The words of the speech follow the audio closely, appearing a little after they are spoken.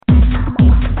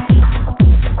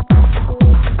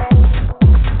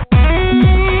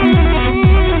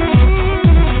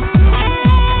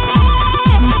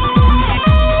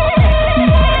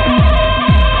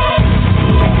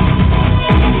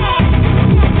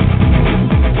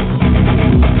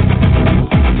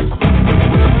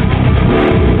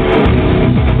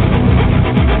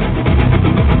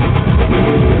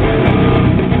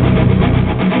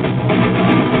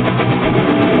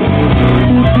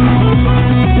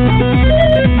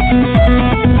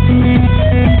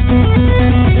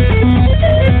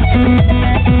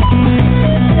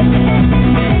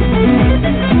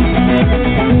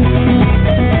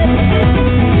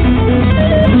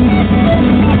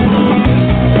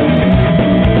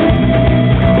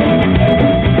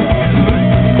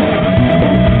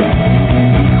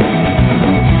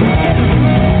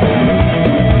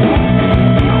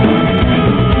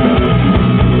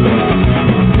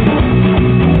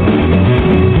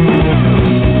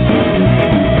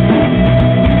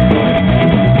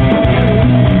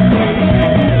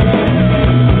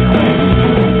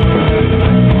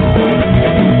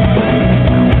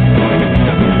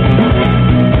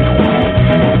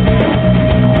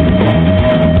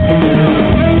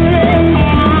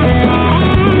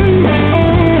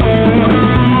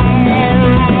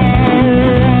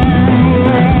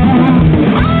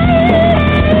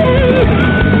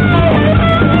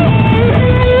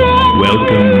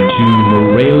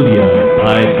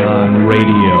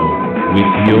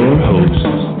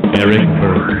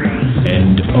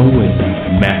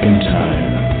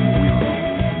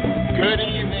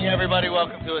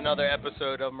another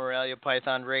episode of Morelia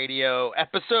Python Radio.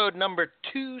 Episode number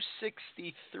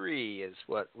 263 is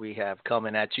what we have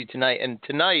coming at you tonight. And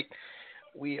tonight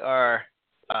we are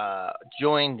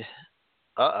joined...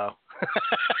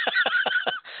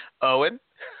 Owen?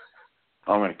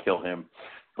 I'm going to kill him.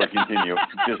 But continue.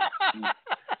 Just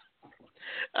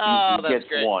he gets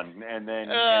great. one, and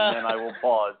then I will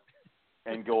pause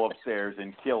and go upstairs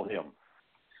and kill him.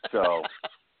 So...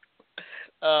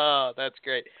 Oh, that's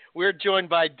great. We're joined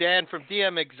by Dan from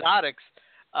DM Exotics.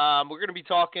 We're going to be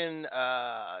talking,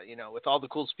 with all the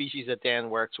cool species that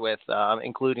Dan works with,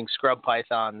 including scrub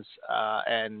pythons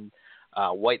and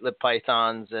white-lip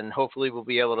pythons, and hopefully we'll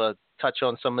be able to touch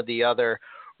on some of the other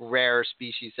rare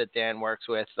species that Dan works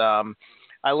with.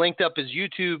 I linked up his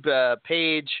YouTube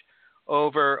page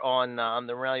over on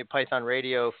the Morelia Python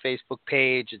Radio Facebook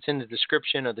page. It's in the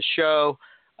description of the show.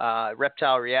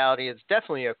 Reptile Reality. It's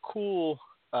definitely a cool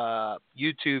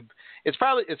YouTube. It's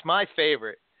my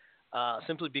favorite,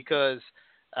 simply because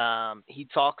he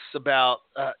talks about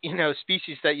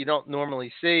species that you don't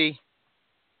normally see.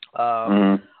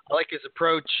 I like his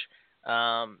approach,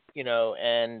 and he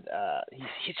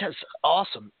has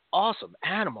awesome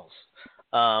animals.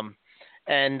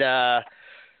 And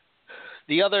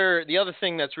the other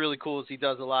thing that's really cool is he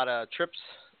does a lot of trips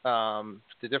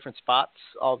to different spots,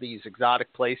 all these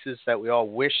exotic places that we all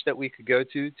wish that we could go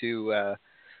to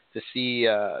see,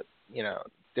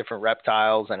 different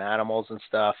reptiles and animals and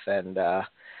stuff. And,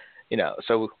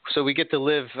 so we get to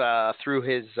live through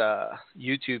his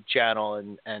YouTube channel,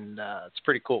 and it's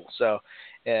pretty cool. So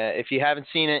if you haven't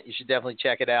seen it, you should definitely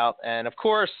check it out. And, of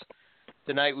course,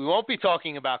 tonight we won't be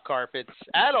talking about carpets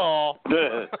at all.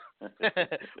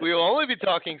 We will only be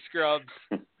talking scrubs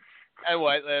and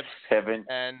white lips. Heaven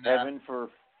for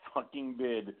fucking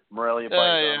bid. Morelia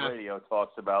Python Radio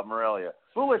talks about Morelia.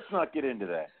 Well, let's not get into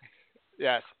that.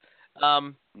 Yes.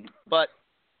 But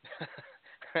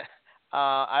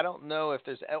I don't know if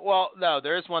there's... Well, no,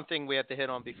 there is one thing we have to hit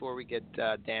on before we get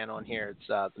Dan on here. It's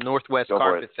the Northwest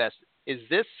Carpet Fest is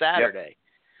this Saturday.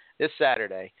 Yep. This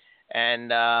Saturday. And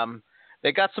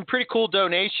they got some pretty cool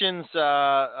donations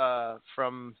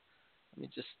from... Let me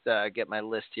just get my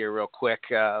list here real quick.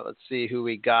 Let's see who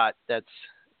we got.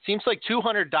 Seems like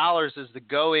 $200 is the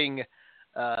going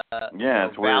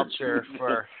voucher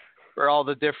for all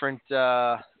the different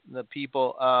the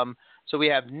people. So we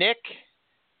have Nick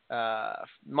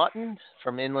Mutton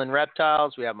from Inland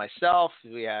Reptiles. We have myself.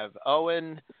 We have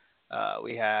Owen.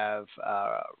 We have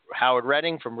Howard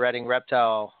Redding from Redding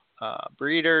Reptile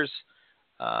Breeders.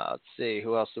 Let's see,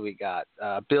 who else do we got?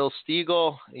 Bill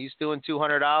Stiegel, he's doing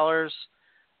 $200.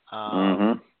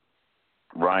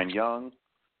 Ryan Young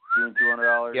doing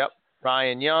 $200. Yep,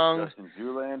 Ryan Young. Justin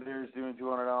Zoolander is doing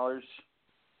 $200.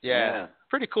 Yeah,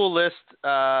 pretty cool list.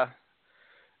 All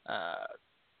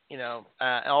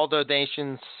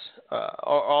donations,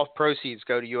 all proceeds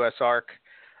go to US Ark.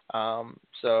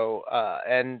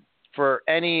 And for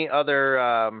any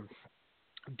other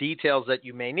details that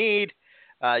you may need,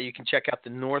 you can check out the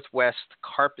Northwest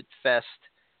Carpet Fest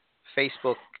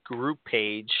Facebook group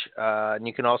page, and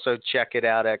you can also check it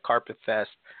out at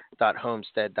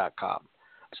carpetfest.homestead.com.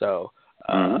 So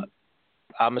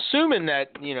I'm assuming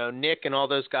that Nick and all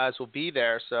those guys will be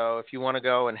there. So if you want to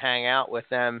go and hang out with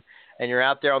them, and you're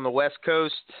out there on the West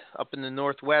Coast, up in the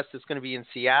Northwest, it's going to be in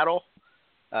Seattle.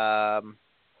 And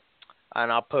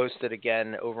I'll post it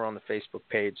again over on the Facebook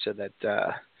page so that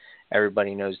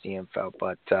everybody knows the info.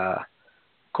 But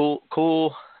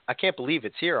cool. I can't believe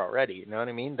it's here already. You know what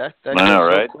I mean? That I know,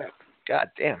 right? So quick. God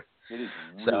damn. It is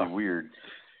really weird.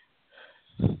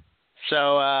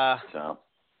 So,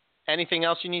 anything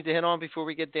else you need to hit on before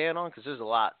we get Dan on? Because there's a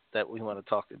lot that we want to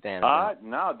talk to Dan about.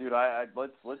 No, dude.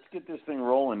 Let's get this thing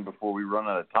rolling before we run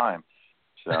out of time.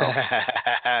 So.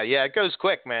 Yeah, it goes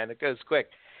quick, man. It goes quick.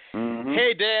 Mm-hmm.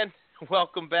 Hey, Dan.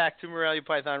 Welcome back to Morelia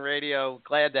Python Radio.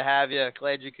 Glad to have you.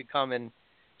 Glad you could come and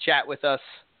chat with us.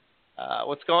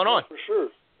 What's going on? For sure.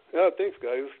 Yeah, thanks,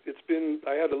 guys. It's been,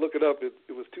 I had to look it up. It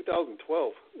was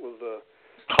 2012.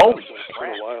 Holy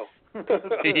crap. A while.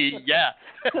 Yeah.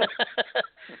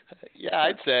 Yeah,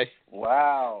 I'd say.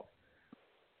 Wow.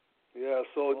 Yeah,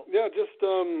 so, just,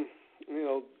 in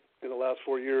the last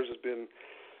 4 years, it's been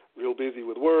real busy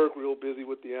with work, real busy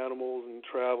with the animals and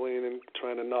traveling and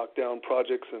trying to knock down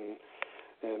projects. And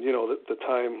the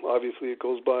time, obviously, it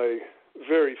goes by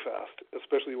very fast,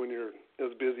 especially when you're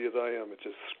as busy as I am. It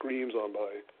just screams on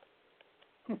by.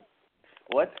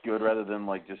 Well, that's good rather than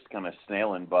just kind of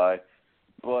snailing by.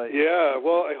 But yeah,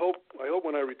 well, I hope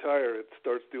when I retire it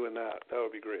starts doing that. That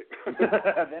would be great.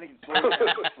 Then he can slow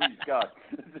down, please God.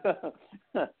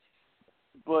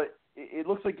 But it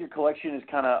looks like your collection is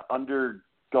kind of under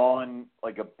gone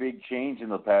like a big change in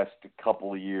the past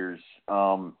couple of years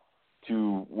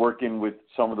to working with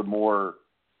some of the more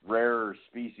rarer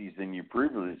species than you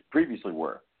previously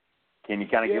were. Can you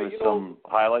kind of give us some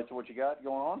highlights of what you got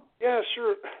going on? Yeah,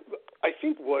 sure. I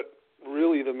think what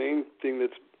really the main thing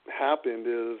that's happened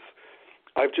is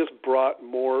I've just brought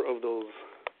more of those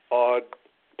odd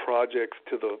projects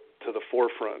to the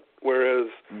forefront. Whereas,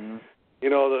 you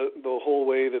know, the whole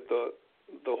way that the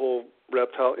whole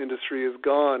reptile industry has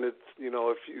gone, it's, you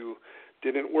know, if you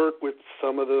didn't work with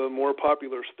some of the more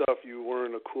popular stuff, you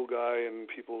weren't a cool guy, and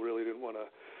people really didn't want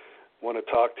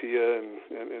to talk to you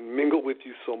and mingle with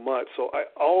you so much. So I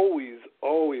always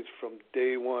from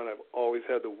day one, I've always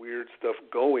had the weird stuff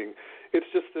going. It's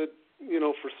just that, you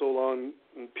know, for so long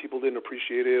people didn't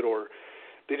appreciate it, or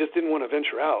they just didn't want to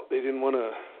venture out. They didn't want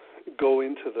to go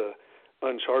into the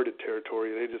uncharted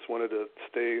territory. They just wanted to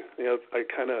stay. You know,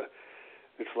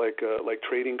 it's like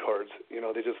trading cards. You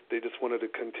know, they just wanted to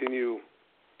continue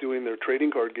doing their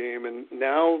trading card game. And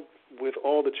now with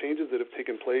all the changes that have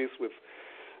taken place, with,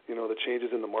 you know, the changes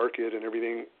in the market and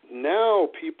everything, now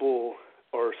people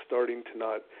are starting to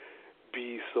not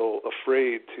be so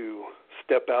afraid to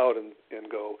step out and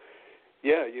go,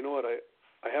 yeah, you know what, I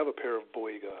have a pair of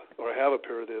Boiga, or I have a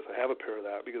pair of this, I have a pair of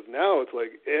that, because now it's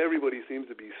like everybody seems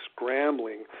to be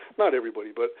scrambling, not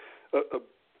everybody, but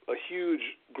a huge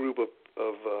group of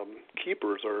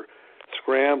keepers are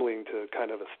scrambling to kind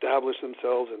of establish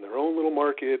themselves in their own little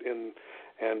market, and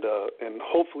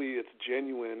hopefully it's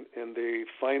genuine, and they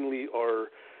finally are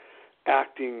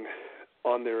acting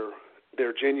on their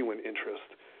genuine interest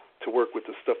to work with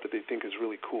the stuff that they think is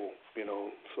really cool, you know.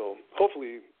 So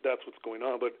hopefully that's what's going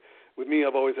on. But with me,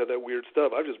 I've always had that weird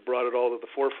stuff. I've just brought it all to the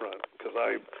forefront because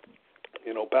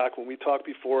you know, back when we talked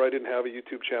before, I didn't have a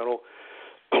YouTube channel.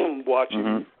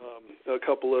 Watching a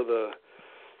couple of the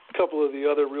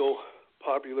other real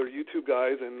popular YouTube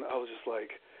guys, and I was just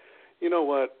like, you know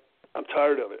what? I'm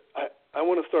tired of it. I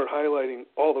want to start highlighting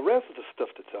all the rest of the stuff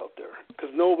that's out there,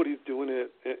 because nobody's doing it,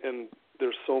 and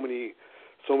there's so many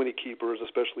keepers,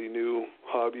 especially new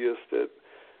hobbyists, that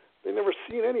they never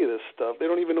seen any of this stuff. They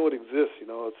don't even know it exists. You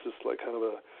know, it's just like kind of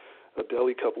a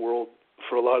deli cup world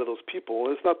for a lot of those people,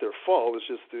 and it's not their fault. It's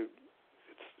just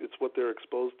it's what they're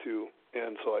exposed to,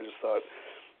 and so I just thought,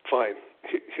 fine,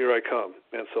 here I come.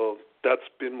 And so that's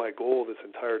been my goal this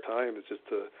entire time, is just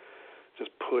to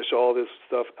push all this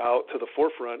stuff out to the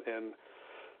forefront. And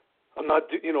I'm not,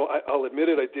 you know, I'll admit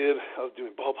it, I was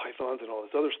doing ball pythons and all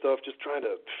this other stuff, just trying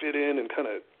to fit in and kind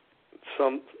of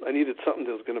I needed something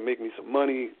that was going to make me some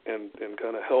money and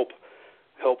kind of help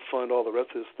fund all the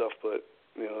rest of this stuff. But,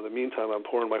 you know, in the meantime, I'm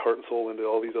pouring my heart and soul into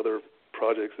all these other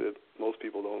projects that most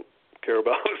people don't care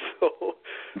about. So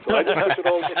I just push it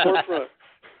all to the forefront.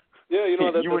 Yeah, you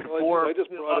know, that's all I just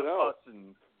brought it out.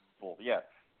 Yeah,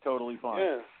 totally fine.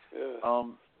 Yeah.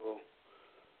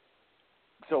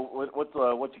 So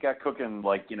what you got cooking?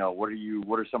 Like, you know, what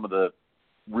are some of the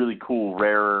really cool,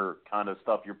 rare kind of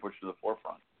stuff you're pushing to the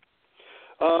forefront?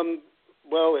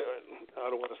 Well, I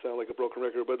don't want to sound like a broken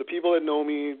record, but the people that know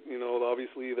me, you know,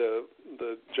 obviously the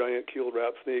giant keeled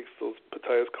rat snakes, those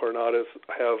Pitaias carnatus,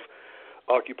 have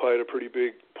occupied a pretty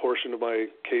big portion of my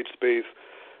cage space.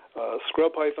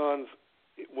 Scrub pythons,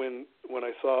 when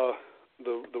I saw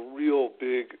the real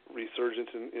big resurgence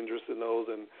in interest in those,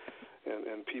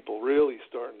 and people really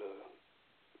starting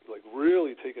to, like,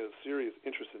 really taking a serious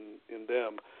interest in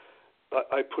them,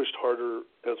 I pushed harder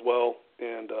as well,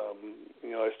 and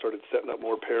you know, I started setting up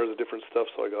more pairs of different stuff.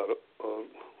 So I got a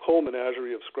whole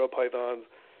menagerie of scrub pythons.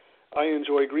 I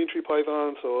enjoy green tree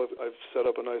pythons, so I've set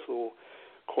up a nice little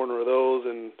corner of those.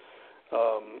 And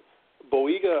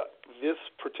Boiga, this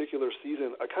particular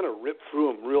season, I kind of ripped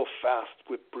through them real fast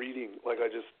with breeding. Like I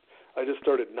just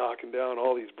started knocking down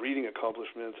all these breeding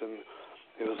accomplishments, and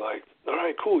it was like, all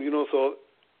right, cool, you know. So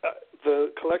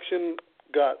the collection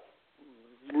got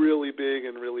really big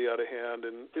and really out of hand,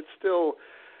 and it still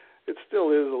is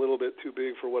a little bit too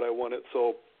big for what I wanted.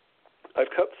 So I've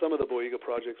cut some of the Boiga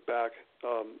projects back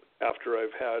after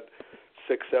I've had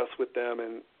success with them,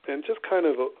 and just kind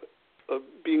of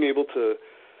being able to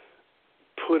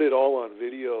put it all on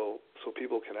video so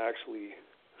people can actually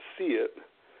see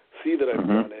that I've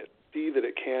done it, see that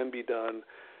it can be done,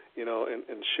 you know,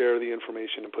 and share the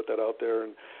information and put that out there.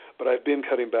 But I've been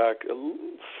cutting back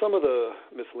some of the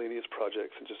miscellaneous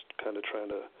projects and just kind of trying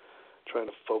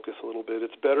to focus a little bit.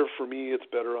 It's better for me. It's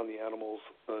better on the animals.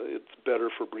 It's better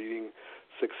for breeding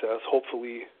success.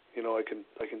 Hopefully, you know, I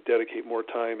can dedicate more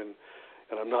time, and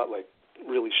I'm not like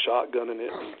really shotgunning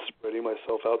it and spreading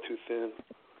myself out too thin.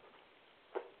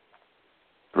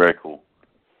 Very cool.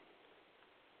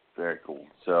 Very cool.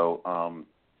 So, all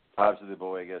Positive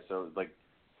boy, I guess. So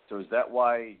is that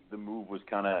why the move was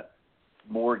kind of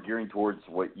more gearing towards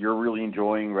what you're really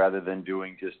enjoying rather than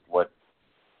doing just what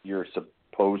you're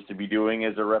supposed to be doing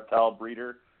as a reptile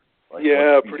breeder? Like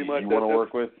yeah, pretty much. You want to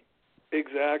work with?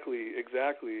 Exactly.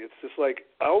 It's just like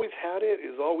I always had it.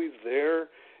 Is always there.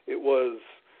 It was,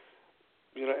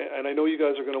 and I know you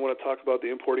guys are going to want to talk about the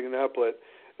importing and that, but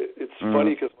it's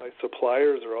funny because my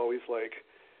suppliers are always like,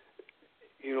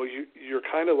 you're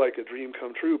kind of like a dream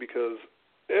come true because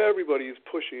everybody's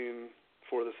pushing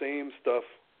for the same stuff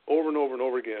over and over and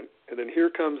over again, and then here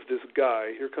comes this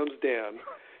guy, here comes Dan,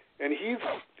 and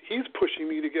he's pushing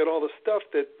me to get all the stuff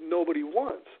that nobody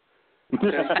wants.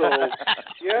 And so,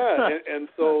 yeah, and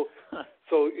so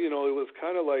it was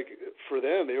kind of like for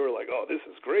them, they were like, oh, this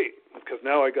is great because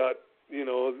now I got,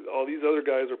 all these other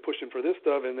guys are pushing for this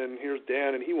stuff, and then here's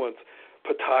Dan, and he wants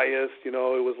Pitayas. It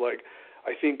was like,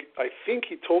 I think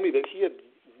he told me that he had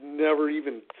never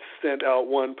even sent out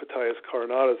one Pitayas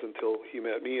carnatas until he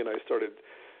met me, and I started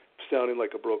sounding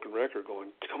like a broken record, going,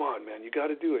 come on, man, you got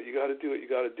to do it,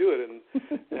 and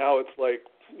now it's like,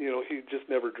 he just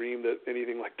never dreamed that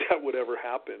anything like that would ever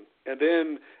happen. And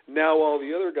then now all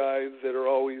the other guys that are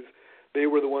always, they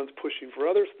were the ones pushing for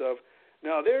other stuff,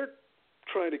 now they're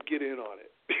trying to get in on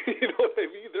it. You know what I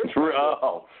mean? They're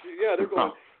they're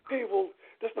going, hey, well,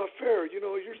 that's not fair.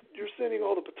 You're sending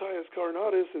all the Pitayas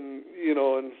carnatas, and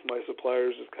and my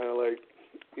suppliers just kind of like,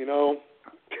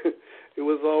 it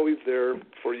was always there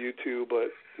for you too,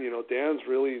 but Dan's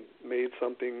really made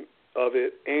something of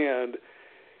it, and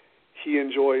he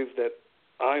enjoys that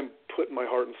I'm putting my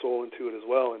heart and soul into it as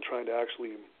well, and trying to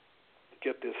actually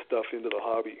get this stuff into the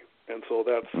hobby. And so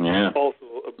that's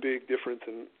also a big difference.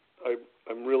 And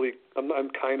I'm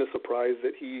kind of surprised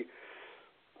that he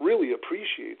really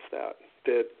appreciates that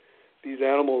these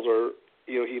animals are,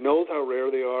 he knows how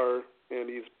rare they are, and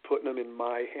he's putting them in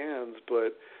my hands,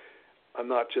 but I'm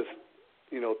not just,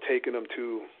 taking them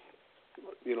to,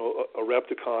 a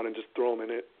Repticon and just throwing them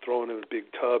in a big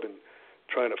tub and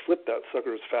trying to flip that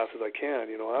sucker as fast as I can.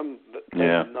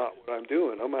 That's not what I'm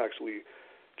doing. I'm actually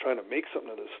trying to make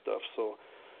something of this stuff. So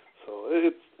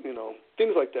it's,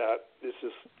 things like that. It's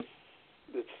just,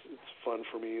 it's fun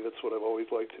for me. That's what I've always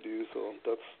liked to do. So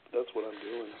that's what I'm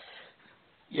doing.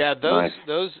 Yeah,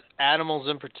 those animals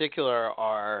in particular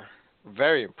are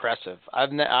very impressive.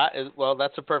 Well,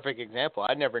 that's a perfect example.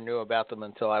 I never knew about them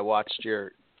until I watched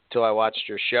your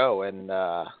show, and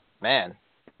man,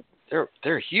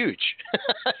 they're huge.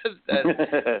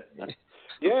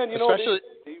 Yeah, and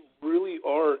they really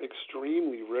are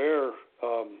extremely rare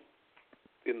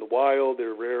in the wild.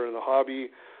 They're rare in the hobby.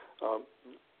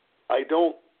 I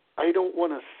don't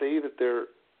want to say that they're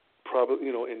probably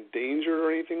endangered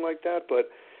or anything like that, but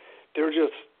they're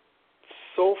just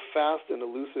so fast and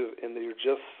elusive, and they're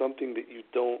just something that you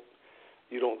don't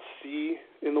see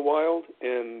in the wild,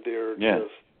 and they're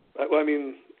just. I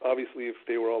mean, obviously, if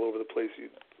they were all over the place,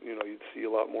 you'd see a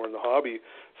lot more in the hobby,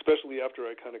 especially after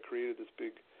I kind of created this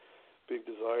big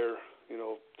desire,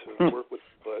 to work with.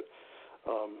 But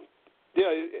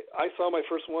I saw my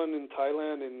first one in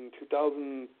Thailand in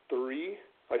 2003.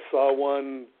 I saw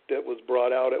one that was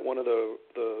brought out at one of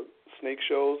the snake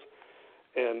shows,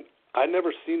 and I'd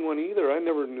never seen one either. I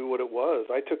never knew what it was.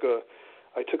 I took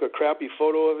a crappy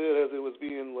photo of it as it was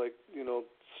being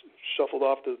shuffled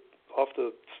off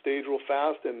the stage real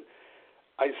fast, and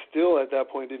I still at that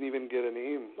point didn't even get a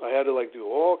name. I had to do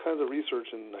all kinds of research,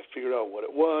 and I figured out what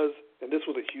it was. And this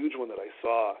was a huge one that I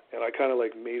saw, and I kind of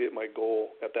made it my goal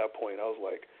at that point. I was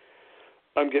like,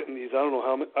 I'm getting these. I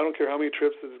don't care how many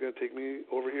trips this is going to take me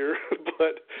over here,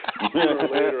 but sooner or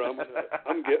later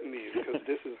I'm getting these because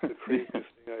this is the craziest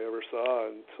thing I ever saw.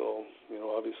 And so,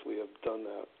 obviously I've done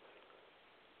that.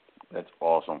 That's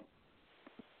awesome.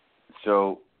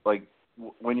 So,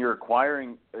 when you're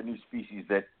acquiring a new species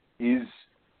that is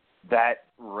that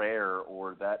rare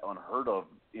or that unheard of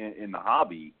in the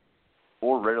hobby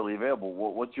or readily available,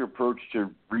 what's your approach to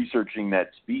researching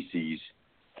that species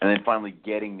and then finally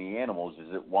getting the animals?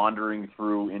 Is it wandering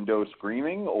through Indo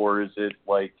Screaming, or is it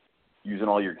using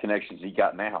all your connections you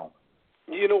got now?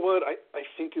 You know what? I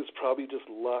think it's probably just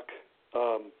luck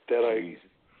that I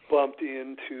bumped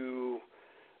into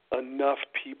enough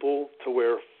people to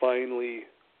where finally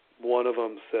one of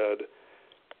them said,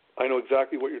 I know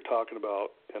exactly what you're talking about,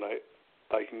 and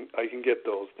I can get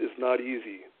those. It's not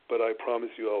easy, but I promise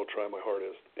you I will try my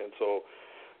hardest. And so,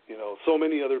 so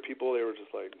many other people, they were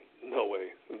just like, no way.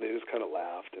 And they just kind of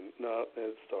laughed and, no,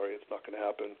 sorry, it's not going to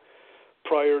happen.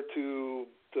 Prior to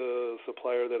the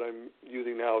supplier that I'm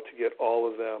using now to get all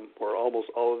of them, or almost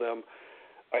all of them,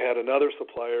 I had another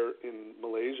supplier in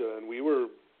Malaysia, and we were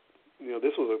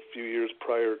this was a few years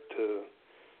prior to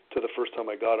the first time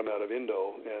I got him out of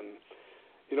Indo,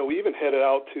 and we even headed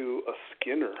out to a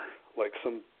skinner, like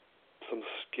some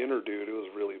skinner dude. It was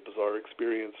a really bizarre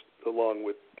experience, along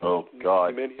with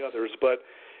many others. But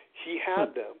he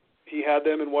had them. He had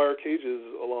them in wire cages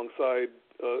alongside,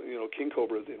 king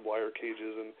cobras in wire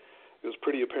cages, and it was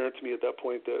pretty apparent to me at that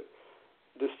point that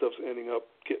this stuff's ending up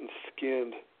getting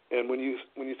skinned. And when you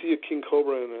see a king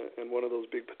cobra and one of those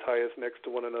big pitayas next to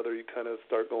one another, you kind of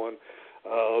start going,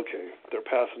 okay, they're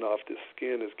passing off this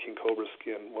skin as king cobra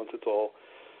skin once it's all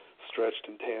stretched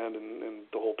and tanned and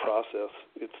the whole process.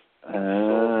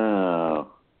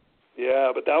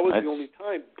 Yeah, but that was the only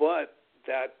time. But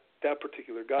that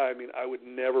particular guy, I mean, I would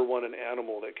never want an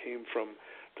animal that came from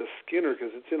the skinner,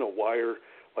 because it's in a wire,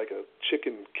 like a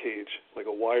chicken cage, like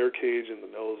a wire cage, and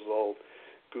the nose is all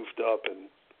goofed up, and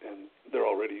they're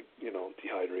already,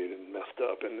 dehydrated and messed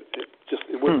up, and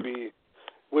it wouldn't be,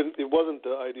 it wasn't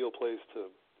the ideal place to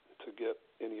get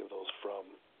any of those from.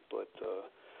 But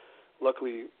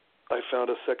luckily, I found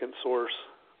a second source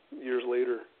years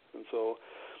later, and so.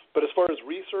 But as far as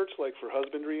research, like for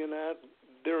husbandry and that,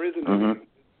 there isn't anything.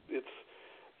 It's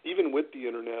even with the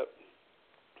internet,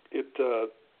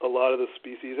 a lot of the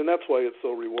species, and that's why it's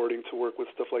so rewarding to work with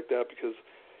stuff like that, because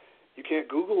you can't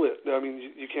Google it. I mean,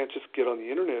 you can't just get on the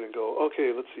internet and go,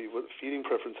 okay, let's see what feeding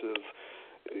preferences.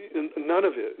 None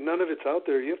of it's out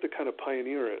there. You have to kind of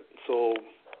pioneer it. So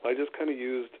I just kind of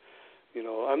used,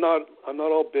 I'm not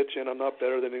all bitching. I'm not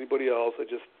better than anybody else. I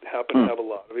just happen to have a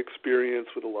lot of experience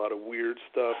with a lot of weird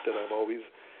stuff that I've always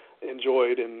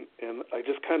enjoyed, and I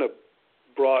just kind of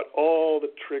brought all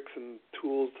the tricks and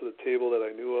tools to the table that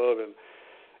I knew of, and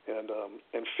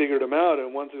figured them out.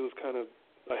 And once it was kind of,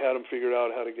 I had them figured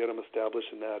out how to get them established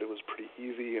in that, it was pretty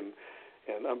easy. And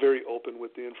I'm very open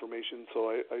with the information,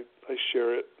 so I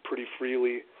share it pretty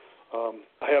freely.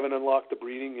 I haven't unlocked the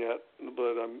breeding yet,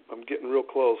 but I'm getting real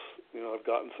close. I've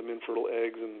gotten some infertile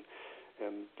eggs, and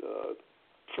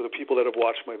for the people that have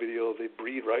watched my videos, they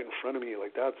breed right in front of me.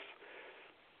 Like that's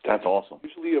awesome.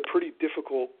 Usually a pretty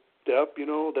difficult step,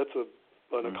 that's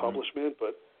an accomplishment,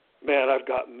 but man, I've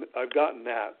gotten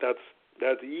that.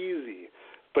 That's easy.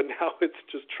 But now it's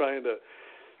just trying to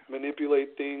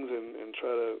manipulate things and try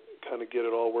to kind of get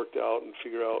it all worked out and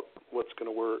figure out what's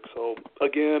going to work. So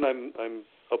again, I'm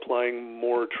applying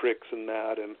more tricks in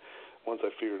that, and once I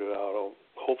figured it out,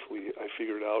 hopefully I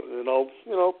figure it out, and then I'll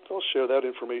share that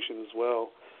information as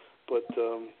well. But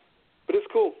it's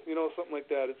cool, something like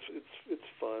that. It's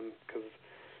fun because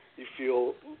you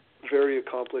feel very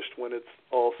accomplished when it's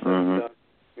all said and done.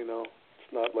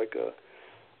 It's not like a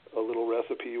little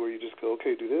recipe where you just go,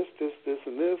 okay, do this,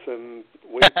 and this, and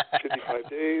wait 55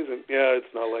 days, and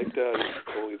it's not like that. It's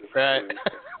totally different. Right.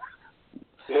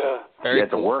 Yeah. You have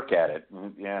to work at it.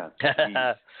 Yeah.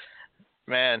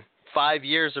 Man, 5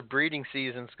 years of breeding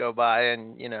seasons go by,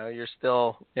 and you're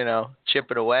still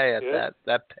chipping away at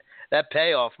that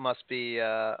payoff must be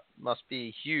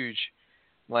huge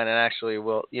when it actually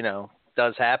will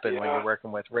does happen when you're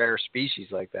working with rare species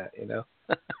like that.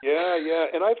 Yeah,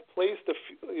 and I've placed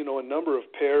a number of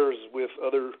pairs with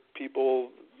other people.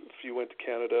 A few went to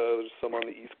Canada, there's some on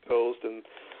the East Coast, and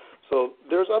so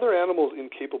there's other animals in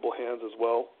capable hands as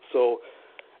well. So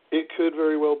it could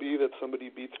very well be that somebody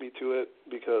beats me to it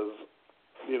because,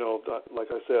 like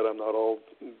I said, I'm not all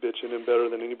bitching and better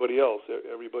than anybody else.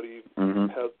 Everybody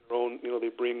has their own, they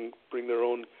bring their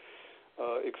own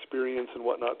experience and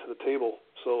whatnot to the table.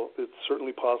 So it's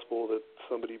certainly possible that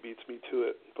somebody beats me to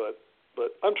it, but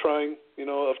I'm trying.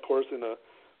 Of course, in a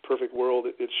perfect world,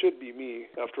 it should be me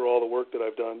after all the work that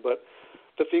I've done. But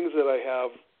the things that I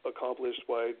have accomplished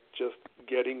by just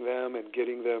getting them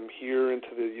here into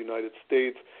the United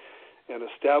States and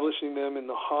establishing them in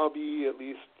the hobby, at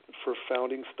least for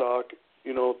founding stock,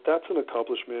 that's an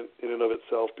accomplishment in and of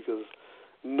itself, because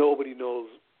nobody knows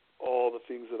all the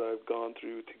things that I've gone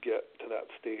through to get to that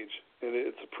stage. And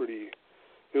it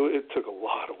took a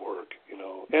lot of work,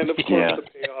 And of course,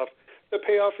 the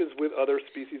payoff is with other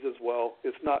species as well.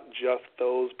 It's not just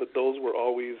those, but those were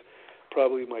always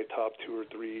probably my top 2 or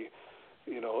 3,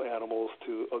 animals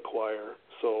to acquire.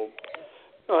 So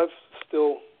it's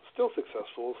still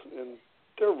successful, and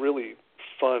they're really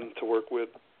fun to work with.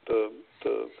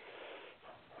 The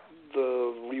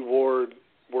reward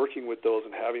working with those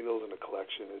and having those in a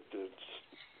collection,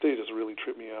 they just really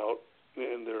trip me out,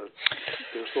 and they're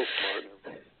so smart and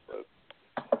everything.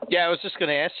 Yeah, I was just going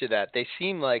to ask you that. They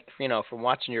seem like, from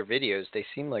watching your videos, they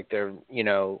seem like they're,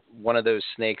 one of those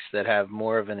snakes that have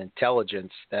more of an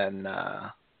intelligence than,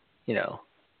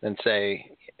 than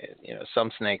say,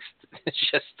 some snakes, it's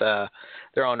just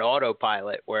they're on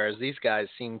autopilot, whereas these guys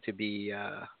seem to be,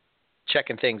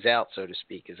 checking things out, so to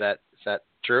speak. Is that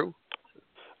true?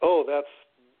 Oh,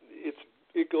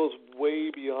 it goes way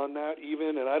beyond that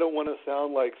even, and I don't want to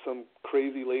sound like some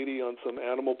crazy lady on some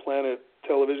Animal Planet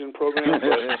television program,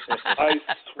 but I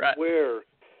swear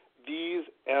these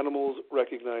animals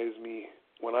recognize me.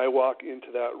 When I walk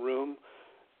into that room,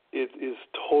 it is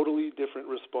totally different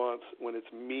response when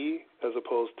it's me as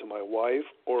opposed to my wife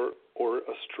or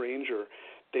a stranger.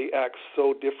 They act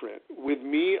so different. With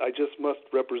me, I just must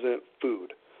represent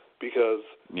food because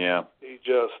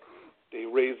they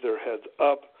raise their heads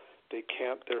up. They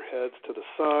camp their heads to the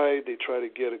side. They try to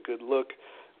get a good look.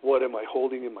 What am I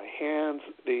holding in my hands?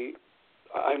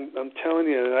 I'm telling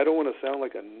you, and I don't want to sound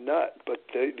like a nut, but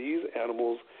these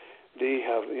animals, they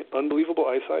have unbelievable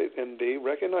eyesight, and they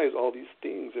recognize all these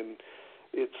things, and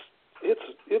it's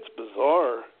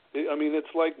bizarre.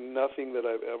 It's like nothing that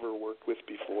I've ever worked with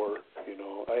before.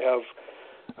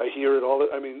 I hear it all.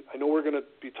 I know we're going to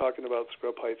be talking about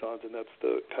scrub pythons, and that's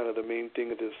the kind of the main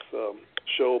thing of this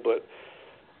show, but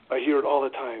I hear it all the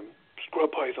time.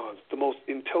 Scrub pythons, the most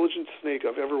intelligent snake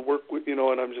I've ever worked with, and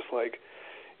I'm just like,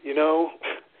 you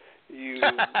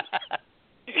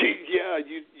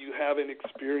haven't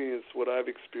experienced what I've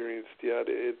experienced yet.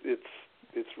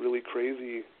 It's really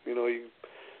crazy.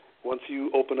 Once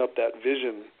you open up that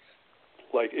vision,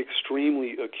 like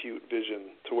extremely acute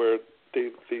vision, to where they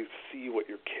see what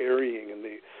you're carrying, and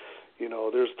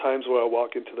there's times where I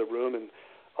walk into the room and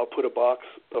I'll put a box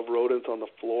of rodents on the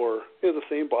floor. It's the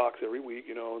same box every week,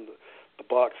 and the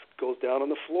box goes down on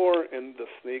the floor, and the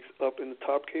snakes up in the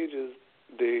top cages,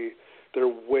 they're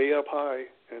way up high,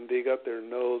 and they got their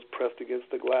nose pressed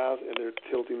against the glass, and they're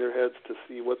tilting their heads to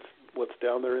see what's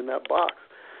down there in that box.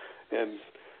 And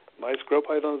my scrub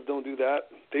pythons don't do that.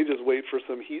 They just wait for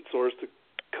some heat source to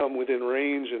come within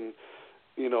range, and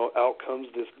out comes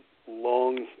this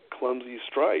long, clumsy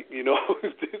strike.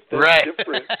 That's right.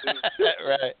 Different.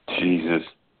 Right. Jesus.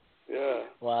 Yeah.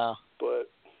 Wow. But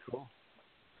cool.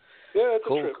 Yeah, it's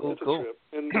cool, a trip. Cool. It's a trip,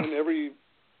 and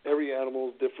every animal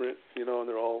is different, and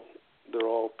they're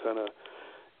all kind of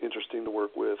interesting to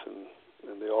work with, and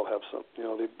they all have some,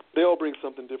 they all bring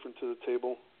something different to the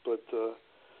table. But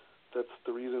that's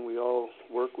the reason we all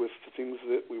work with the things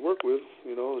that we work with.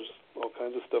 There's all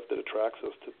kinds of stuff that attracts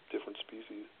us to different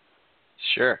species.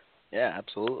 Sure. Yeah,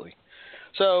 absolutely.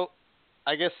 So,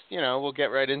 I guess we'll get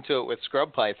right into it with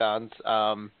scrub pythons.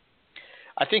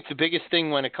 I think the biggest thing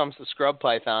when it comes to scrub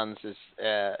pythons is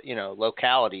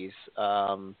localities.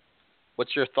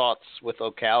 What's your thoughts with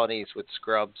localities with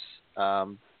scrubs,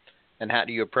 and how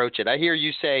do you approach it? I hear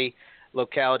you say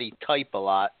locality type a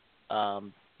lot,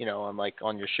 on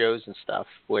your shows and stuff,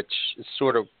 which is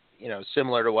sort of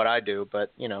similar to what I do.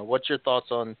 But what's your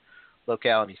thoughts on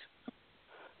localities?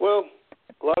 Well,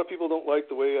 a lot of people don't like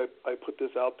the way I put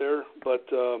this out there, but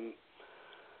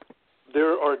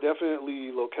there are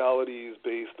definitely localities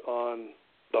based on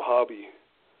the hobby.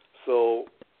 So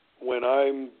when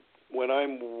I'm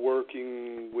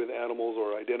working with animals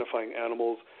or identifying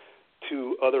animals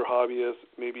to other hobbyists,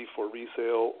 maybe for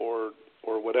resale or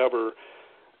whatever,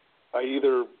 I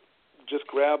either just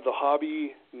grab the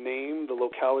hobby name, the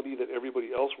locality that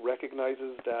everybody else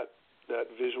recognizes that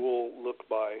visual look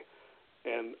by,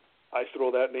 and I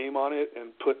throw that name on it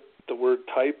and put the word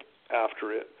type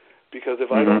after it. Because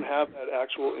if I don't have that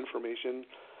actual information,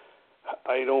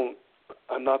 I'm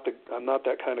not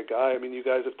that kind of guy. You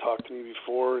guys have talked to me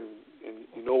before, and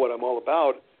you know what I'm all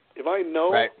about. If I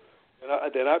know, right,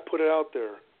 then I put it out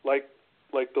there, like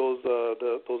those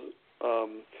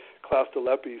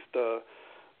Clastolepis, the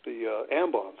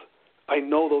ambons. I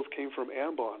know those came from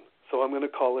Ambon, so I'm going to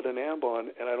call it an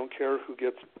Ambon, and I don't care who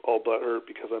gets all butthurt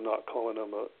because I'm not calling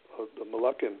them a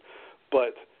Moluccan.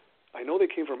 But I know they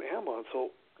came from Ambon,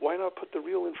 so why not put the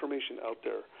real information out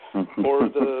there? Or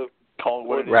the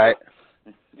right.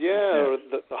 Or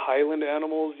the Highland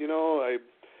animals.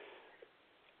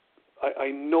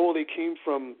 I know they came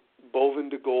from Boven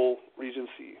de Gaulle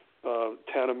Regency.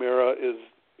 Tanamera is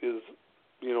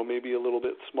maybe a little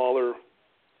bit smaller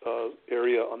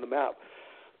area on the map.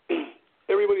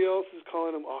 Everybody else is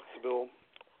calling them Oxville.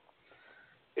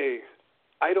 Hey,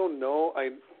 I don't know. I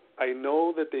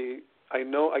know that I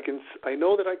know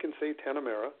that I can say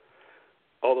Tanamera,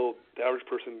 although the average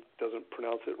person doesn't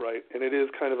pronounce it right, and it is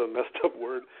kind of a messed up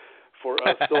word for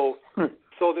us. So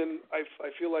then I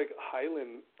feel like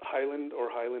Highland or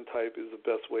Highland type is the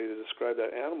best way to describe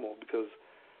that animal, because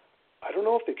I don't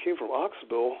know if they came from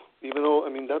Oxbow, even though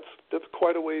that's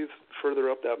quite a ways further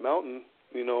up that mountain.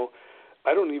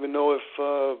 I don't even know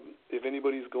if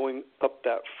anybody's going up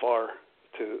that far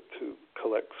to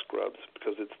collect scrubs,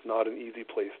 because it's not an easy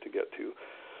place to get to.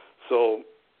 So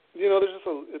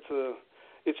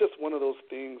it's just one of those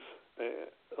things.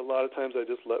 A lot of times I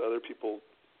just let other people,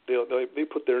 they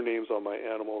put their names on my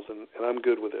animals, and I'm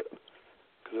good with it.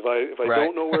 Because if I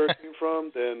don't know where it came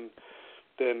from, then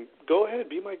go ahead,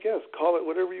 be my guest, call it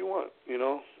whatever you want.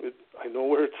 I know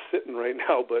where it's sitting right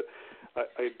now, but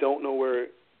I don't know where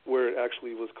it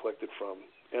actually was collected from.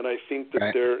 And I think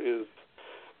that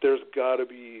there's got to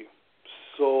be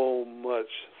so much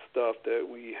stuff that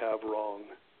we have wrong.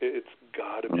 It's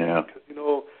got to be. Yeah.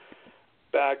 Because,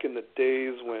 back in the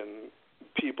days when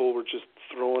people were just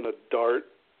throwing a dart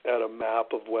at a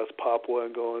map of West Papua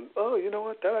and going, oh, you know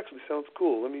what, that actually sounds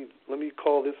cool. Let me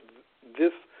call this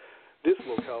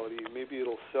locality. Maybe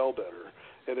it'll sell better.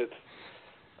 And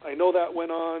I know that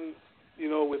went on,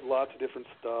 with lots of different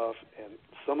stuff, and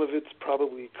some of it's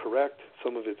probably correct,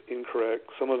 some of it's incorrect,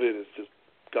 some of it is just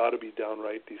got to be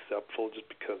downright deceptful just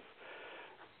because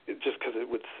it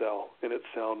would sell and it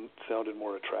sounded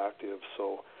more attractive.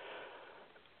 So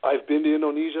I've been to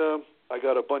Indonesia. I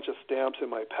got a bunch of stamps in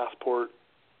my passport.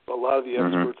 A lot of the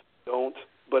experts don't,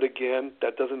 but again,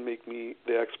 that doesn't make me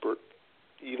the expert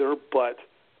either. But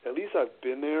at least I've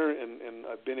been there and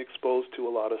I've been exposed to a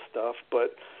lot of stuff.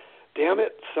 But damn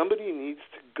it, somebody needs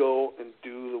to go and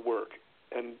do the work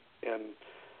and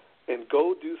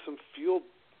go do some field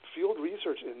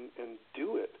research and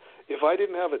do it. If I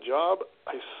didn't have a job,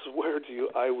 I swear to you,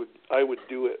 I would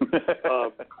do it.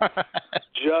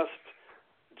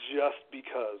 Just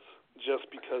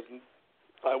because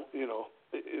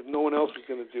if no one else is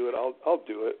going to do it, I'll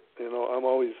do it. I'm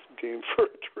always game for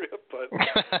a trip, but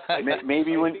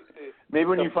maybe when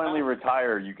you finally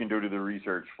retire, you can do the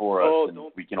research for us,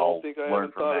 and we can all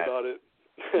learn from that. About it.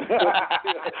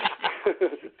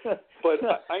 But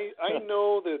I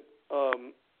know that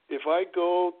if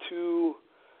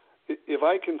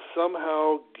I can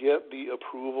somehow get the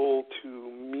approval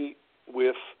to meet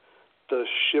with the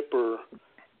shipper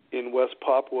in West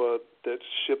Papua that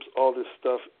ships all this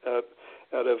stuff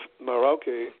out of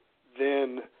Merauke,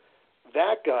 then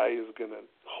that guy is going to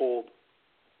hold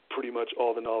pretty much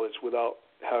all the knowledge without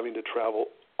having to travel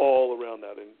all around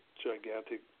that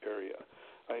gigantic area.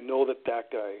 I know that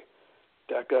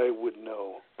guy would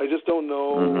know. I just don't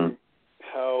know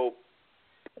how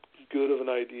good of an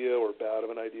idea or bad of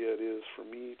an idea it is for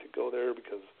me to go there,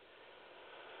 because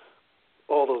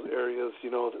all those areas,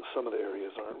 some of the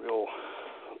areas aren't real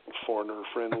foreigner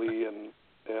friendly, and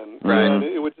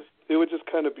it would just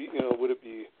kind of be, would it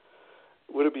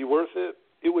be worth it?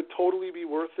 It would totally be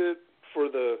worth it for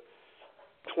the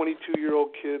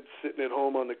 22-year-old kid sitting at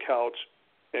home on the couch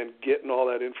and getting all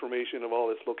that information of all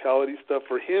this locality stuff.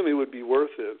 For him, it would be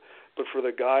worth it. But for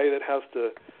the guy that has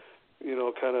to,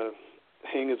 kind of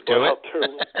hang his butt out there a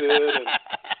little bit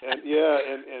and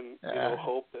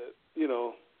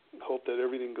hope that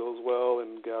everything goes well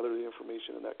and gather the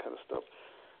information and that kind of stuff.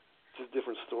 It's a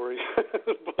different story.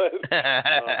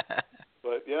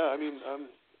 But yeah, I mean,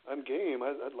 I'm game.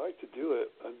 I'd like to do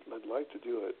it. I'd like to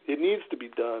do it. It needs to be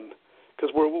done,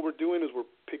 because what we're doing is we're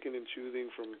picking and choosing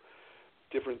from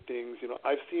different things.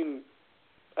 I've seen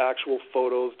actual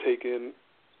photos taken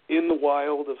in the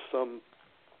wild of some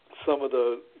of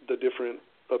the different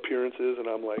appearances, and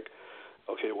I'm like,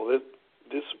 okay, well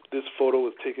this photo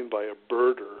was taken by a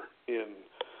birder in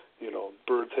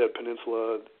Bird's Head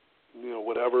Peninsula,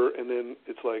 whatever, and then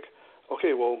it's like,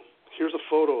 okay, well, here's a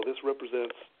photo. This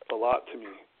represents a lot to me,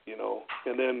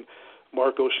 And then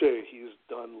Mark O'Shea, he's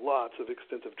done lots of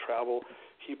extensive travel.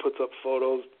 He puts up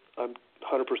photos. I'm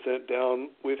 100% down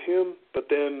with him. But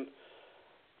then,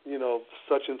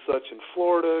 such and such in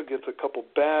Florida gets a couple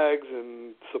bags,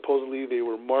 and supposedly they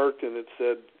were marked, and it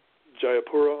said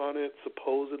Jayapura on it.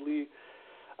 Supposedly,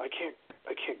 I can't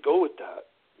go with that.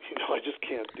 I just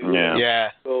can't do it. Yeah.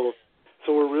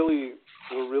 So we're really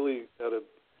at a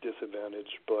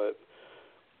disadvantage. But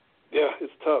yeah,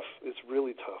 it's tough. It's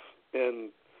really tough.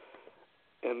 And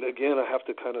again, I have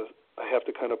to kind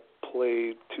of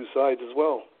play two sides as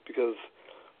well, because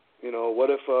what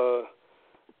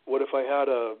if I had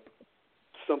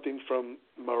something from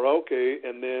Merauke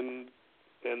and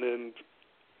then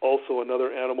also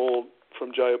another animal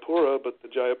from Jayapura, but the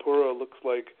Jayapura looks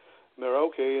like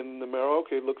Merauke and the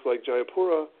Merauke looks like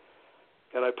Jayapura,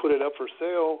 and I put it up for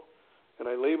sale and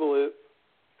I label it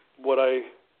what I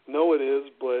know it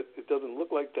is, but it doesn't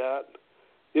look like that.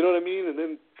 You know what I mean? And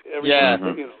then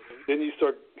then you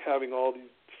start having all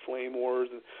these flame wars,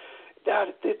 and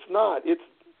that it's not. It's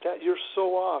that you're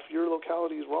so off. Your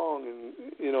locality is wrong, and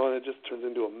and it just turns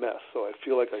into a mess. So I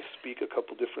feel like I speak a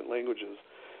couple different languages.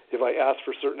 If I ask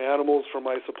for certain animals from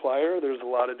my supplier, there's a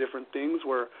lot of different things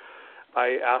where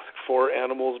I ask for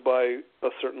animals by a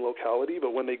certain locality,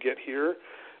 but when they get here,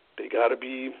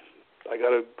 I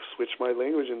gotta switch my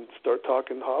language and start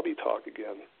talking hobby talk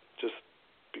again, just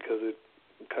because it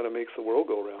kind of makes the world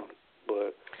go round.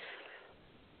 But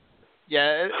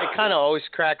yeah, it kind of always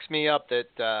cracks me up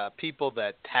that people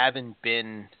that haven't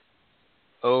been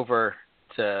over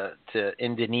to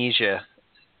Indonesia,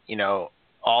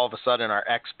 all of a sudden are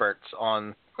experts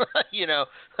on,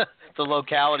 the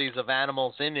localities of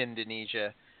animals in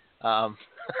Indonesia. I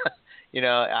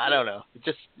don't know. It's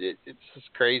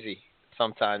just crazy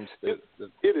sometimes. It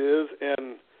is,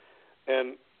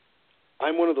 and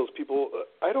I'm one of those people.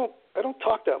 I don't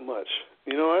talk that much.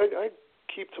 I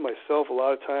keep to myself a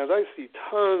lot of times. I see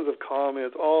tons of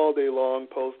comments all day long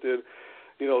posted.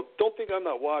 Don't think I'm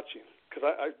not watching, because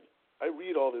I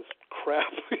read all this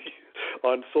crap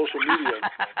on social media.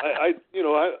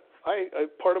 I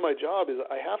part of my job is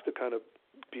I have to kind of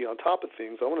be on top of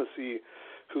things. I want to see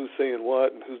who's saying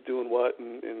what and who's doing what,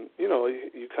 and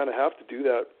you kind of have to do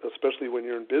that, especially when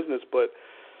you're in business. But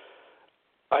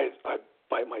I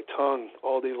bite my tongue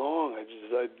all day long.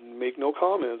 I make no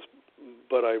comments,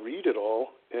 but I read it all.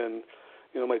 And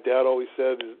my dad always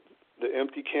said the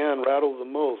empty can rattles the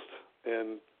most,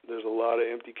 and there's a lot of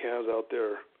empty cans out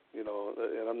there.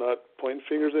 And I'm not pointing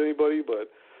fingers at anybody,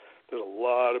 but there's a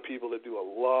lot of people that do a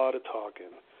lot of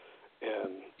talking,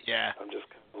 and yeah, I'm just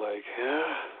kind of like,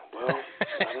 well,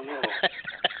 I don't know.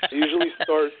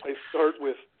 I start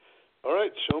with, all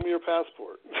right, show me your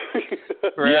passport.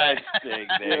 Right. There you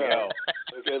go.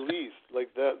 Like, at least, like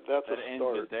that's that a ends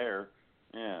start. it there.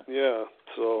 Yeah. Yeah.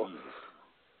 So,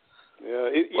 yeah,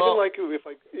 even like if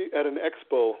at an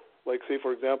expo, like say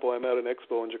for example, I'm at an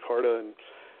expo in Jakarta and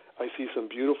I see some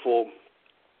beautiful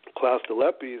Claas de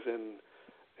Lepes and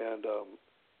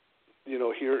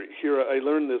here I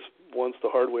learned this once the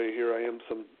hard way. Here I am,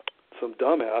 some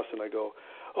dumbass, and I go,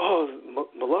 oh,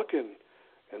 Moluccan,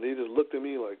 and they just looked at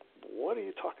me like, what are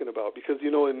you talking about? Because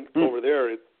over there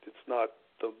it's not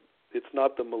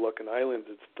the Moluccan Islands,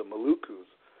 it's the Malukus.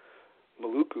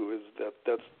 Maluku is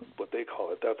that's what they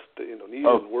call it. That's the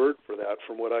Indonesian word for that,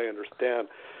 from what I understand.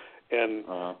 And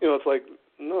it's like,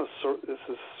 no, this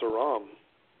is Seram.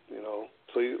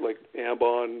 So like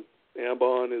Ambon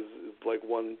is like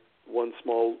one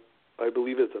small, I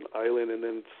believe it's an island, and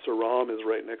then Seram is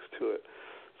right next to it.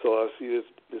 So I see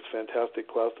this fantastic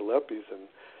Claas de Lepes, and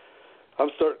I'm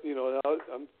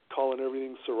calling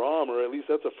everything Seram, or at least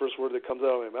that's the first word that comes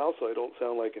out of my mouth, so I don't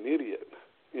sound like an idiot.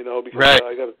 Because right.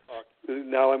 I got to talk.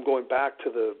 Now I'm going back to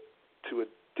a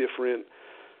different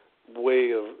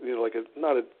way of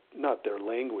not their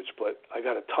language, but I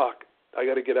got to talk. I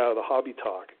got to get out of the hobby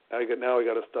talk. I got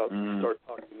to start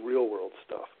talking real world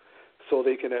stuff, so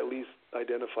they can at least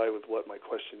identify with what my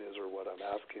question is or what I'm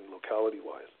asking locality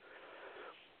wise.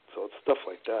 So it's stuff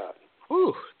like that.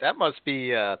 Whew, that must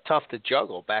be tough to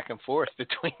juggle back and forth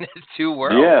between the two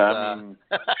worlds. Yeah, I mean.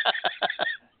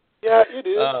 Yeah, it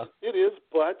is. It is,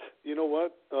 but you know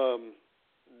what?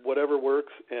 Whatever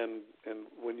works, and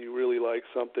when you really like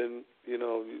something, you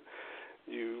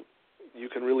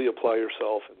can really apply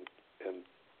yourself, and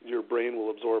your brain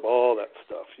will absorb all that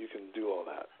stuff. You can do all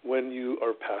that when you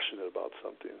are passionate about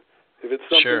something. If it's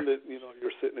something sure. that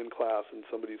you're sitting in class and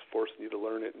somebody's forcing you to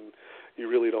learn it, and you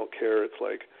really don't care, it's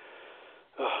like,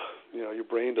 your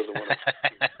brain doesn't want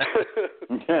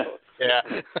to. Yeah.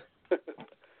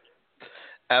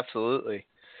 Absolutely.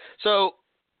 So,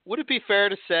 would it be fair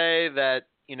to say that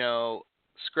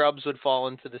scrubs would fall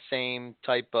into the same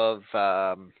type of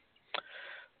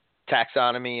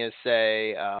taxonomy as,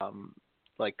 say,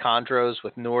 like chondros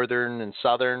with northern and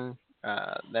southern,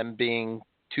 them being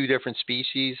two different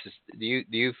species? Do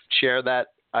you share that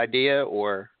idea,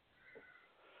 or?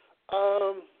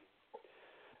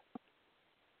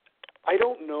 I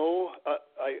don't know.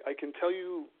 I can tell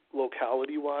you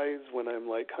locality-wise, when I'm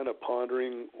like kind of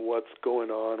pondering what's going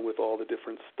on with all the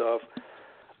different stuff,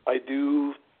 I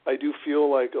do feel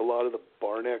like a lot of the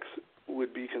Barnecks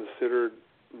would be considered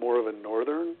more of a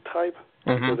northern type,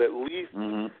 because at least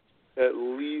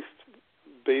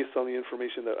based on the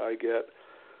information that I get,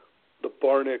 the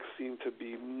Barnecks seem to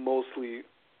be mostly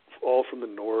all from the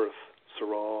north,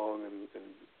 Sarong and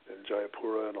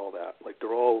Jayapura and all that. Like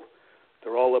they're all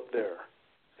up there,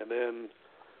 and then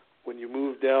when you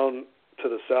move down to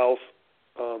the south,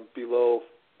 below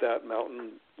that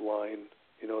mountain line,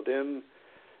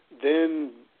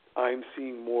 then I'm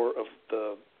seeing more of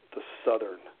the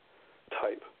southern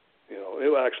type.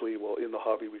 In the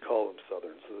hobby we call them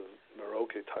southern, so the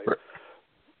Merauke type.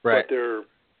 Right.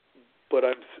 But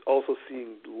I'm also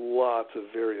seeing lots of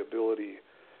variability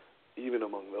even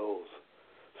among those.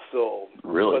 So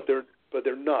really, but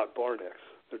they're not Barnecks.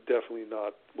 They're definitely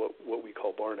not what we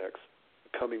call Barnecks.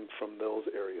 coming from those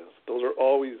areas. Those are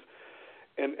always,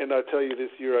 and I tell you,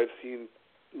 this year I've seen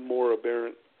more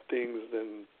aberrant things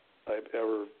than I've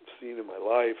ever seen in my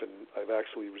life, and I've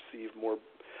actually received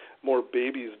more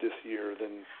babies this year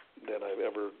than I've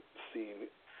ever seen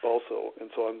also. And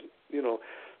so I'm,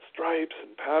 stripes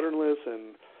and patternless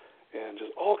and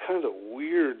just all kinds of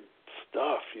weird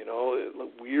stuff,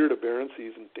 weird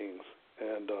aberrancies and things.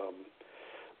 And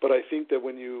but I think that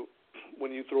when you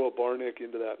throw a Barnick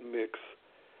into that mix,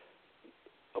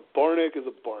 a Barnick is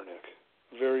a Barnick,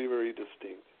 very, very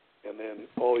distinct. And then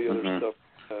all the other stuff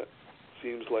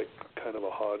seems like kind of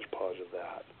a hodgepodge of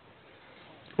that.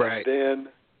 Right. And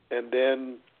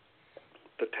then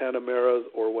the Tanameras,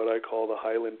 or what I call the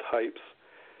Highland types,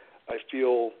 I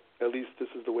feel, at least this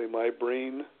is the way my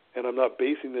brain, and I'm not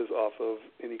basing this off of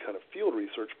any kind of field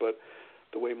research, but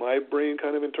the way my brain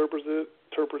kind of interprets it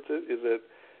is that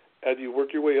as you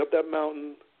work your way up that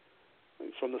mountain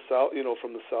from the south,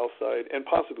 from the south side, and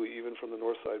possibly even from the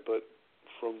north side, but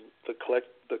from the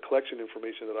collection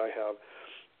information that I have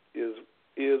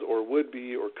is or would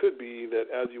be or could be that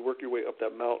as you work your way up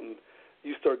that mountain,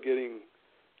 you start getting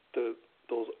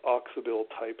those oxabil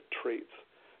type traits,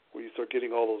 where you start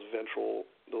getting all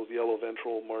those yellow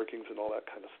ventral markings and all that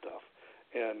kind of stuff.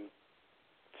 And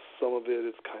some of it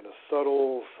is kind of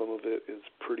subtle, some of it is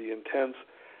pretty intense.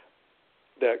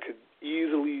 That could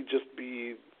easily just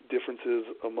be differences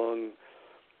among,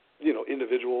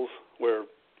 individuals where,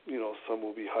 some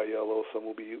will be high yellow, some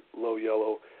will be low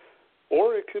yellow,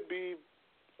 or it could be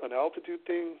an altitude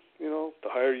thing. The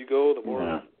higher you go, the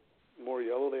more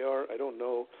yellow they are. I don't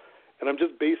know, and I'm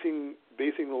just basing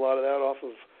a lot of that off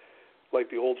of like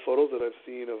the old photos that I've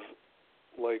seen of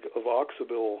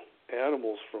oxabil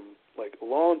animals from like a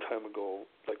long time ago,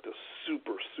 like the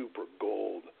super, super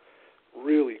gold,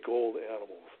 really gold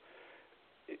animals.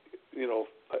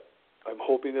 I'm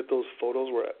hoping that those photos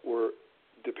were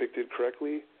depicted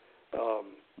correctly.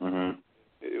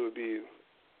 It would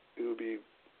be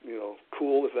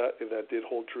cool if that did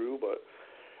hold true, but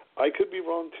I could be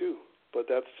wrong too. But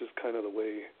that's just kind of the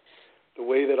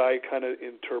way that I kind of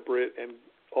interpret, and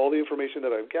all the information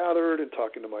that I've gathered and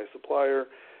talking to my supplier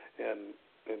and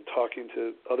talking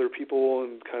to other people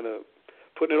and kind of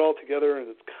putting it all together, and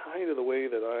it's kind of the way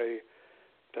that I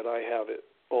have it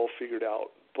all figured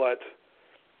out. But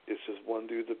it's just one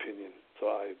dude's opinion, so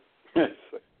I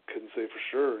couldn't say for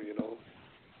sure,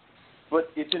 But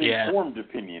it's an informed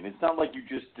opinion. It's not like you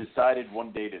just decided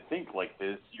one day to think like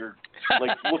this. You're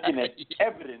like looking at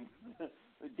evidence.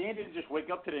 Dan didn't just wake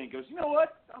up today and goes, you know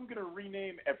what? I'm going to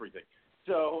rename everything.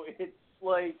 So it's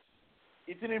like,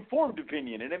 it's an informed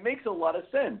opinion, and it makes a lot of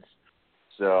sense.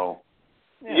 So,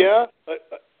 yeah,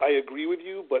 I agree with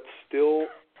you, but still,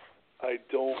 I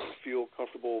don't feel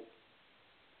comfortable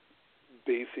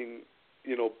basing,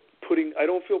 I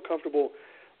don't feel comfortable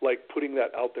like putting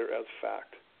that out there as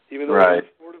fact. Even though it's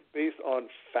sort of based on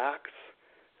facts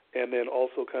and then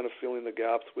also kind of filling the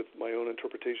gaps with my own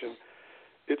interpretation,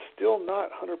 it's still not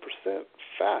 100%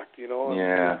 fact,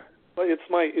 Yeah. It's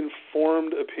my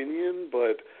informed opinion,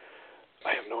 but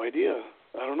I have no idea.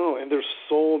 I don't know. And there's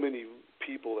so many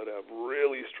people that have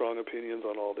really strong opinions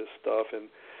on all this stuff, and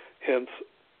hence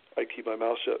I keep my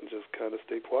mouth shut and just kind of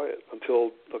stay quiet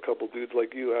until a couple dudes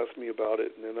like you ask me about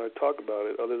it, and then I talk about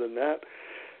it. Other than that,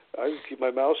 I just keep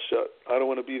my mouth shut. I don't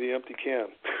want to be the empty can.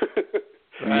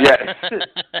 Yes.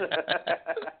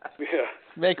 Yeah.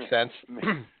 Makes sense.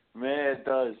 Man, it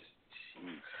does.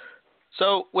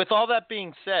 So with all that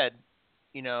being said,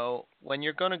 when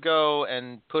you're going to go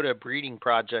and put a breeding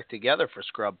project together for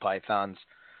scrub pythons,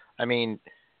 I mean,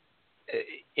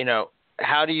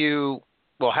 how do you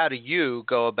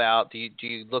go about, do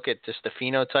you look at just the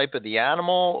phenotype of the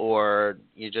animal, or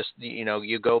you just,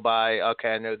 you go by,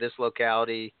 okay, I know this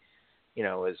locality,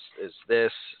 is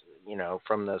this,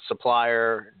 from the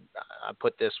supplier, I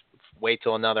put this, wait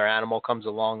till another animal comes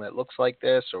along that looks like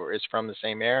this or is from the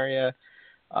same area?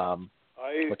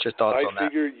 What's your thoughts on that? I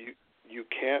figure you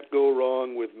can't go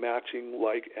wrong with matching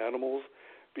like animals,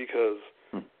 because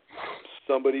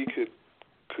somebody could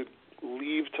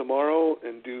leave tomorrow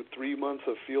and do 3 months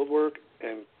of field work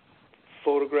and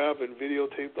photograph and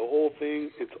videotape the whole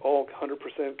thing. It's all 100%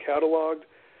 cataloged,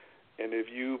 and if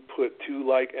you put two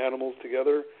like animals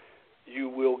together, you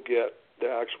will get the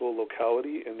actual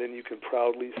locality, and then you can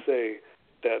proudly say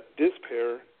that this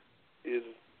pair is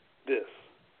this,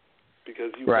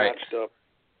 because you matched up,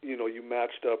 you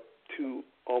matched up two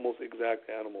almost exact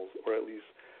animals, or at least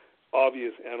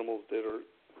obvious animals that are,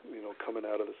 coming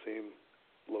out of the same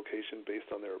location based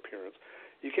on their appearance.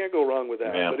 You can't go wrong with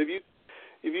that. Yeah. But if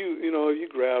you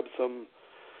grab some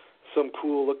some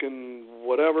cool looking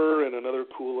whatever and another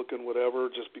cool looking whatever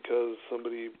just because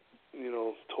somebody,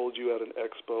 told you at an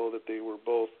expo that they were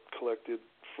both collected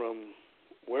from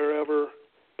wherever,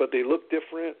 but they look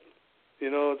different.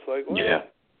 It's like, well,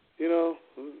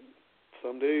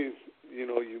 someday,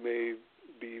 you may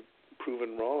be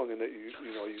proven wrong and that you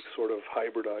sort of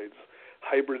hybridize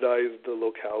the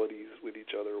localities with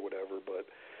each other or whatever. But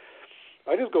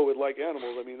I just go with like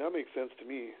animals. I mean, that makes sense to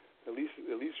me. At least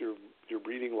you're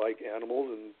breeding like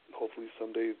animals, and hopefully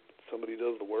someday somebody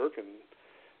does the work and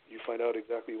you find out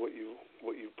exactly what you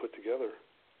put together.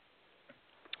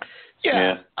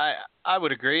 Yeah. I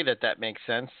would agree that makes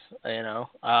sense. I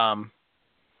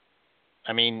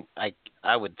mean,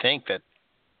 I would think that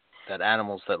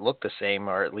animals that look the same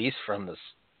are at least from this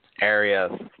area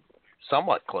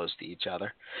somewhat close to each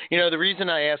other. The reason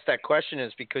I asked that question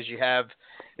is because you have,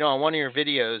 on one of your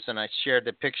videos, and I shared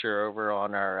the picture over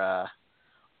on our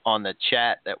on the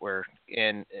chat that we're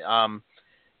in,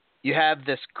 you have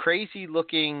this crazy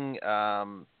looking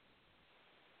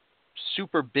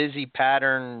super busy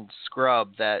pattern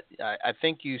scrub that I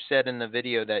think you said in the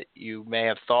video that you may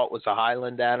have thought was a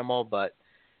Highland animal, but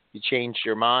you changed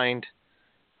your mind.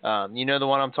 You know the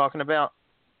one I'm talking about?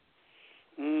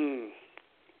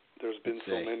 There's been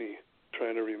so many.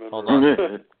 Trying to remember. Hold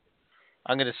on.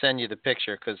 I'm going to send you the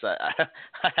picture because I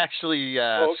actually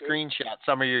screenshot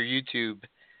some of your YouTube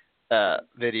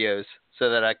videos so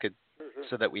that I could,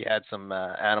 so that we had some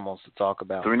animals to talk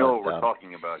about. So we know what we're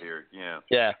talking about here. Yeah.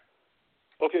 Yeah.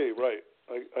 Okay, right.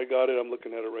 I got it. I'm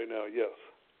looking at it right now. Yes.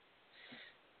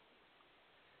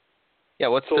 Yeah.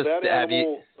 What's so the that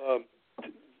animal?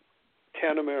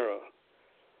 Tanamera.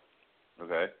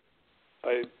 Okay.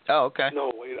 Okay.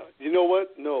 No, wait. You know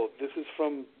what? No, this is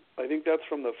from. I think that's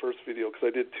from the first video because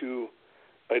I did two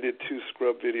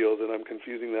scrub videos, and I'm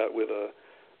confusing that with a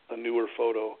newer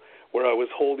photo where I was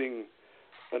holding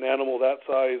an animal that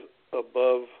size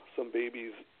above some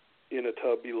babies in a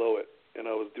tub below it, and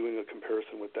I was doing a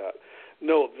comparison with that.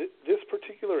 No, this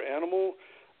particular animal,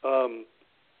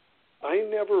 I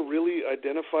never really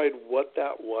identified what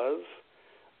that was.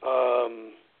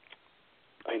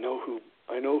 I know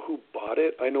who bought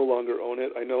it. I no longer own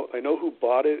it. I know who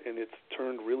bought it, and it's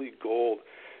turned really gold,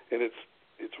 and it's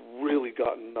really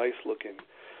gotten nice looking.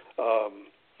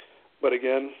 But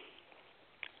again,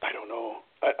 I don't know.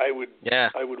 I would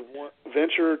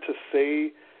venture to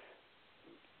say,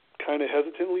 kind of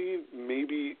hesitantly,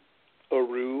 maybe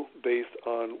Aru, based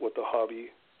on what the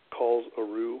hobby calls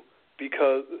Aru,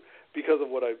 because of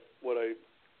what I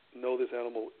know this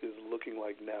animal is looking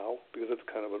like now, because it's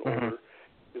kind of an older.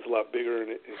 It's a lot bigger,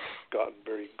 and it's gotten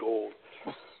very gold.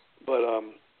 But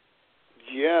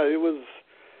it was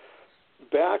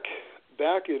back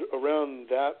around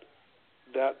that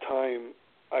time.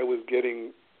 I was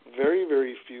getting very,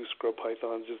 very few scrub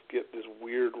pythons. Just get this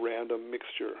weird random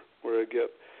mixture where I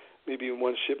get maybe in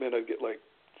one shipment I'd get like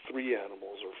 3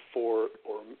 animals or 4,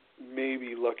 or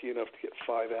maybe lucky enough to get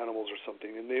 5 animals or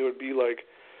something, and they would be like,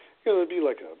 it'd be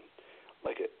like an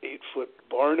 8-foot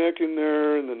bar neck in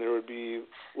there, and then there would be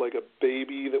like a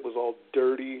baby that was all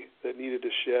dirty that needed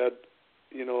to shed,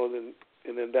 and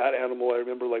then that animal. I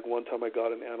remember like one time I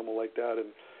got an animal like that,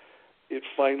 and it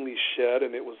finally shed,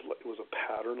 and it was a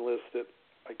patternless that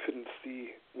I couldn't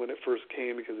see when it first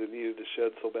came because it needed to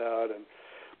shed so bad, and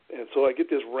so I get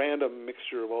this random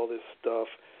mixture of all this stuff,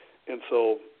 and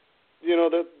so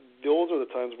that those are the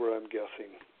times where I'm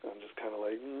guessing. I'm just kind of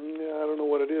like, I don't know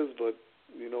what it is, but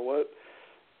you know what?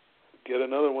 Get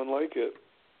another one like it,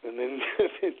 and then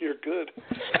you're good.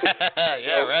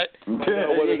 Yeah, right. Find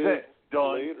out what it is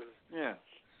later. Yeah.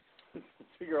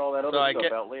 Figure all that other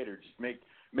stuff out later. Just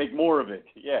make more of it.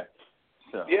 Yeah.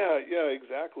 So. Yeah,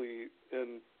 exactly.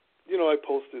 And I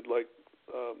posted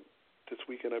this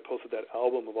weekend. I posted that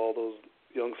album of all those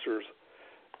youngsters.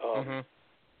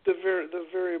 The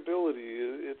variability,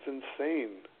 it's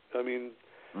insane. I mean,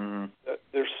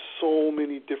 there's so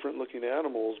many different looking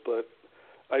animals, but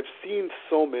I've seen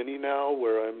so many now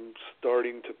where I'm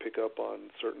starting to pick up on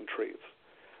certain traits,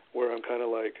 where I'm kind of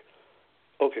like,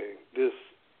 okay, this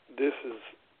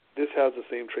has the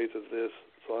same traits as this,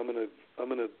 so I'm gonna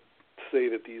say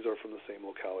that these are from the same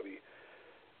locality,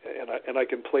 and I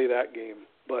can play that game,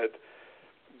 but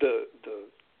the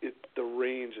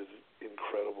range is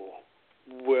incredible,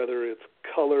 whether it's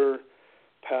color,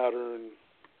 pattern,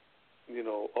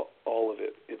 all of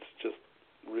it. It's just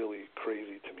really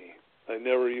crazy to me. I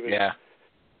never even,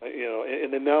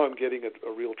 and then now I'm getting a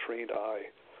real trained eye,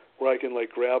 where I can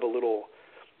like grab a little.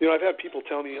 I've had people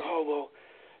tell me, oh well,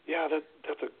 yeah,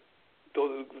 that's a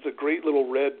great little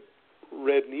red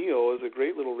Neo, is a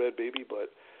great little red baby,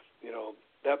 but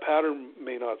that pattern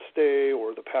may not stay,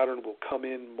 or the pattern will come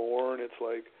in more, and it's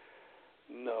like,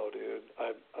 no, dude,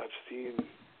 I've seen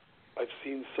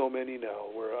so many now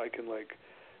where I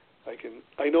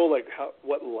know like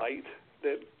what light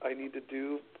that I need to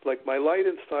do. Like my light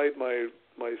inside my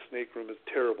snake room is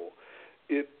terrible.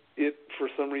 It for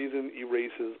some reason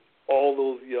erases all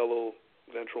those yellow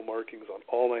ventral markings on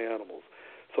all my animals.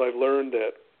 So I've learned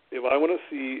that if I want to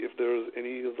see if there's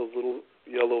any of those little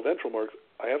yellow ventral marks,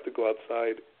 I have to go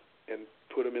outside and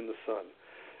put them in the sun.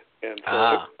 And so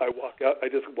I walk out. I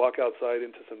just walk outside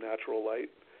into some natural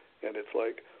light, and it's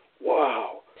like,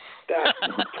 wow, that's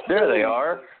there they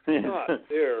are. Not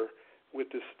there with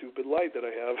this stupid light that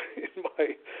I have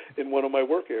in one of my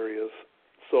work areas.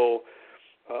 So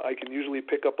I can usually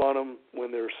pick up on them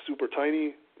when they're super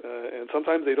tiny, and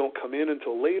sometimes they don't come in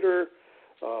until later.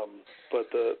 But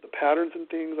the patterns and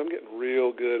things, I'm getting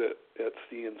real good at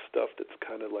seeing stuff that's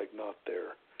kind of like not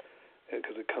there,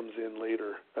 because it comes in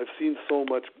later. I've seen so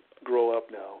much grow up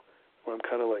now where I'm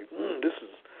kind of like, this is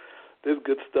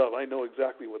good stuff. I know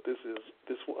exactly what this is.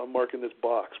 I'm marking this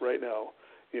box right now,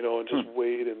 and just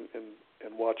wait and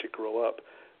watch it grow up.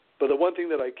 But the one thing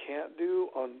that I can't do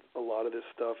on a lot of this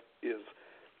stuff is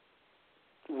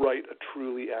write a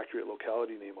truly accurate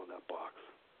locality name on that box.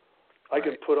 I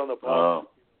can put on the box,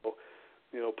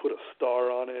 put a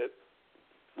star on it,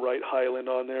 write Highland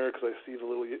on there because I see the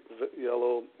little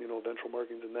yellow, ventral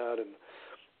markings in that.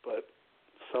 But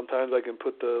sometimes I can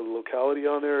put the locality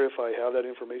on there if I have that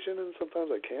information, and sometimes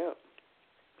I can't.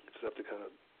 I just have to kind of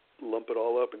lump it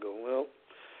all up and go, well,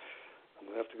 I'm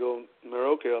going to have to go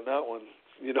Meroke on that one,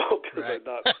 because I'm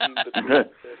not seeing the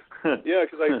traits.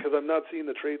 Because I'm not seeing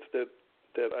the traits that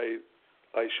I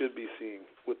should be seeing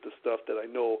with the stuff that I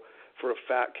know for a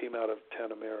fact came out of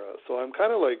Tanamera. So I'm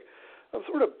kind of like, I'm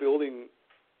sort of building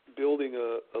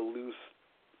a loose,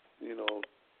 I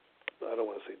don't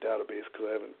want to say database because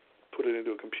I haven't put it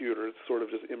into a computer. It's sort of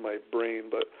just in my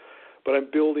brain, but I'm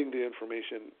building the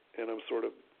information, and I'm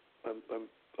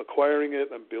acquiring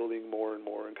it. I'm building more and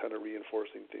more and kind of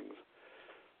reinforcing things.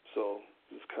 So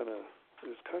it's kind of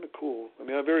cool. I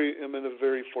mean, I'm in a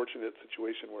very fortunate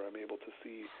situation where I'm able to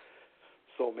see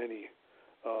so many.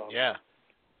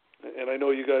 And I know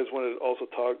you guys want to also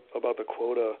talk about the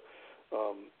quota,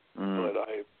 but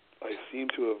I seem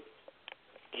to have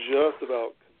just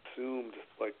about consumed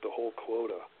like the whole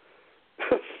quota.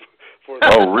 For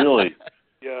that. Oh, really?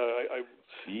 Yeah, I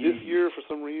this year for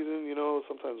some reason,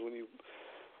 sometimes when you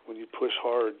push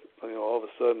hard, all of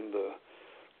a sudden the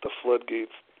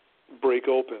floodgates break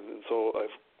open, and so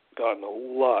I've gotten a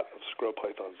lot of scrub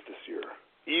pythons this year.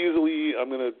 Easily, I'm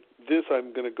gonna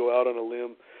go out on a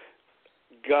limb.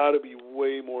 Got to be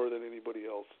way more than anybody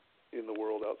else in the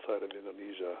world outside of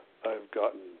Indonesia. I've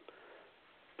gotten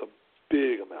a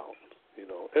big amount,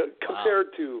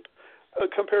 compared to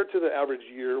the average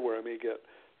year where I may get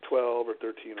 12 or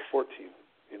 13 or 14.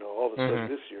 All of a sudden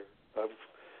this year,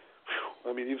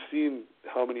 you've seen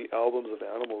how many albums of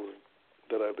animals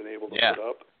that I've been able to put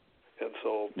up, and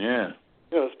so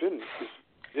it's been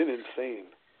insane.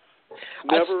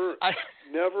 Never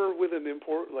with an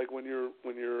import, like when you're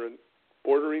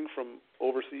ordering from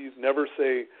overseas, never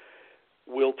say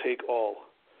we'll take all.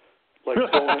 Like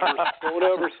don't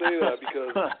ever say that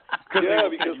because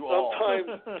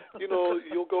sometimes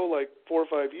you'll go like 4 or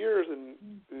 5 years and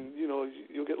you'll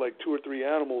get like 2 or 3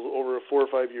 animals over a 4 or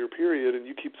 5 year period, and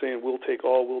you keep saying we'll take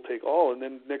all, and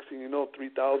then next thing you know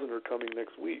 3,000 are coming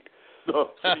next week. You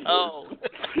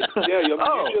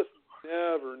just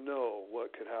never know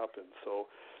what could happen. So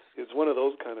it's one of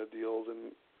those kind of deals,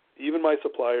 and even my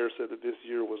supplier said that this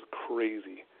year was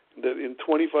crazy. That in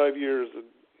 25 years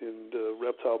in the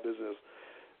reptile business,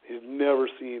 he's never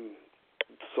seen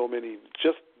so many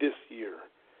just this year.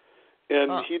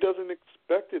 And he doesn't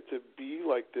expect it to be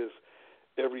like this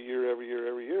every year.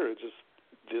 It's just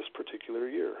this particular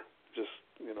year. It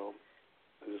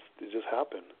just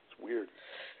happened. It's weird.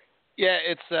 Yeah,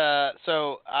 it's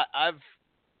so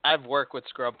I've worked with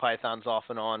scrub pythons off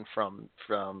and on from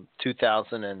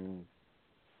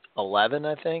 2011,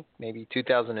 I think, maybe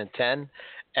 2010.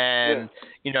 And,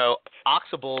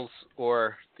 oxables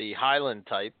or the Highland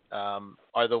type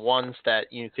are the ones that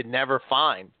you could never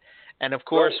find. And, of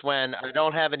course, when I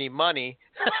don't have any money,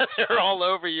 they're all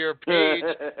over your page.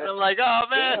 I'm like, oh,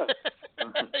 man.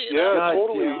 Yeah,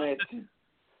 totally.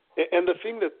 And the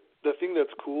thing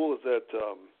that's cool is that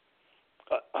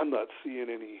I'm not seeing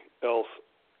any else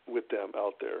with them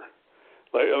out there.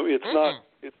 Like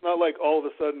it's not like all of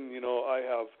a sudden,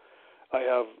 I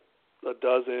have a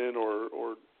dozen or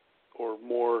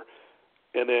more,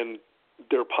 and then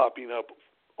they're popping up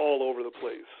all over the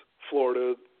place.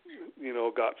 Florida,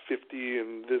 got 50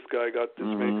 and this guy got this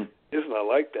many. It's not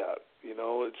like that, you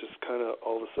know. It's just kind of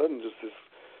all of a sudden just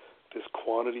this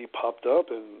quantity popped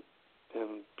up, and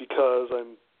because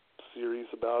I'm serious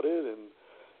about it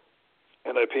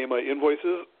and I pay my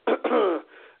invoices,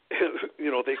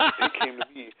 you know, they came to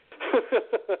me.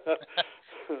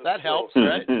 That helps,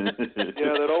 right?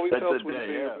 Yeah, that always helps when you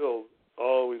pay your bills.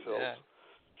 Always helps. Yeah.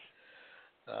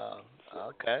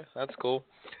 Okay, that's cool.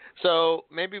 So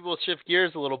maybe we'll shift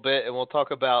gears a little bit and we'll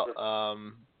talk about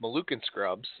Moluccan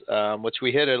scrubs, which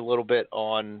we hit a little bit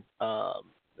on,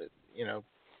 you know,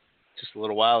 just a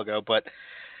little while ago. But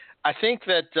I think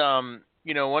that,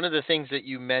 you know, one of the things that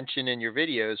you mention in your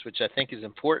videos, which I think is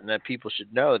important that people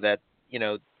should know, that, you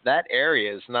know, that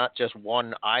area is not just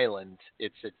one island.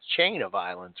 It's a chain of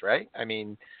islands, right? I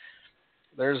mean,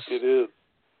 It is.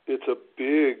 It's a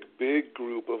big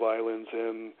group of islands,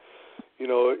 and you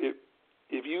know,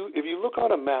 if you look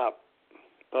on a map,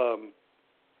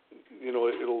 you know,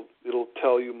 it'll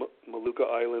tell you Molucca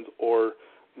Islands or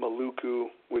Maluku,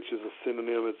 which is a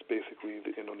synonym. It's basically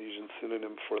the Indonesian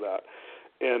synonym for that,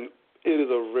 and it is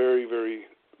a very, very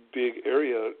big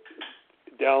area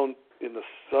down in the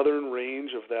southern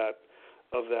range of that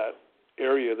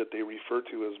area that they refer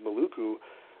to as Maluku.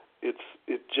 It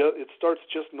starts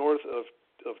just north of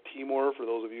Timor. For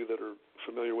those of you that are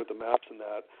familiar with the maps and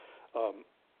that,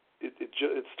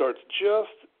 it starts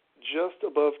just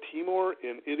above Timor,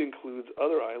 and it includes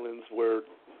other islands where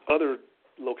other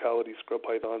locality scrub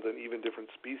pythons and even different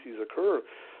species occur,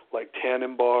 like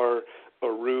Tanimbar,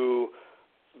 Aru.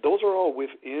 Those are all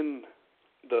within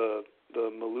the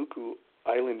Maluku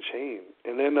island chain.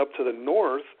 And then up to the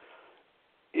north,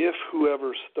 if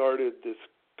whoever started this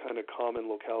kind of common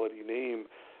locality name,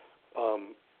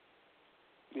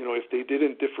 you know, if they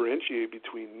didn't differentiate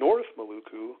between North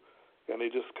Maluku and they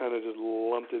just kind of just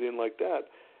lumped it in like that,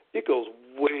 it goes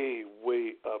way,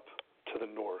 way up to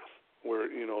the north, where,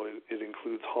 you know, it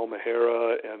includes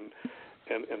Halmahera and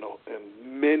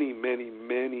many, many,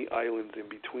 many islands in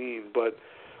between. But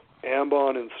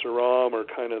Ambon and Seram are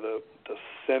kind of the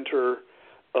center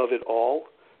of it all.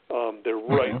 They're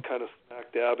right kind of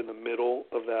smack dab in the middle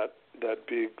of that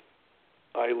big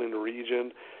island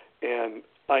region, and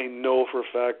I know for a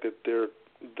fact that they're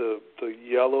the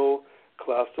yellow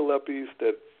Clastolepes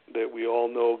that we all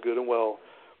know good and well.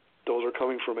 Those are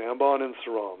coming from Ambon and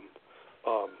Seram,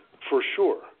 for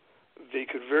sure. They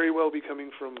could very well be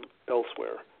coming from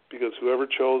elsewhere, because whoever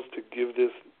chose to give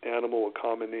this animal a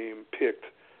common name picked,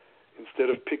 instead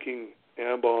of picking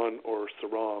Ambon or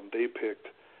Seram, they picked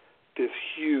this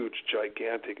huge,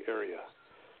 gigantic area.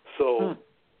 So,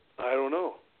 I don't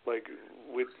know. Like,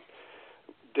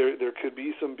 there could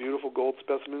be some beautiful gold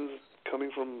specimens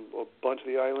coming from a bunch of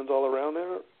the islands all around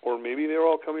there, or maybe they're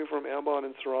all coming from Ambon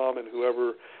and Seram, and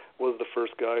whoever was the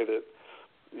first guy that,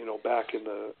 you know, back in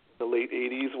the late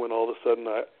 80s, when all of a sudden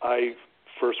I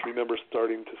first remember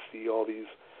starting to see all these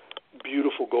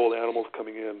beautiful gold animals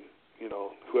coming in. You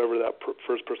know, whoever that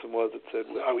first person was that said,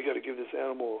 we got to give this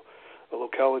animal a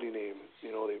locality name.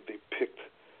 You know, they picked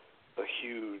a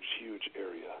huge, huge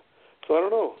area. So I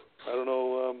don't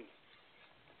know.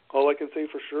 All I can say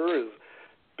for sure is,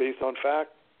 based on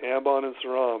fact, Ambon and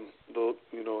Seram,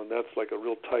 you know, and that's like a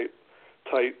real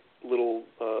tight little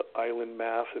island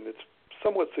mass, and it's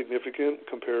somewhat significant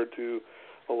compared to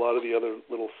a lot of the other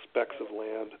little specks of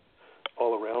land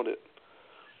all around it.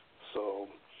 So,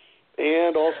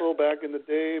 and also back in the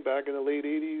day, back in the late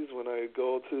 80s, when I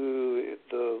go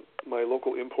to my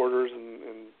local importers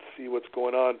and see what's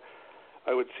going on,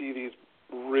 I would see these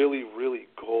really, really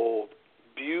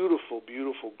beautiful,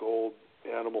 beautiful gold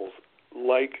animals,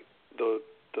 like the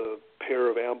pair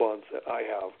of Ambons that I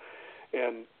have.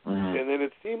 And then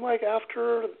it seemed like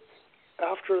after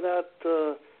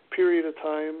that period of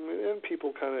time, and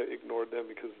people kind of ignored them,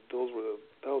 because that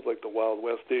was like the Wild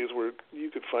West days, where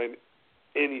you could find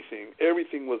anything.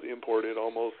 Everything was imported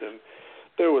almost, and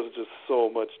there was just so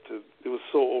much it was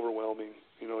so overwhelming.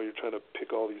 You know, you're trying to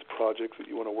pick all these projects that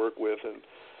you want to work with, and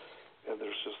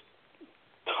there's just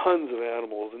tons of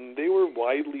animals, and they were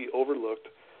widely overlooked.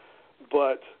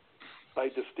 But I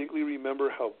distinctly remember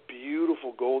how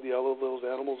beautiful gold yellow those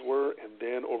animals were, and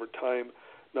then over time,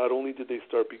 not only did they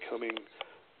start becoming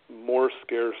more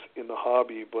scarce in the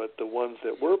hobby, but the ones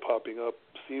that were popping up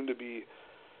seemed to be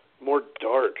more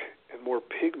dark and more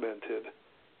pigmented.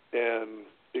 And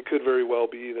it could very well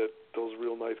be that those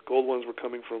real nice gold ones were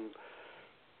coming from,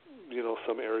 you know,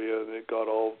 some area that got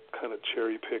all kind of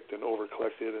cherry-picked and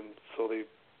over-collected, and so they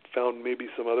found maybe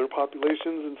some other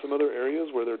populations in some other areas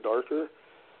where they're darker.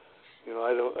 You know,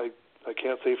 I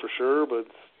can't say for sure, but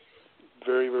it's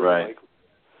very, very likely.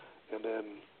 And then,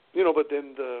 you know, but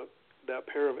then that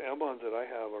pair of Ambons that I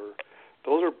have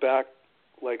those are back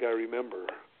like I remember,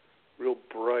 real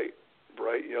bright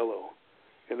yellow.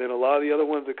 And then a lot of the other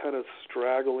ones that kind of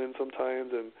straggle in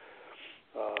sometimes, and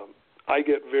I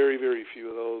get very, very few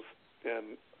of those,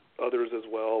 and others as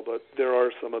well. But there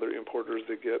are some other importers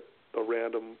that get a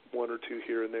random one or two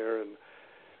here and there, and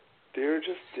they're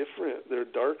just different. They're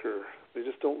darker. They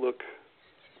just don't look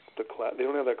they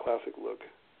don't have that classic look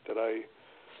that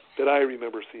I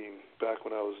remember seeing back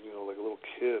when I was, like a little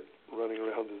kid running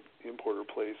around the importer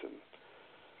place, and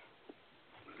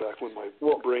back when my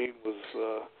brain was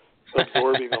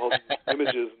absorbing all these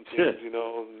images and things,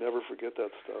 I'll never forget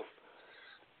that stuff.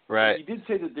 Right. You did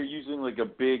say that they're using like a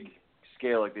big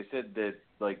scale. Like they said that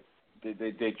like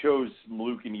they chose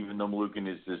Moluccan, even though Moluccan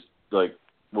is this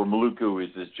Maluku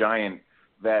is this giant,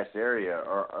 vast area.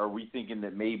 Are we thinking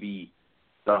that maybe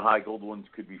the high gold ones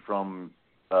could be from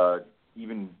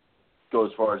even go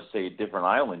as far as to say a different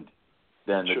island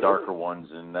than the darker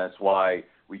ones, and that's why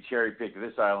we cherry picked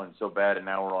this island so bad, and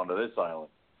now we're onto this island?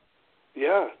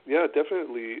 Yeah,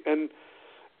 definitely. And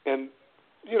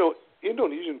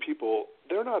Indonesian people,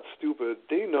 they're not stupid.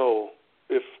 They know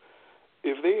if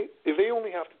they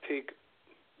only have to take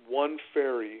one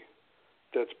ferry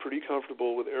that's pretty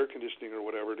comfortable with air conditioning or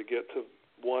whatever to get to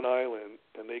one island,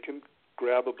 and they can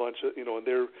grab a bunch of, and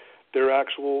they're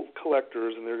actual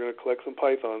collectors, and they're going to collect some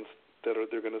pythons that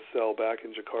they're going to sell back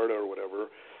in Jakarta or whatever.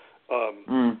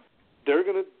 They're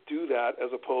going to do that as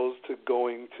opposed to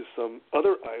going to some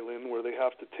other island where they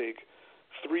have to take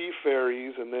 3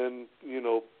 ferries and then,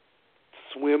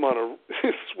 swim on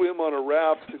a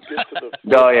raft to get to the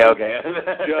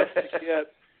just to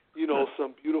get,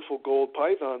 some beautiful gold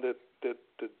python that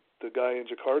the guy in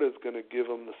Jakarta is going to give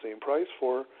them the same price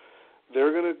for.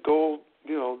 They're going to go,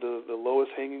 the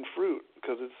lowest hanging fruit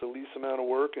because it's the least amount of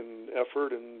work and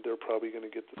effort, and they're probably going to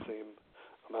get the same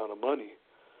amount of money.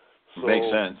 So, makes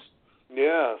sense.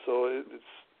 Yeah, so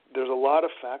there's a lot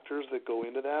of factors that go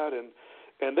into that,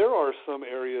 and there are some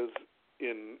areas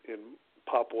in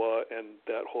Papua and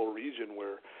that whole region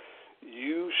where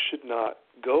you should not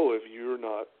go if you're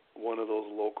not one of those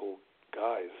local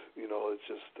guys. It's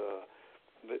just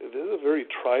this is a very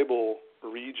tribal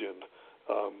region.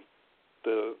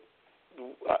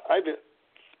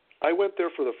 I went there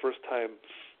for the first time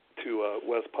to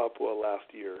West Papua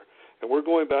last year, and we're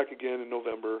going back again in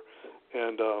November,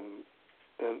 and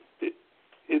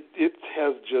it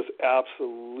has just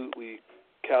absolutely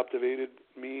captivated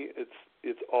me.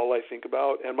 It's all I think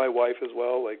about, and my wife as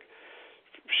well. Like,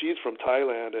 she's from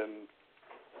Thailand, and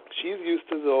she's used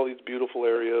to all these beautiful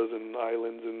areas and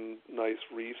islands and nice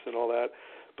reefs and all that.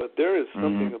 But there is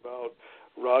something about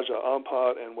Raja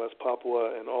Ampat and West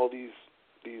Papua and all these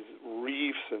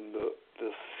reefs and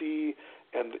the sea,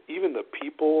 and even the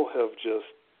people have just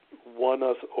won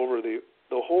us over. The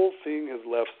whole thing has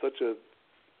left such a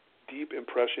deep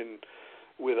impression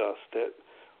with us that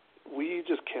we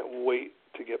just can't wait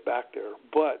to get back there.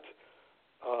 But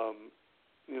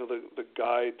the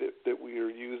guide that we are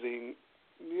using,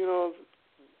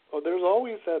 there's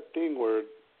always that thing where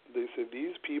they say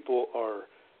these people are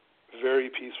very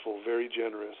peaceful, very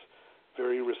generous,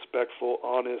 very respectful,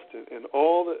 honest, and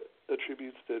all the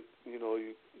attributes that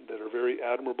that are very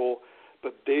admirable.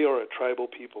 But they are a tribal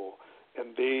people,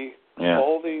 and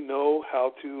all they know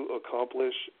how to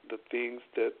accomplish the things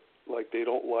that they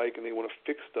don't like, and they want to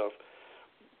fix stuff.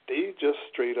 They just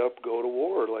straight up go to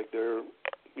war, like they're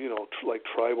like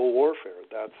tribal warfare.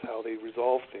 That's how they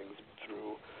resolve things,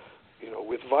 through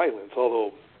with violence.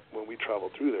 Although when we travel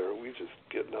through there, we just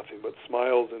get nothing but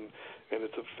smiles, and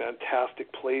it's a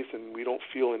fantastic place, and we don't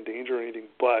feel in danger or anything.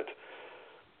 But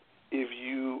if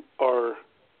you are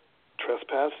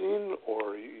trespassing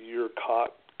or you're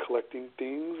caught collecting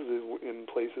things in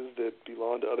places that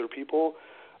belong to other people,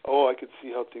 I could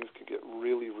see how things could get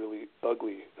really, really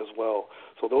ugly as well.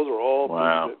 So those are all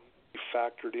things that we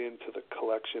factored into the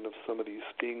collection of some of these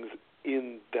things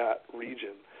in that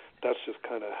region. That's just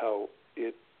kind of how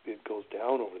it goes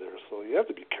down over there. So you have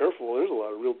to be careful. There's a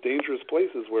lot of real dangerous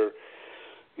places where,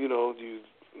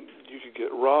 you could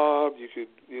get robbed, you could,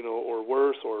 or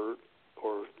worse, or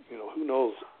who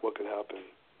knows what could happen.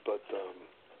 But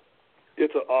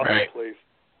it's an awesome place.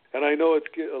 And I know it's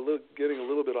getting a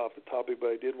little bit off the topic, but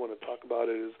I did want to talk about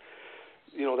it. Is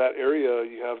that area,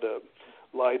 you have the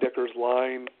Lydeckers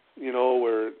Line,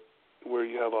 where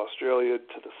you have Australia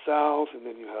to the south, and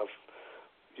then you have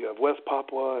West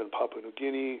Papua and Papua New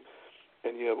Guinea,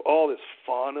 and you have all this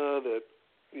fauna that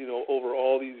over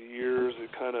all these years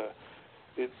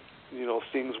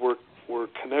things were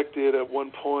connected at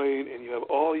one point, and you have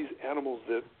all these animals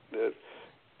that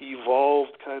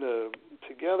evolved kind of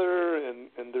together,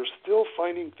 and they're still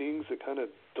finding things that kind of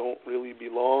don't really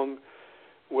belong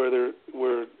where they're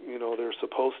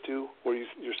supposed to. Where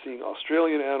you're seeing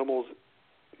Australian animals,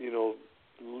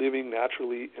 living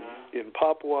naturally in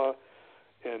Papua,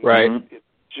 and right. it's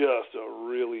just a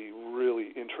really, really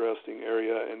interesting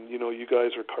area. And you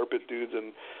guys are carpet dudes,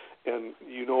 and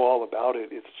you know all about it.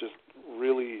 It's just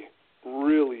really,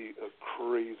 really a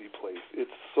crazy place.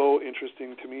 It's so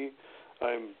interesting to me.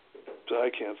 I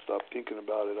can't stop thinking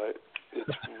about it.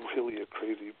 It's really a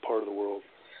crazy part of the world.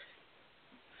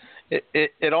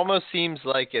 It almost seems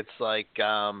like it's like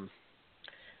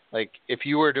if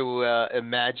you were to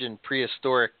imagine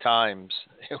prehistoric times,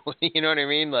 you know what I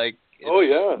mean? Like, oh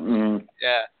yeah,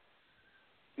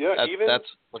 yeah. Even that's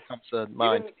what comes to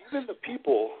mind. Even the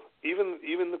people,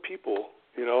 even the people,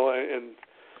 and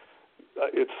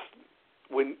it's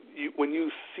when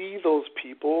you see those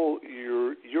people,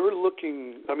 you're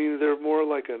looking. I mean, they're more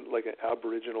like an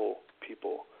Aboriginal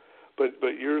people, but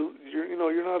you're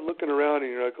not looking around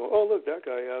and you're not going, oh look, that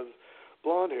guy has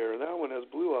blonde hair and that one has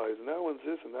blue eyes and that one's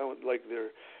this and that one. Like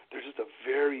they're just a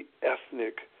very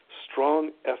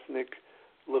strong ethnic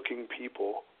looking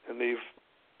people, and they've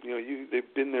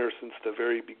been there since the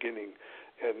very beginning,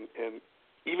 and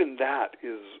even that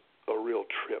is a real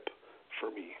trip for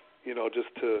me.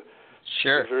 Just to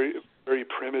sure. Very, very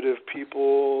primitive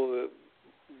people,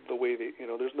 the way they,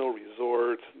 there's no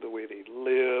resorts, the way they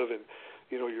live, and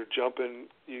you're jumping.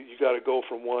 You got to go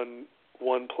from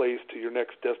one place to your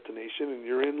next destination, and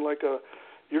you're in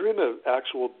an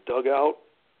actual dugout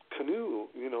canoe,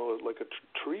 like a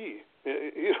tree.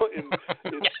 And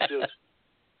it's just,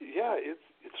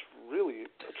 it's really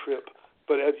a trip.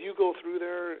 But as you go through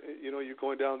there, you're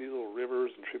going down these little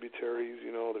rivers and tributaries.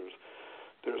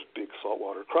 There's big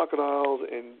saltwater crocodiles,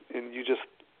 and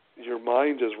your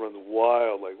mind just runs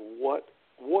wild. Like what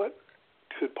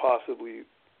could possibly,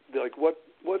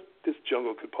 what this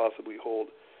jungle could possibly hold.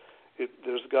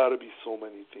 There's got to be so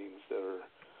many things that are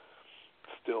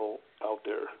still out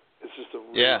there. It's just a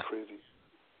really crazy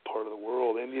part of the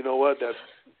world. And you know what?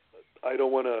 I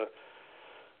don't want to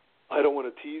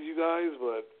tease you guys,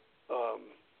 but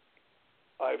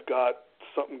I've got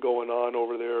something going on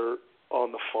over there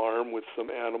on the farm with some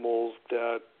animals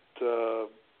that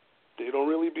they don't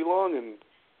really belong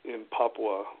in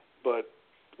Papua, but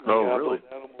really?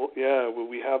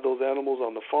 We have those animals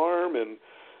on the farm, and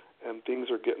things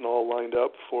are getting all lined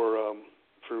up for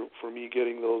me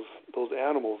getting those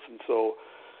animals, and so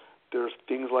there's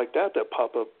things like that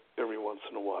pop up every once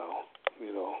in a while,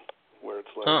 where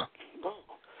it's like, oh,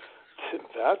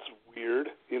 that's weird,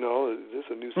 is this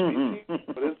a new species?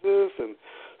 What is this? And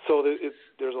so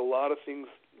there's a lot of things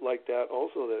like that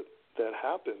also that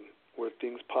happen where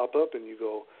things pop up and you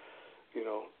go,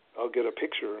 I'll get a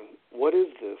picture and what is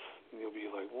this? And you'll be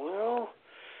like, well,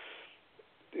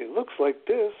 it looks like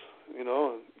this,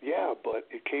 yeah, but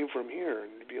it came from here.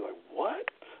 And you'd be like, what?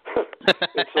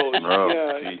 And so,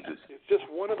 it's just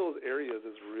one of those areas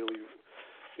is really,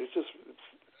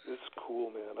 it's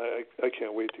cool, man. I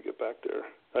can't wait to get back there.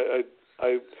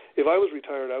 If I was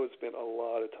retired, I would spend a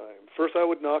lot of time. First, I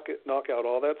would knock out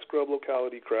all that scrub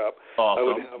locality crap. Awesome. I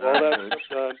would have all that stuff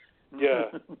done.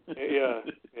 Yeah,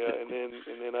 and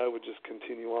then I would just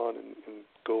continue on and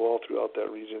go all throughout that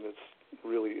region. It's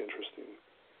really interesting.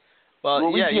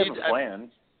 Well, you have a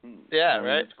plan. Yeah,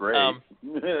 right. It's great.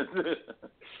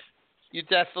 You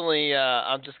definitely.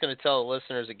 I'm just going to tell the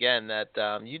listeners again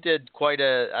that you did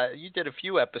a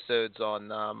few episodes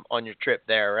on your trip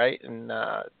there, right? And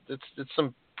it's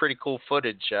some pretty cool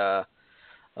footage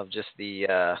of just the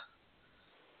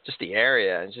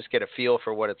area and just get a feel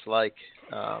for what it's like.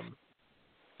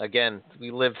 Again,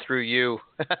 we lived through you.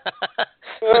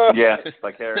 Yeah,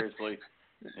 vicariously.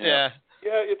 Yeah.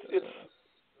 Yeah, it's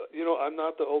I'm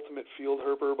not the ultimate field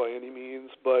herper by any means,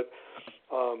 but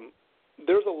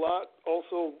there's a lot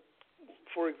also.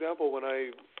 For example, when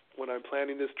I'm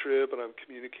planning this trip and I'm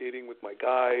communicating with my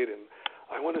guide and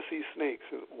I want to see snakes,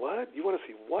 and what? You want to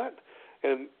see what?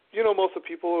 And most of the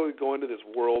people go into this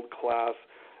world-class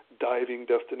diving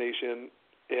destination,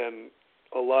 and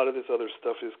a lot of this other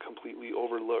stuff is completely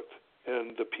overlooked,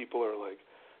 and the people are like,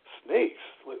 snakes?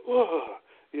 Like, whoa,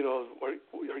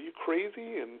 are you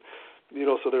crazy? And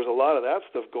so there's a lot of that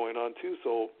stuff going on too.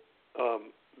 So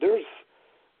there's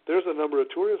a number of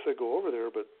tourists that go over there,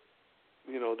 but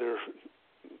they're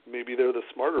the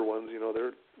smarter ones.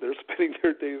 They're spending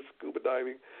their days scuba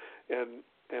diving, and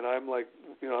I'm like,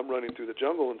 I'm running through the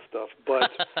jungle and stuff. But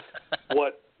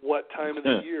what time of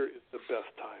the year is the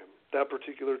best time? That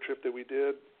particular trip that we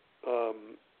did,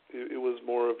 it was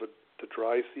more of the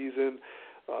dry season.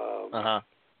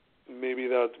 Maybe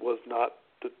that was not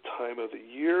the time of the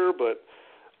year, but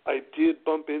I did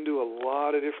bump into a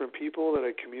lot of different people that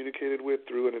I communicated with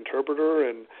through an interpreter,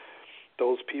 and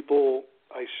those people,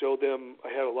 I showed them. I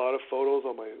had a lot of photos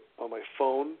on my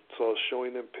phone, so I was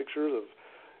showing them pictures of,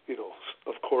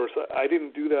 of course, I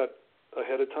didn't do that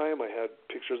ahead of time. I had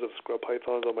pictures of scrub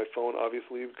pythons on my phone,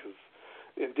 obviously, because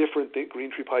in different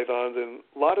green tree pythons and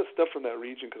a lot of stuff from that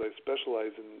region, because I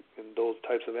specialize in those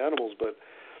types of animals, but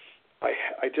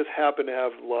I just happen to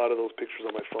have a lot of those pictures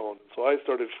on my phone. So I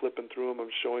started flipping through them.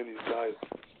 I'm showing these guys,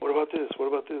 what about this? What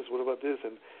about this? What about this?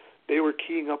 And they were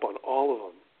keying up on all of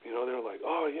them. They were like,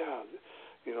 oh, yeah. And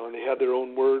they had their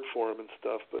own word for them and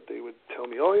stuff, but they would tell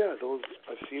me, oh, yeah, those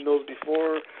I've seen those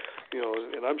before.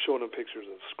 And I'm showing them pictures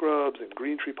of scrubs and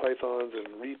green tree pythons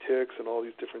and retics and all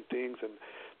these different things. And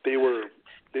they were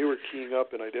keying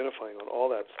up and identifying on all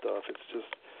that stuff. It's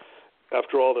just,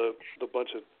 after all the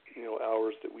bunch of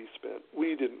hours that we spent,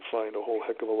 we didn't find a whole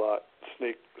heck of a lot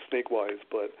snake wise,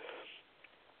 but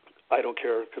I don't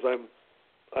care, because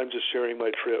I'm just sharing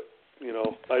my trip.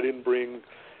 I didn't bring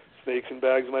snakes in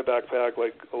bags in my backpack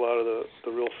like a lot of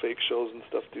the real fake shows and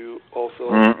stuff do. Also,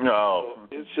 no, so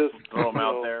it's just throw them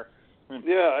out there.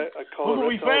 Yeah, I call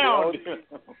Look it what reptile we found. reality.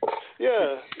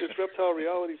 Yeah, it's reptile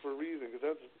reality for a reason,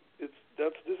 because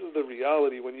this is the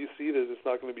reality. When you see this, it's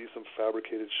not going to be some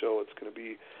fabricated show. It's going to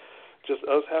be just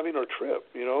us having our trip,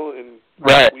 and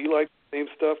Right. we like the same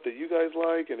stuff that you guys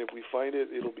like, and if we find it,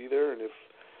 it'll be there, and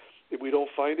if we don't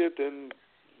find it, then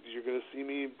you're going to see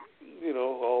me,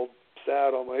 all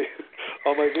sad on my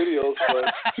videos. But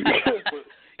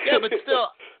yeah, but still,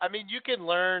 I mean, you can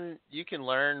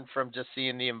learn from just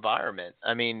seeing the environment.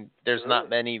 I mean, there's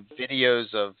not many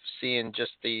videos of seeing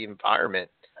just the environment.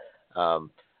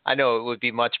 I know it would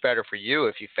be much better for you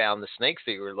if you found the snakes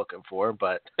that you were looking for,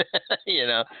 but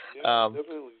Yeah,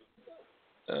 definitely.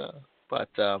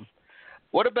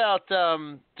 What about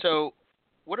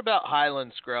what about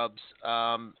Highland scrubs?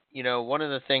 One of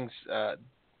the things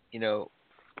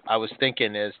I was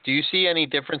thinking is, do you see any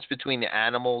difference between the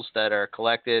animals that are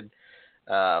collected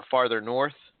farther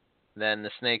north than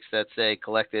the snakes that, say,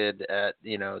 collected at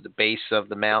the base of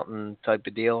the mountain type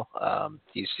of deal?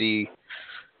 Do you see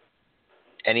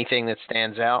anything that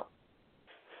stands out?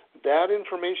 That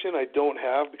information I don't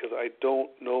have, because I don't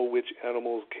know which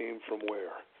animals came from where.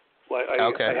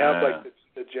 I have like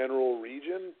the general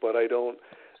region, but I don't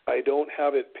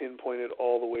have it pinpointed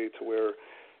all the way to where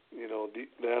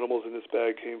the animals in this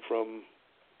bag came from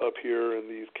up here and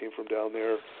these came from down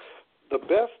there. The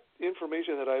best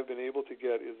information that I've been able to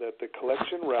get is that the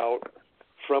collection route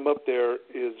from up there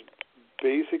is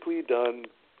basically done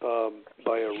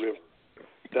by a river.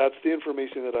 That's the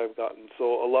information that I've gotten.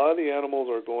 So a lot of the animals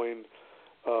are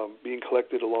being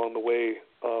collected along the way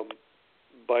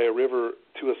by a river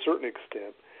to a certain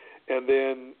extent, and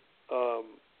then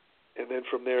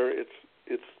from there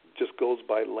it's just goes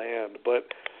by land. But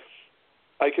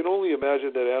I can only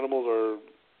imagine that animals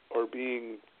are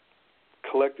being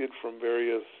collected from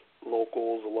various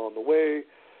locals along the way.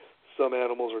 Some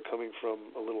animals are coming from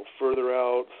a little further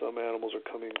out. Some animals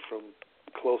are coming from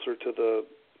closer to the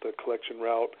collection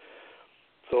route.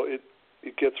 So it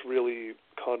gets really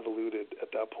convoluted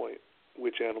at that point,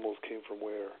 which animals came from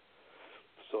where.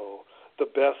 So the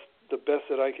best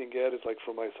that I can get is like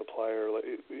from my supplier. Like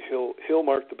he'll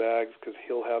mark the bags because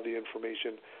he'll have the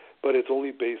information, but it's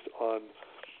only based on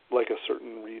like a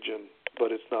certain region,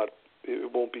 but it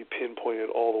won't be pinpointed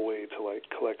all the way to like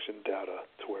collection data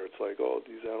to where it's like, oh,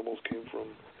 these animals came from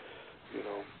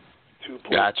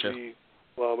 2.3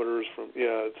 kilometers from.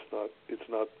 Yeah, it's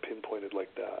not pinpointed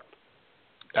like that.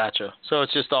 Gotcha. So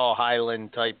it's just all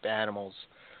Highland type animals.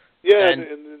 Yeah, and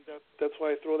that's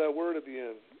why I throw that word at the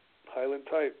end, Highland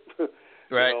type.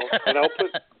 Right. And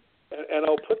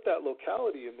I'll put that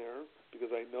locality in there because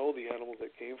I know the animals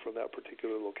that came from that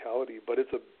particular locality. But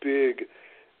it's a big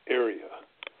area.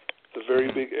 It's a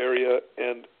very big area,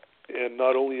 and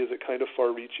not only is it kind of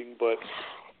far-reaching, but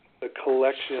the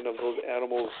collection of those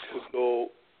animals could go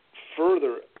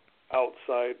further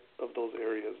outside of those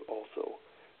areas also,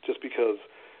 just because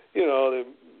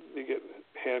they get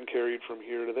hand carried from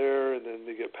here to there, and then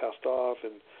they get passed off,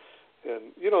 and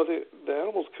the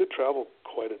animals could travel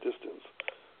quite a distance.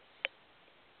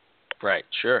 Right.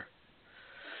 Sure.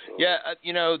 So, yeah.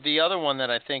 The other one that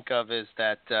I think of is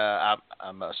that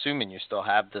I'm assuming you still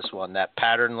have this one, that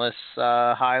patternless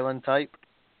Highland type.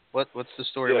 What's the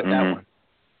story with that one?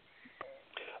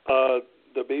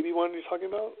 The baby one you're talking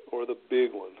about, or the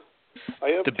big one? I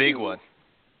have the big one.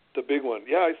 The big one.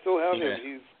 Yeah, I still have Yeah.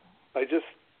 him. I just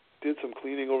did some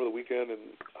cleaning over the weekend, and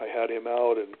I had him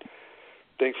out, and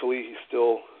thankfully he's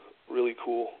still really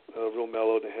cool, real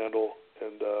mellow to handle.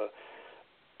 And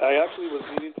I actually was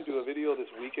meaning to do a video this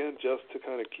weekend just to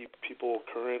kind of keep people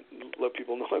current and let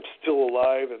people know I'm still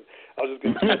alive, and I was just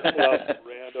going to pull out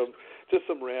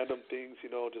some random things,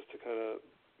 just to kind of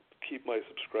keep my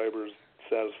subscribers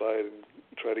satisfied and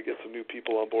try to get some new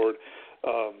people on board.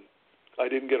 I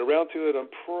didn't get around to it. I'm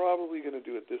probably going to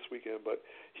do it this weekend, but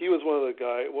he was one of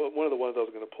the ones I was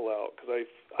going to pull out because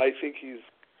I think he's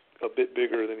a bit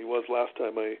bigger than he was last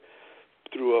time I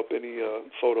threw up any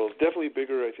photos. Definitely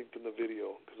bigger, I think, than the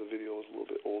video because the video was a little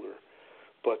bit older.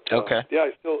 But yeah,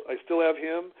 I still have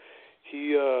him.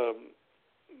 He's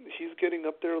getting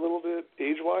up there a little bit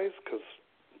age-wise because,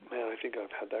 man, I think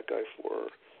I've had that guy for,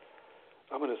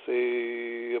 I'm going to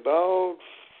say, about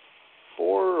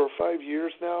 4 or 5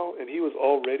 years now, and he was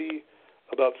already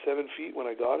about 7 feet when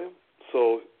I got him.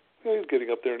 So he's getting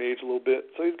up there in age a little bit.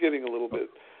 So he's getting a little bit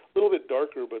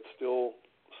darker, but still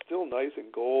nice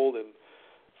and gold and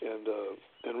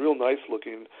real nice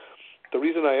looking. The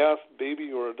reason I asked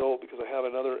baby or adult because I have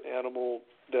another animal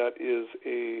that is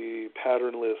a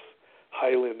patternless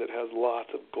Highland that has lots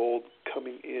of gold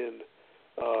coming in.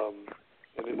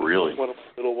 And it's really? One of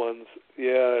the little ones.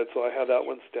 Yeah, and so I have that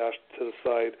one stashed to the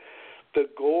side. The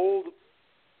gold,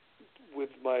 with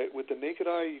the naked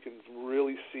eye, you can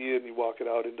really see it, and you walk it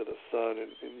out into the sun,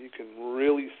 and you can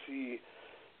really see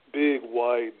big,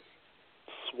 wide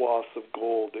swaths of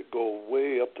gold that go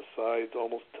way up the sides,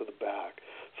 almost to the back.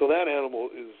 So that animal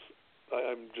is,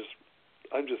 I'm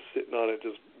just sitting on it,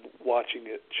 just watching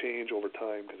it change over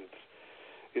time because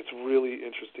it's really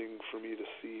interesting for me to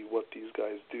see what these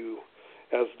guys do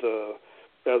as the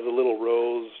little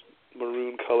rose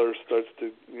maroon color starts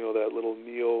to, that little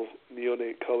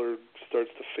neonate color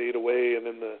starts to fade away, and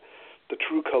then the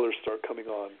true colors start coming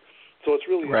on. So it's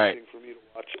really interesting for me to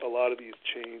watch a lot of these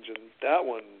change, and that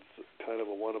one's kind of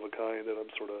a one of a kind that I'm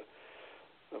sort of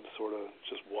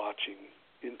just watching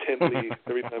intently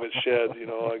every time it sheds.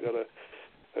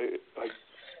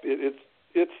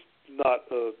 It's not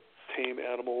a tame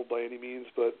animal by any means,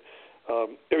 but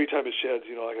every time it sheds,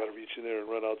 I got to reach in there and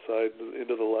run outside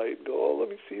into the light and go, oh, let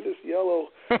me see this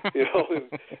yellow, and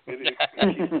it keeps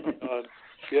coming on.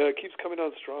 Yeah, it keeps coming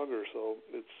on stronger, so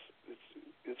it's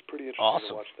pretty interesting awesome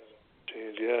to watch that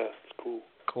change. Yeah, it's cool.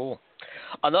 Cool.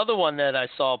 Another one that I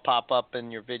saw pop up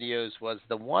in your videos was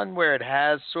the one where it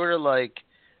has sort of like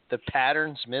the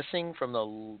patterns missing from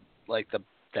the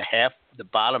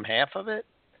bottom half of it.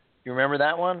 You remember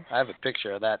that one? I have a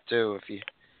picture of that too. If you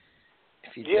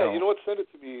yeah, don't. You know what? Send it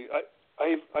to me.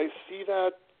 I see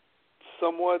that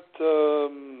somewhat.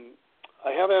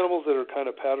 I have animals that are kind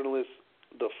of patternless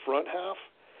the front half,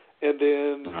 and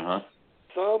then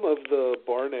some of the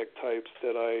barneck types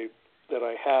that I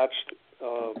hatched,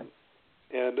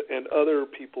 and other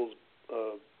people's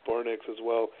barnecks as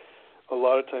well. A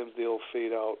lot of times they'll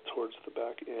fade out towards the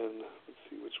back end. Let's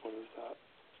see, which one is that?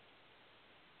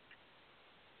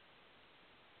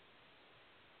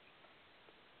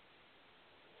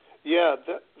 Yeah,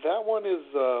 that one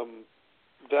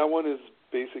is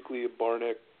basically a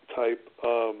barneck type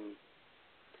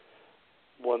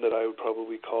one that I would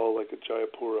probably call like a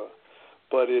Jayapura,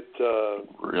 but it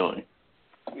really,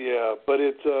 yeah, but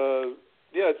it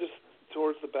just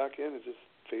towards the back end it just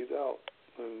fades out,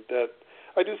 and that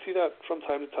I do see that from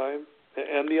time to time,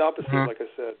 and the opposite, like I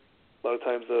said, a lot of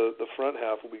times the front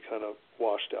half will be kind of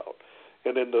washed out,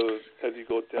 and then as you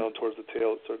go down towards the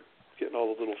tail, it starts getting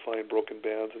all the little fine broken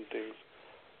bands and things.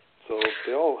 So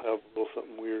they all have a little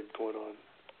something weird going on.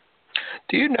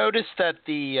 Do you notice that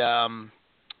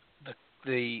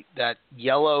that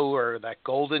yellow or that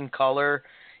golden color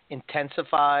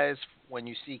intensifies when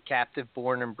you see captive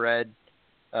born and bred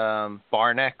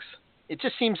barnecks? It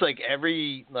just seems like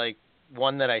every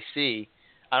one that I see,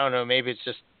 I don't know, maybe it's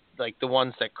just like the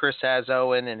ones that Chris has,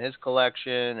 Owen, in his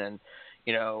collection, and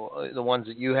the ones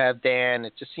that you have, Dan.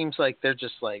 It just seems like they're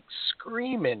just like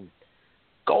screaming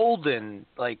golden.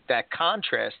 Like that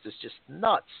contrast is just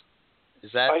nuts.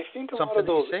 Is that I think a lot of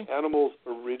those animals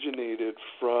originated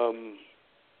from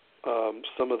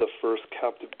some of the first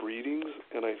captive breedings,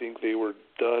 and I think they were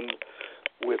done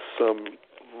with some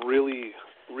really,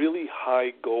 really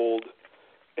high gold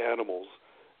animals,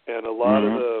 and a lot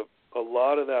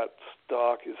of that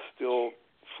stock is still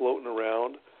floating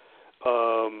around.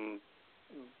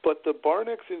 But the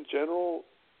barnecks in general,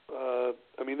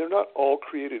 they're not all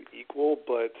created equal,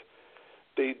 but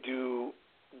they do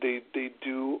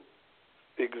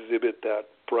exhibit that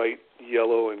bright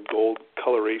yellow and gold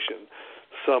coloration,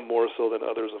 some more so than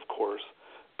others, of course.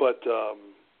 But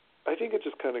I think it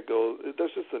just kind of goes,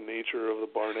 that's just the nature of the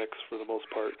barnecks for the most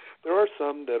part. There are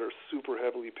some that are super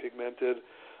heavily pigmented,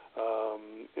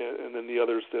 and then the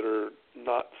others that are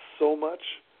not so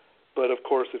much. But of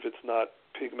course, if it's not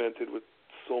pigmented with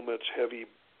so much heavy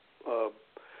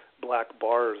black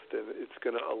bars, then it's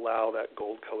going to allow that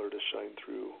gold color to shine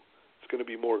through. It's going to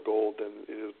be more gold than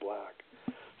it is black.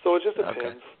 So it just depends.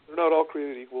 Okay. They're not all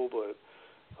created equal, but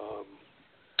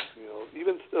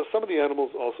even some of the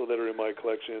animals also that are in my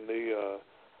collection, they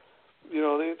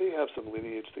have some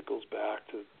lineage that goes back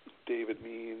to David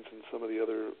Means and some of the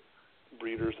other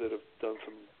breeders that have done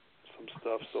some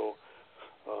stuff. So,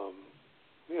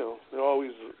 they're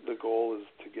always, the goal is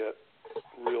to get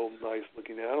real nice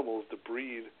looking animals to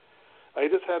breed. I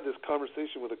just had this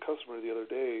conversation with a customer the other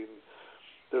day, and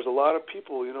there's a lot of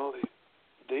people,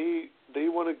 they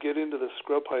want to get into the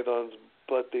scrub pythons,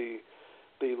 but they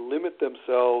limit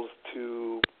themselves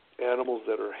to animals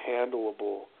that are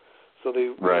handleable. So they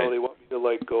they want me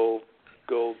to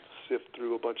go sift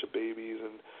through a bunch of babies,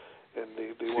 and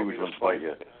they want me to find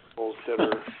animals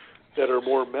that are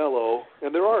more mellow.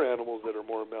 And there are animals that are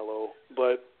more mellow,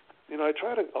 but I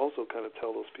try to also kind of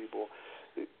tell those people,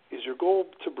 is your goal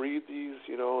to breed these?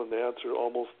 And the answer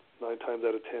almost 9 times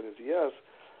out of 10 is yes.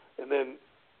 And then,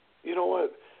 you know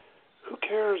what? Who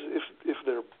cares if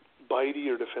they're bitey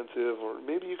or defensive, or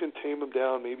maybe you can tame them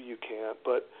down, maybe you can't.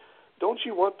 But don't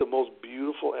you want the most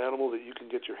beautiful animal that you can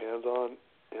get your hands on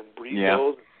and breed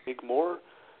those and make more?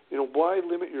 Why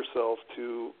limit yourself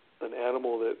to an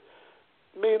animal that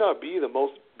may not be the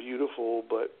most beautiful,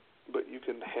 but you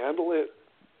can handle it?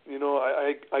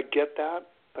 I get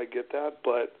that,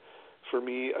 but for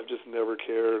me, I've just never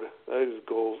cared. I just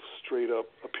go straight up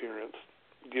appearance.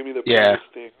 Give me the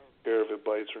prettiest thing. I don't care if it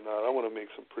bites or not. I want to make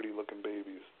some pretty looking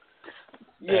babies.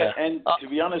 Yeah, and to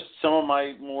be honest, some of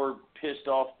my more pissed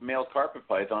off male carpet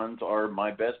pythons are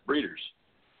my best breeders.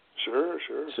 Sure.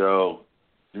 So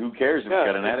who cares if it's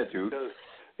got an attitude?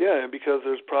 Because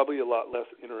there's probably a lot less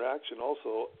interaction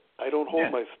also. I don't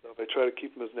hold my stuff. I try to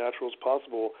keep them as natural as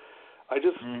possible. I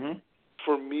just,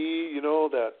 for me,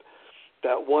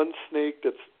 that one snake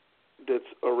that's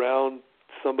around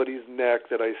somebody's neck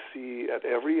that I see at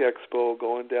every expo,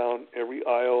 going down every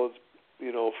aisle,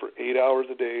 for 8 hours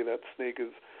a day, that snake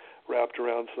is wrapped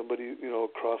around somebody,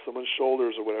 across someone's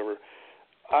shoulders or whatever.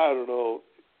 I don't know.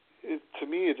 To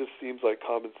me, it just seems like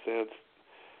common sense.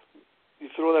 You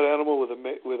throw that animal with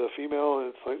a female,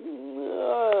 and it's like,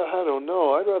 I don't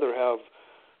know. I'd rather have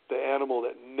the animal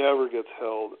that never gets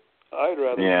held. I'd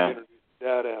rather introduce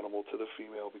that animal to the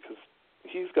female, because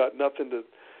he's had nothing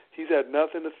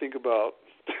to think about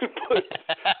but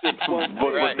this one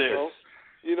thing, with this.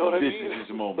 You know what I mean? This is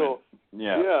a moment. So,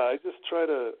 I just try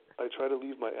to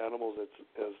leave my animals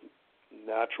as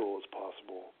natural as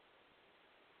possible.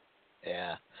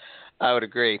 Yeah, I would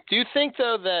agree. Do you think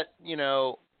though that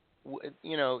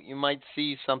you might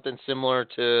see something similar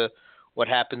to what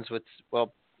happens with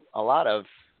a lot of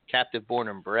captive born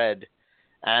and bred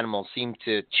animals seem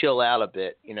to chill out a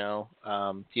bit? Do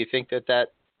you think that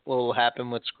will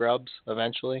happen with scrubs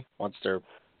eventually once they're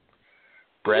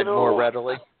bred more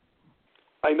readily?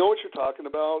 I know what you're talking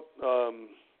about.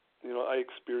 I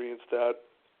experienced that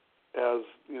as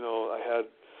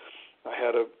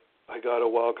I got a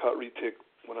wild-caught retic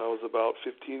when I was about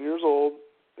 15 years old,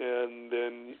 and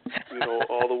then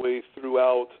all the way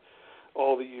throughout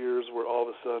all the years where all of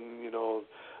a sudden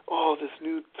this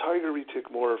new tiger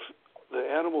retic morph, the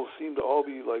animals seem to all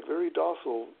be like very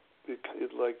docile.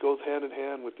 It like goes hand in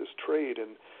hand with this trait,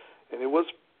 and it was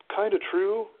kind of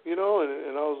true, and I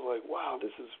was like, wow,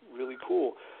 this is really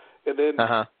cool. And then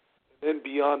then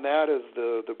beyond that, as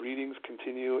the breedings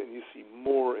continue and you see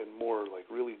more and more like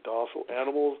really docile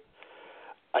animals,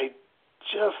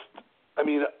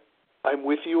 I'm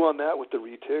with you on that with the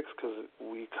retics, because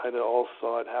we kind of all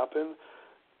saw it happen.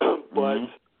 But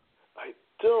I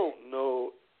don't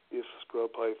know if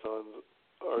scrub pythons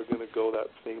are going to go that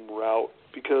same route,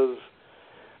 because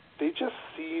they just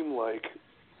seem like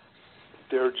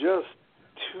they're just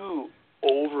too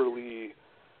overly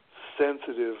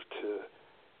sensitive to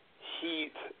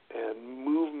heat and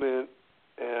movement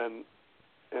and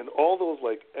all those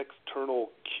like external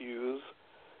cues.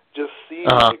 Just seem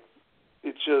like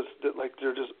it's just that like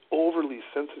they're just overly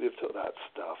sensitive to that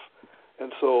stuff,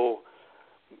 and so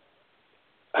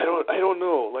I don't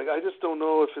know. Like I just don't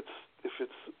know if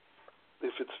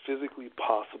it's physically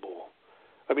possible.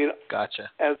 I mean, gotcha.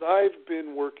 As I've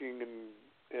been working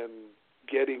and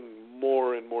getting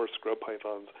more and more scrub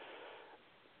pythons,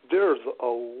 there's a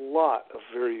lot of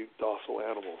very docile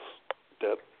animals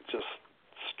that just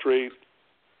straight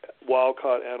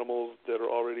wild-caught animals that are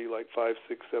already like 5,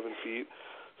 6, 7 feet.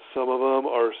 Some of them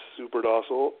are super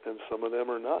docile, and some of them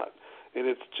are not. And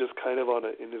it's just kind of on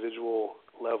an individual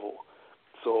level.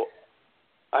 So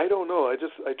I don't know. I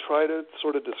try to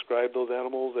sort of describe those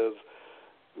animals as,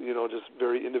 just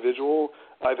very individual.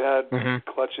 I've had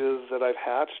clutches that I've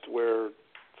hatched where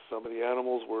some of the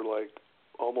animals were like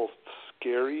almost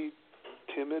scary,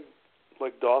 timid,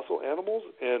 like docile animals,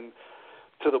 and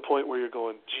to the point where you're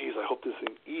going, geez, I hope this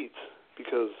thing eats,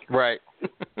 because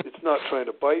it's not trying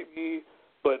to bite me,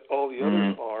 but all the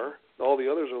others are. All the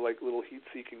others are like little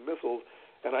heat-seeking missiles,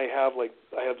 and I have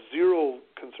zero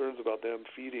concerns about them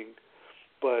feeding,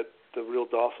 but the real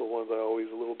docile ones I'm always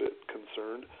a little bit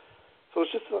concerned. So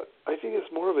it's just, I think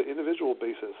it's more of an individual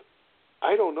basis.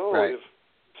 I don't know if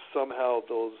somehow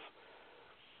those,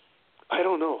 I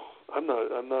don't know. I'm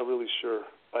not really sure.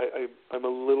 I'm a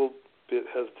little bit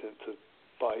hesitant to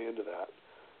buy into that,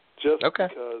 just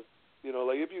because,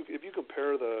 like if you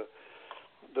compare the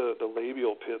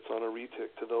labial pits on a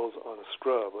retic to those on a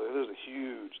scrub, there's a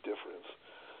huge difference.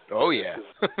 Oh yeah.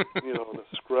 The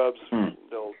scrubs,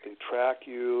 they track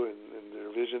you, and their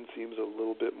vision seems a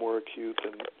little bit more acute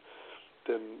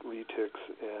than retics,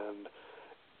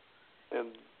 and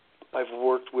I've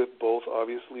worked with both,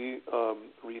 obviously,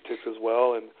 retics as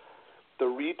well, and the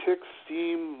retics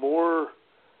seem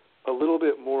a little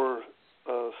bit more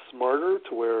smarter,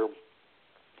 to where,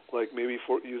 like maybe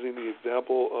for using the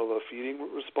example of a feeding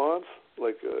response,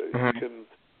 like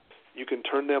you can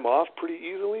turn them off pretty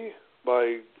easily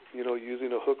by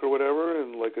using a hook or whatever,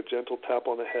 and like a gentle tap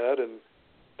on the head, and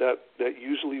that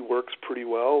usually works pretty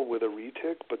well with a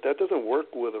retic, but that doesn't work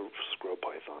with a scrub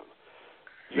python.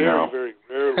 Very, very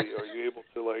rarely are you able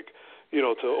to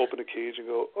to open a cage and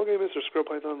go, okay, Mr. Scrub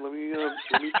Python, let me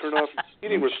turn off your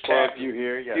feeding response. Tap you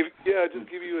here,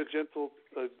 just give you a gentle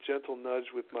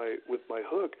nudge with my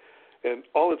hook, and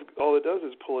all it does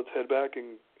is pull its head back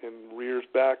and rears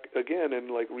back again,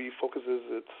 and like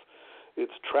refocuses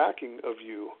its tracking of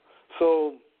you.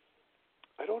 So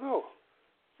I don't know.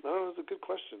 It's a good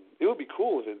question. It would be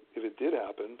cool if it did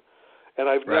happen, and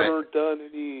I've never done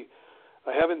any.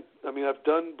 I've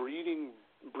done breedings,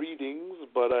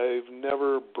 but I've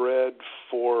never bred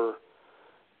for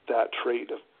that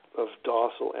trait of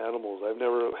docile animals. I've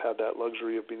never had that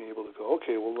luxury of being able to go,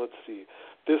 okay, well, let's see.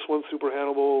 This one's super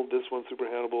handleable, this one's super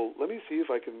handleable. Let me see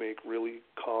if I can make really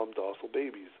calm, docile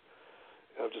babies.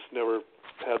 I've just never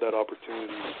had that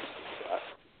opportunity to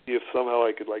see if somehow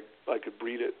I could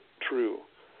breed it true.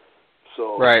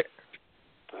 So I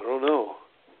don't know.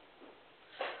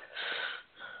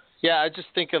 Yeah, I just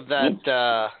think of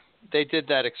that. They did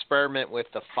that experiment with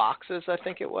the foxes, I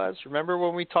think it was. Remember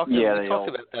when we talked? We talked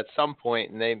about that at some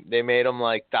point, and they made them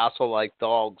like docile, like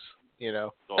dogs,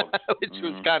 which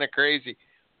was kind of crazy.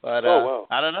 But wow.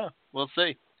 I don't know. We'll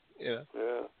see. Yeah.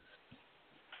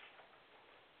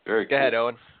 Very Go ahead,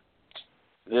 Owen.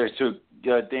 There. So,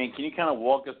 Dan, can you kind of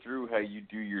walk us through how you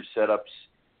do your setups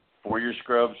for your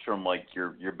scrubs, from like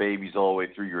your babies all the way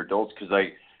through your adults? Because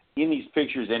in these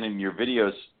pictures and in your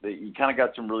videos, you kind of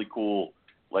got some really cool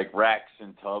like racks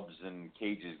and tubs and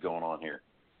cages going on here.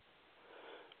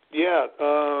 Yeah,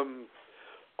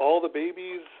 all the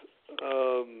babies,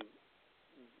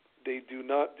 they do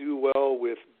not do well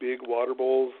with big water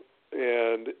bowls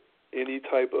and any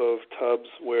type of tubs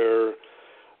where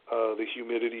the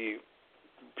humidity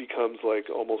becomes like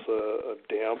almost a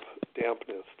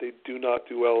dampness. They do not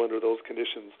do well under those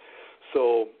conditions.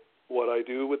 So what I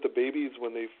do with the babies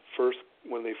when they first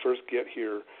get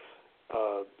here,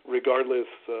 regardless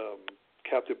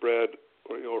captive bred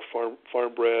or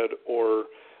farm bred or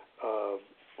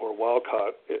wild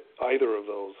caught, either of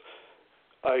those,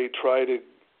 I try to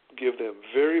give them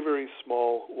very, very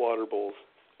small water bowls,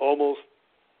 almost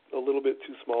a little bit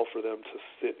too small for them to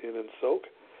sit in and soak,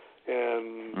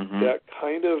 and that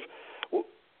kind of.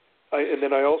 And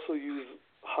then I also use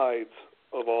hides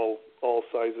of all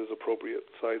sizes, appropriate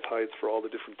size hides for all the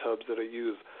different tubs that I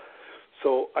use.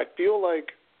 So I feel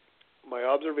like my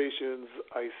observations,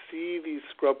 I see these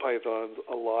scrub pythons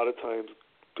a lot of times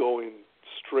going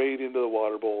straight into the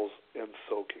water bowls and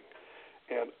soaking.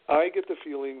 And I get the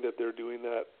feeling that they're doing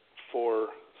that for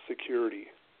security,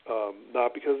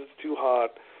 not because it's too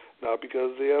hot, not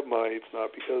because they have mites,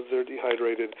 not because they're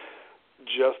dehydrated,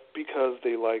 just because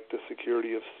they like the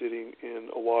security of sitting in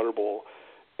a water bowl.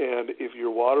 And if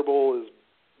your water bowl is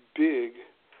big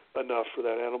enough for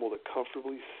that animal to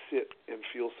comfortably sit and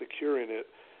feel secure in it,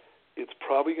 it's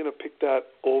probably going to pick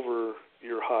that over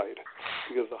your hide,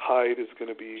 because the hide is going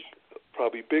to be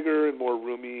probably bigger and more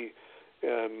roomy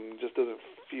and just doesn't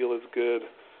feel as good,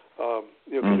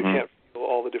 because it can't feel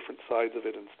all the different sides of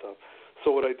it and stuff.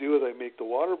 So what I do is I make the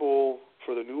water bowl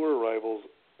for the newer arrivals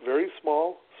very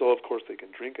small, so of course they can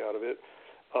drink out of it,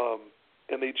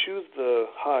 and they choose the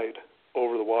hide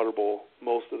over the water bowl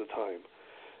most of the time.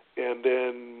 And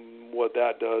then what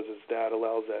that does is that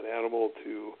allows that animal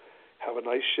to have a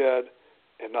nice shed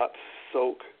and not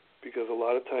soak, because a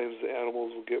lot of times the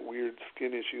animals will get weird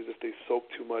skin issues if they soak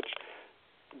too much,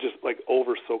 just like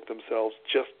over soak themselves,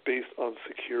 just based on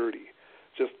security,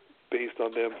 just based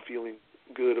on them feeling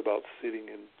good about sitting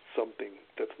in something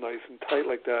that's nice and tight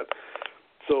like that.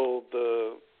 So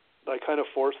I kind of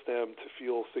force them to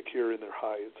feel secure in their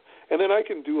hides. And then I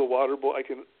can do a water bowl.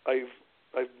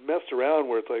 I've messed around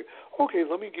where it's like, okay,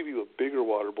 let me give you a bigger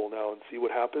water bowl now and see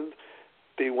what happens.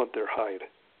 They want their hide.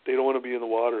 They don't want to be in the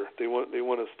water. They want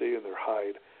to stay in their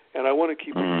hide. And I want to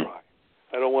keep it dry.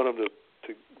 I don't want them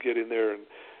to get in there and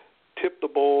tip the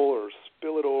bowl or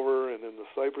spill it over, and then the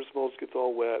cypress mulch gets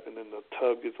all wet, and then the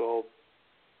tub gets all,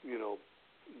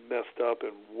 messed up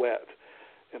and wet.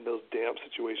 And those damp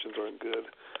situations aren't good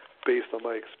based on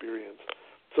my experience.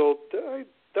 So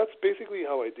that's basically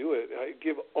how I do it. I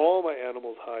give all my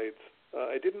animals hides.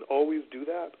 I didn't always do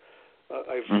that.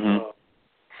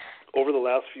 Over the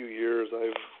last few years,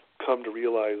 I've come to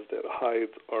realize that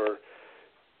hides are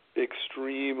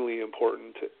extremely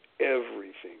important to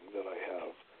everything that I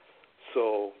have.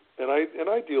 So, and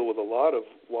I deal with a lot of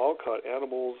wild-caught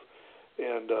animals,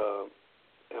 and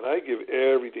I give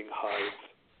everything hides,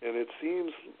 and it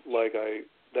seems like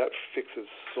that fixes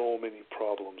so many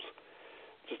problems.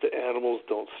 Just the animals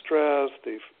don't stress.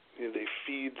 They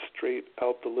feed straight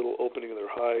out the little opening of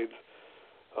their hides,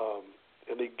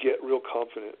 and they get real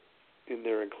confident in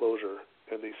their enclosure,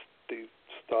 and they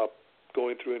stop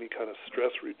going through any kind of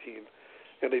stress routine,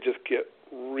 and they just get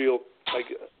real.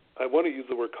 I want to use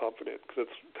the word confident because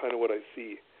that's kind of what I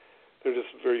see. They're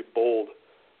just very bold,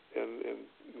 and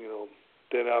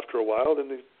then after a while, then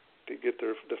they get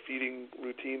the feeding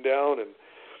routine down, and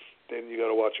then you got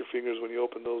to watch your fingers when you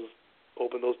open those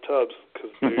tubs,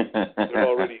 because they're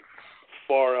already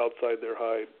far outside their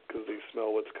hide because they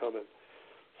smell what's coming.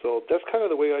 So that's kind of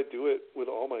the way I do it with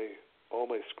all my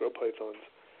scrub pythons.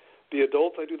 The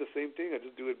adults, I do the same thing. I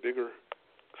just do it bigger,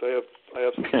 because I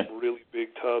have some really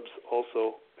big tubs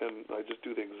also, and I just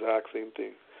do the exact same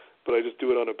thing, but I just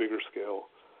do it on a bigger scale.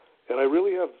 And I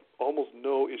really have almost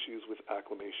no issues with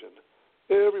acclimation.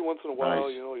 Every once in a while,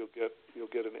 nice. You'll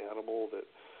get an animal that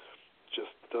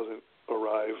just doesn't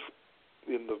arrive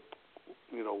in the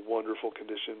wonderful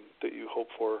condition that you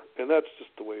hope for, and that's just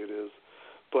the way it is.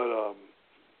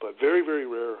 But very, very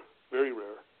rare, very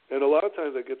rare. And a lot of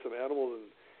times I get some animals and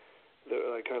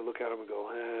I kind of look at them and go,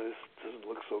 this doesn't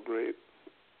look so great,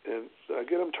 and I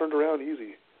get them turned around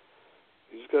easy.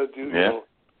 You just got to do,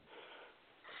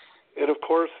 and of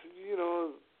course,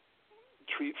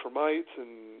 treat for mites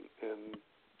and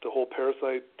the whole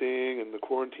parasite thing and the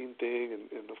quarantine thing,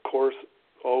 and of course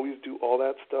always do all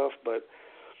that stuff. But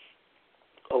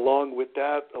along with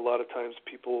that, a lot of times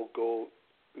people go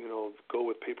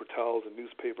with paper towels and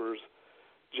newspapers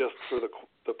just for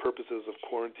the purposes of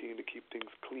quarantine, to keep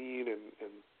things clean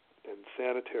and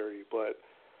sanitary. But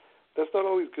that's not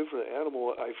always good for the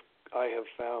animal. I have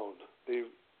found they're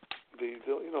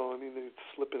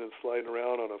slipping and sliding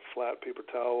around on a flat paper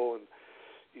towel, and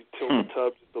you tilt the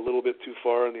tub just a little bit too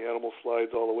far, and the animal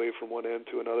slides all the way from one end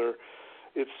to another.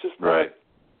 It's just not.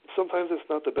 Sometimes it's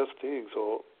not the best thing.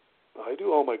 So I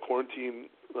do all my quarantine.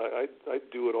 I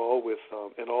do it all with,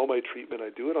 and all my treatment. I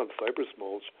do it on cypress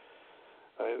mulch.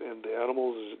 And the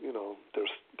animals,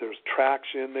 there's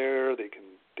traction there. They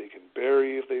can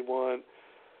bury if they want.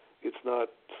 It's not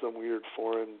some weird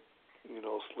foreign,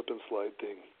 slip and slide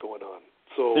thing going on.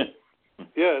 So,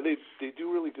 yeah, they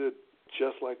do really good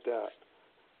just like that.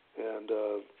 And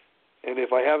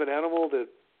if I have an animal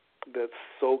that's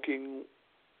soaking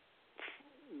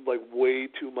like way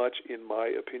too much, in my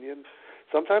opinion,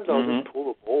 sometimes I'll just pull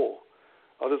the bowl.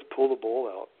 I'll just pull the bowl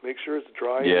out, make sure it's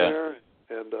dry in there,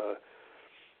 and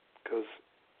because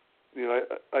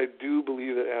I do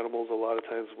believe that animals a lot of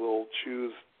times will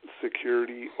choose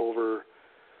security over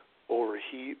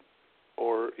heat,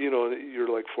 or you're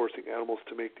like forcing animals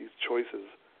to make these choices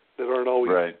that aren't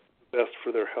always best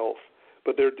for their health,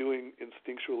 but they're doing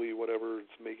instinctually whatever is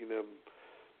making them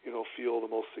feel the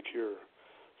most secure.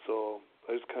 So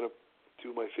I just kind of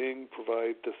do my thing,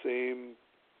 provide the same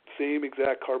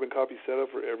exact carbon copy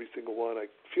setup for every single one. I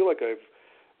feel like I've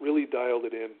really dialed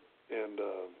it in, and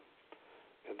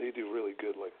they do really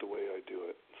good like the way I do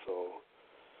it. So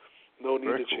no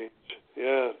need to change.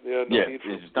 No need for.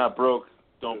 If it's not broke,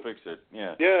 don't fix it.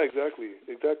 Yeah. Yeah, exactly.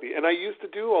 And I used to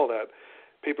do all that,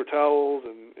 paper towels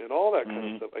and all that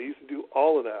kind of stuff. I used to do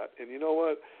all of that. And you know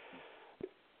what?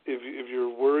 If you're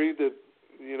worried that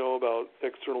about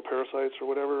external parasites or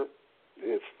whatever,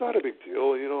 it's not a big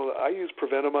deal. I use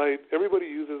Prevenamite. Everybody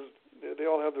uses. They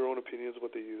all have their own opinions of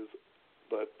what they use.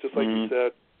 But just like you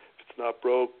said, if it's not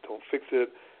broke, don't fix it.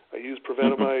 I use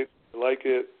Prevenamite. I like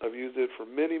it. I've used it for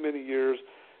many, many years.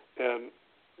 And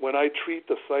when I treat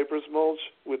the cypress mulch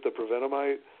with the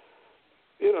Prevenamite,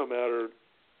 it don't matter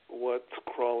what's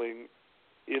crawling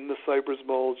in the cypress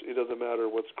mulch. It doesn't matter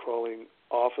what's crawling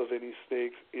off of any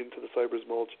snakes into the cypress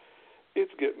mulch.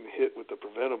 It's getting hit with the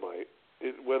Prevenamite.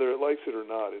 Whether it likes it or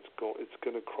not, it's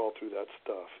going to crawl through that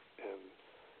stuff,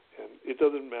 and it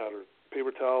doesn't matter.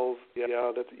 Paper towels,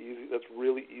 yeah, that's easy. That's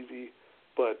really easy,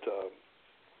 but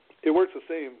it works the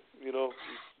same. You know,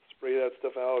 you spray that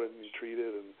stuff out and you treat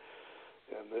it,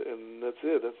 and that's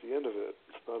it. That's the end of it.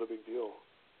 It's not a big deal.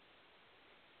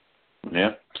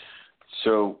 Yeah.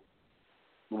 So,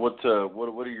 what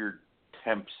are your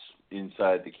temps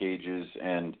inside the cages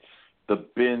and the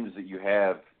bins that you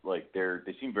have? Like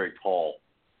they seem very tall.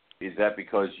 Is that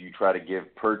because you try to give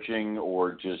perching,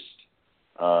 or just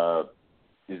are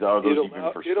those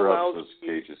even for scrubs? Those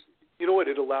cages. You know what?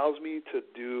 It allows me to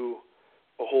do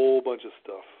a whole bunch of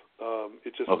stuff.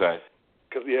 It just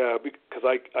because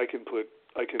I can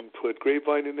put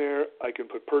grapevine in there. I can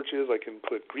put perches. I can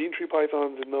put green tree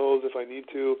pythons in those if I need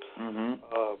to.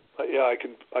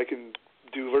 I can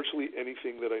do virtually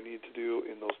anything that I need to do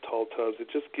in those tall tubs. It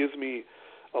just gives me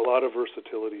a lot of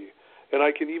versatility, and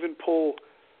I can even pull.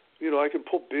 I can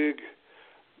pull big.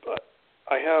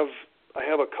 I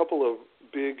have a couple of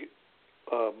big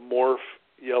morph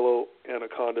yellow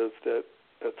anacondas that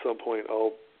at some point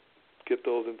I'll get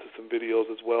those into some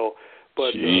videos as well.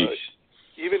 But even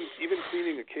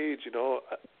cleaning a cage,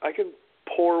 I can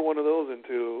pour one of those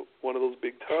into one of those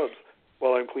big tubs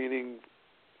while I'm cleaning.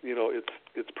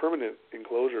 It's permanent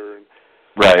enclosure, and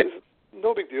right. It's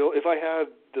no big deal. If I had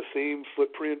the same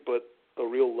footprint but a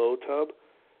real low tub,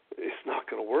 it's not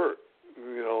going to work.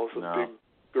 It's a big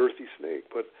girthy snake,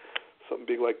 but something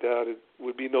big like that, it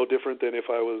would be no different than if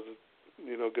I was,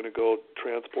 going to go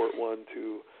transport one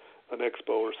to an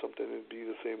expo or something. It'd be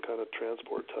the same kind of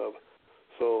transport tub.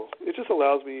 So it just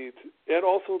allows me to, and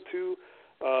also too,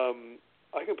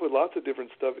 I can put lots of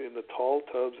different stuff in the tall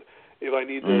tubs if I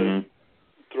need to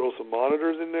throw some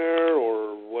monitors in there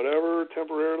or whatever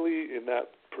temporarily in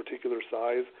that particular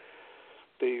size.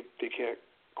 They can't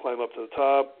climb up to the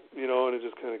top, and it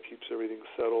just kind of keeps everything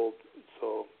settled.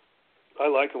 So I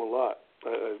like them a lot.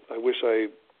 I wish I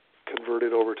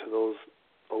converted over to those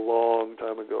a long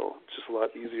time ago. It's just a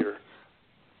lot easier.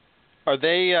 Are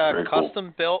they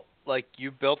custom built? Like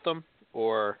you built them,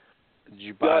 or did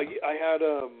you buy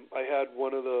them? I had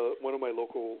one of my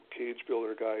local cage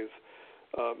builder guys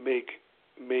make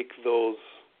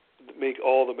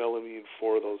all the melamine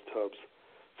for those tubs.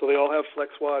 So they all have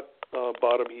FlexWatt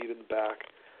bottom heat in the back.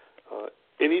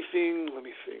 Anything, let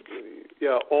me think.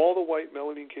 All the white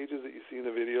melamine cages that you see in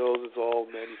the videos, it's all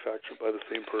manufactured by the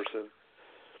same person.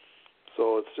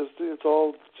 So it's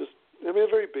all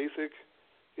very basic.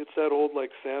 It's that old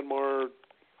like Sanmar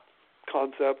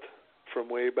concept from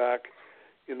way back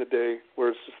in the day where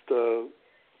it's just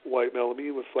white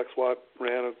melamine with FlexWatt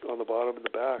ran on the bottom and the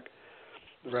back.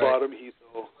 The bottom heat,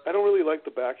 though, I don't really like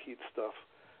the back heat stuff.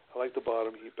 I like the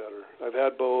bottom heat better. I've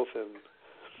had both, and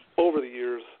over the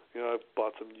years, I've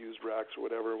bought some used racks or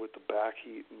whatever with the back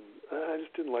heat, and I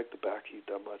just didn't like the back heat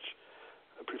that much.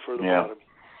 I prefer the bottom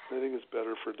heat. I think it's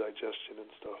better for digestion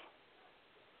and stuff.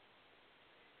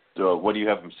 So what do you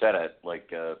have them set at,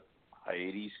 like high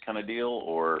 80s kind of deal,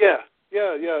 or? Yeah,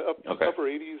 upper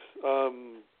 80s.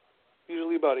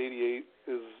 Usually about 88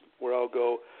 is where I'll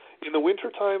go. In the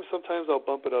wintertime, sometimes I'll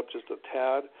bump it up just a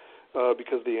tad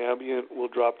because the ambient will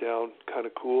drop down kind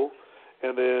of cool.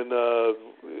 And then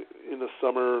in the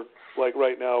summer, like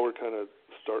right now, we're kind of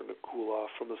starting to cool off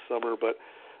from the summer, but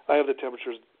I have the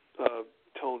temperatures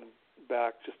toned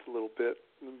back just a little bit,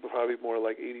 probably more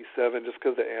like 87, just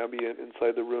because the ambient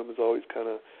inside the room is always kind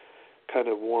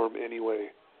of warm anyway.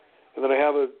 And then I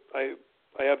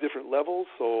have different levels,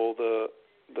 so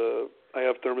I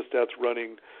have thermostats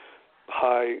running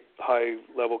high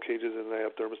level cages, and I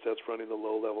have thermostats running the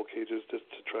low level cages just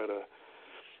to try to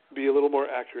be a little more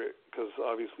accurate, because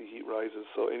obviously heat rises.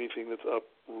 So anything that's up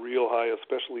real high,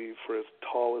 especially for as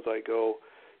tall as I go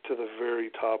to the very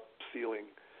top ceiling,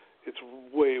 it's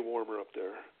way warmer up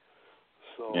there.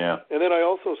 So and then I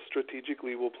also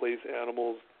strategically will place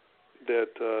animals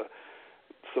that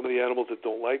some of the animals that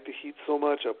don't like the heat so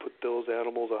much, I'll put those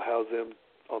animals, I'll house them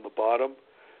on the bottom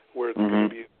where it's going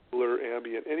to be cooler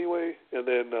ambient anyway, and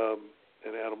then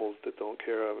and animals that don't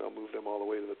care, I'll move them all the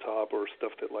way to the top, or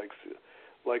stuff that likes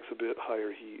a bit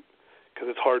higher heat, because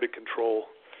it's hard to control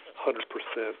 100%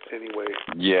 anyway.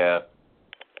 Yeah.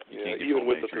 Even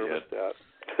with the thermostat.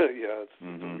 It's a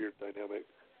weird dynamic.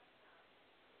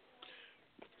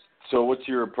 So what's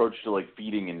your approach to like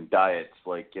feeding and diets?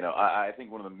 Like, you know, I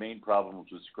think one of the main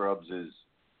problems with scrubs is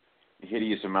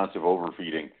hideous amounts of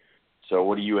overfeeding. So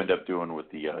what do you end up doing with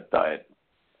the diet?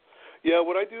 Yeah,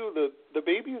 what I do, the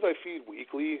babies I feed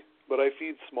weekly, but I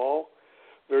feed small,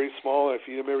 very small. I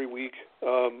feed them every week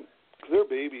because they're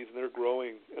babies and they're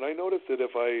growing. And I notice that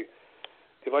if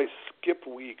I skip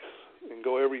weeks and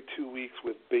go every 2 weeks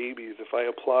with babies, if I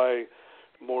apply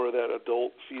more of that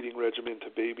adult feeding regimen to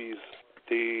babies,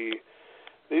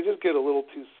 they just get a little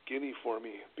too skinny for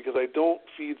me because I don't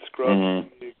feed scrubs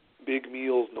big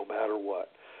meals no matter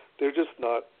what. They're just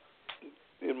not,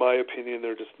 in my opinion,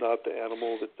 they're just not the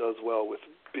animal that does well with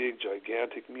big,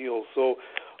 gigantic meals. So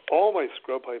all my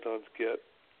scrub pythons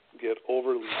get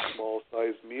overly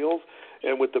small-sized meals,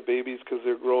 and with the babies, because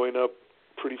they're growing up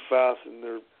pretty fast and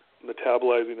they're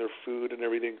metabolizing their food and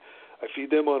everything, I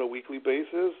feed them on a weekly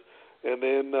basis. And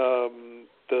then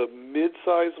the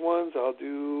mid-sized ones I'll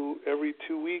do every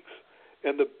 2 weeks.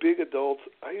 And the big adults,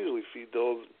 I usually feed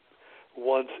those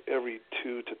once every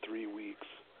 2 to 3 weeks,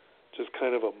 just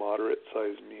kind of a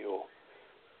moderate-sized meal.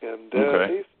 And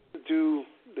they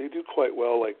do quite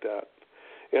well like that.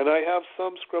 And I have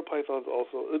some scrub pythons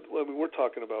also. I mean, we're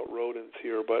talking about rodents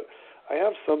here, but I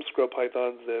have some scrub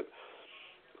pythons that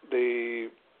they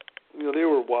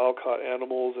were wild-caught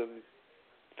animals, and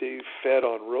they fed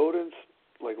on rodents,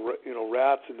 like,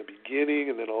 rats in the beginning,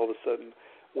 and then all of a sudden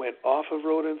went off of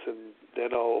rodents, and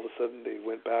then all of a sudden they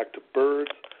went back to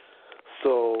birds.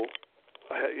 So,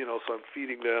 so I'm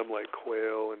feeding them like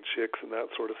quail and chicks and that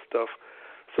sort of stuff.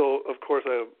 So, of course,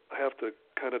 I have to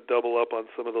kind of double up on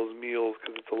some of those meals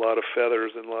because it's a lot of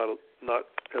feathers and not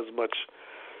as much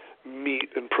meat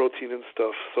and protein and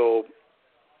stuff. So,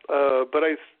 but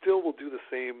I still will do the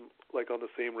same, like on the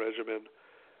same regimen.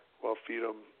 I'll feed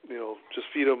them, just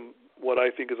feed them what I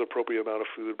think is appropriate amount of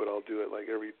food, but I'll do it like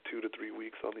every 2 to 3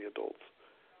 weeks on the adults.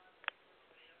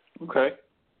 Okay.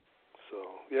 So,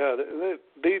 yeah,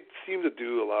 they seem to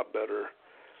do a lot better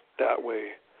that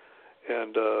way.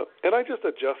 And I just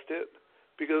adjust it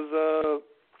because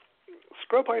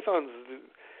scrub pythons,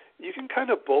 you can kind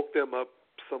of bulk them up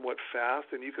somewhat fast,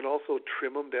 and you can also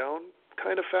trim them down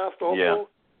kind of fast also.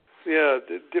 Yeah,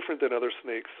 different than other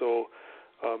snakes. So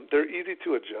they're easy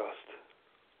to adjust.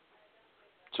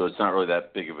 So it's not really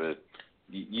that big of a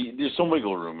there's some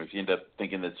wiggle room. If you end up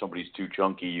thinking that somebody's too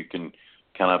chunky, you can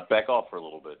kind of back off for a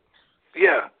little bit.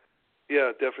 Yeah,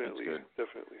 definitely. That's good.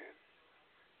 Definitely.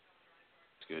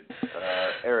 That's good.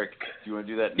 Eric, do you want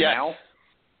to do that Yes. now?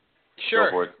 Sure.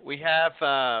 Go for it. We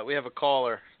have a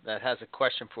caller that has a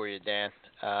question for you, Dan.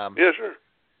 Yeah, sure.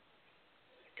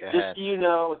 Go ahead. Just so you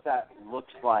know what that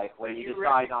looks like when you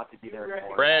decide not to be there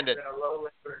anymore. Brandon.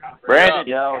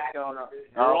 Yo, what's going on?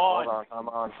 Hold on. I'm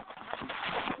on.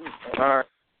 All right.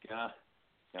 Yeah.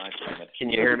 Can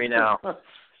you hear me now?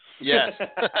 Yes.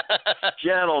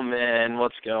 Gentlemen,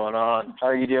 what's going on? How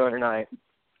are you doing tonight?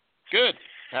 Good.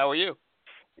 How are you?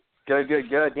 Good.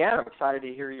 Yeah, I'm excited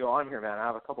to hear you on here, man. I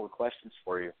have a couple of questions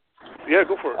for you. Yeah,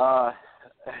 go for it.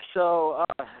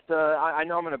 I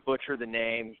know I'm going to butcher the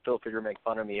name. Feel free to make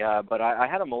fun of me. But I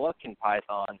had a Moluccan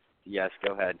python. Yes,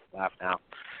 go ahead. Laugh now.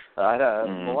 I had a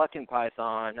Moluccan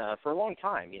python for a long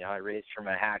time. I raised her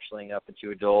from a hatchling up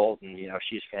into adult, and,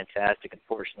 she's fantastic.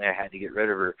 Unfortunately, I had to get rid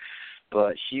of her.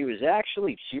 But she was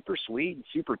actually super sweet and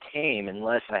super tame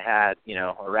unless I had,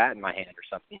 a rat in my hand or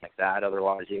something like that.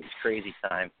 Otherwise, it was crazy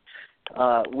time.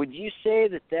 Would you say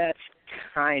that that's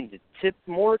kind of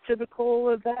more typical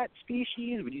of that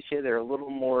species? Would you say they're a little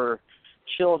more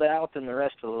chilled out than the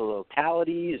rest of the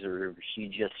localities, or is she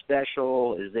just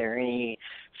special? Is there any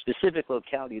specific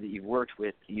locality that you've worked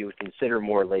with that you would consider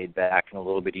more laid back and a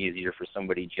little bit easier for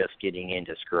somebody just getting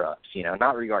into scrubs?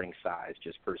 Not regarding size,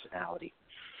 just personality.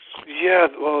 Yeah,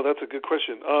 well, that's a good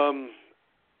question.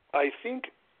 I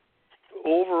think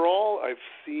overall I've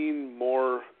seen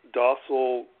more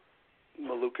docile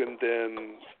Moluccan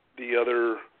than the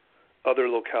other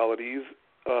localities,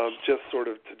 just sort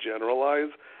of to generalize.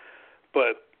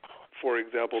 But, for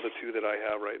example, the two that I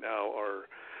have right now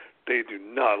they do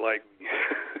not like me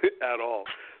at all.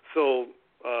 So,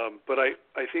 but I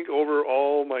think over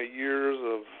all my years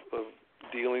of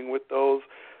dealing with those,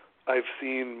 I've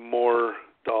seen more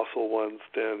docile ones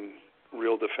than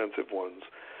real defensive ones.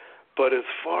 But as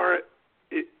far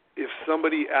if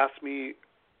somebody asked me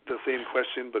the same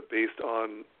question but based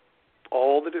on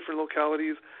all the different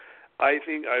localities, I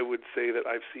think I would say that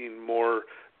I've seen more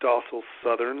docile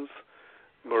Southerns,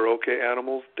 Maroke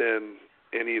animals than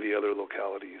any of the other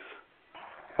localities.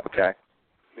 Okay.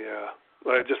 Yeah,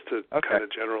 just to kind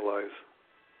of generalize.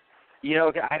 You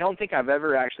know, I don't think I've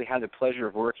ever actually had the pleasure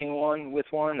of working with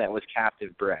one that was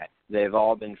captive bred. They've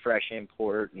all been fresh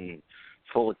import and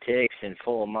full of ticks and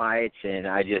full of mites, and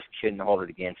I just couldn't hold it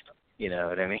against them. You know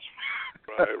what I mean?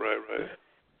 Right.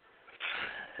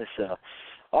 So,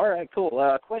 all right,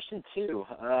 cool. Question 2.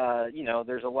 You know,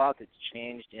 there's a lot that's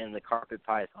changed in the carpet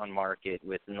python market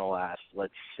within the last,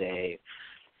 let's say,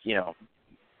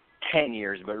 10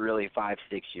 years, but really 5-6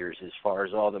 years, as far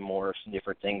as all the morphs and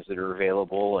different things that are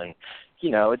available. And,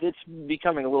 it's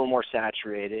becoming a little more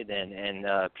saturated, and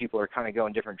people are kind of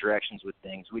going different directions with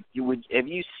things. Have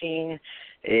you seen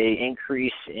a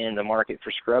increase in the market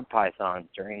for scrub pythons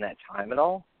during that time at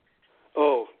all?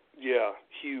 Oh, yeah,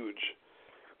 huge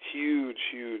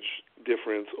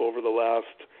difference over the last,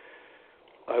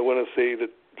 I want to say that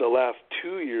the last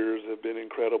 2 years have been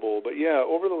incredible. But yeah,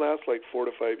 over the last 4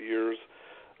 to 5 years,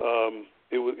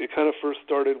 it kind of first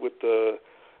started with the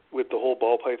whole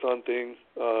ball python thing.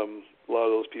 A lot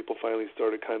of those people finally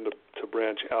started kind of to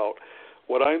branch out.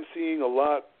 What I'm seeing a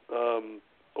lot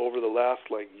over the last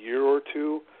year or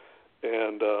two,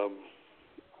 and I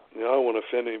don't want to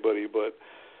offend anybody, but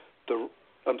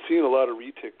I'm seeing a lot of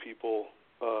retic people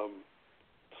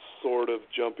sort of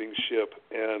jumping ship,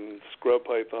 and scrub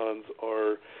pythons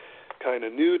are kind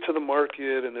of new to the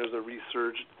market, and there's a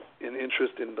resurgence in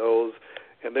interest in those,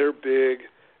 and they're big,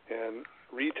 and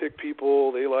retic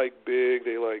people, they like big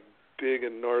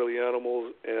and gnarly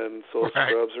animals, and so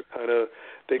scrubs are kind of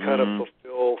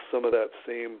fulfill some of that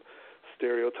same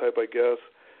stereotype, I guess.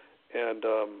 And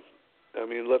I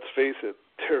mean, let's face it,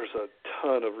 there's a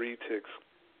ton of retics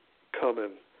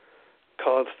coming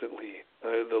constantly.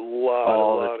 A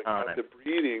lot of captive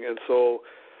breeding, and so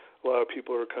a lot of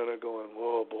people are kind of going,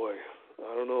 "Whoa, boy,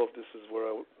 I don't know if this is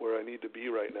where I need to be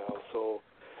right now." So,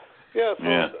 yeah,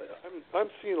 I'm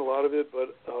seeing a lot of it,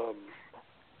 but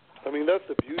I mean, that's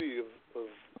the beauty of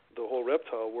the whole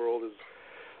reptile world is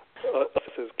us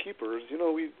as keepers.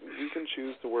 We can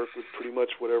choose to work with pretty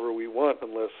much whatever we want,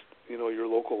 unless your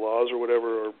local laws or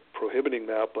whatever are prohibiting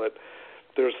that. But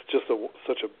there's just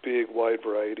such a big, wide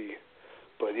variety.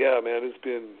 But yeah, man, it's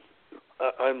been.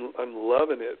 I'm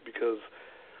loving it, because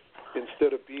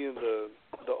instead of being the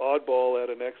oddball at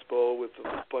an expo with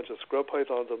a bunch of scrub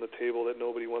pythons on the table that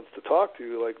nobody wants to talk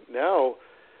to, now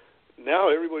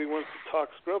everybody wants to talk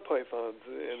scrub pythons,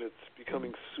 and it's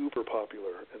becoming super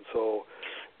popular. And so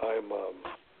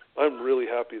I'm really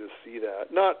happy to see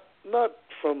that. Not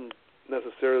from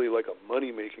necessarily a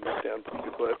money making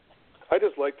standpoint, but I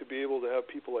just like to be able to have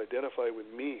people identify with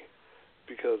me,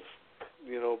 because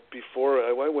before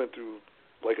I went through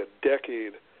a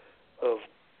decade of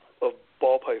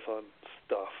ball python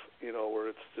stuff, where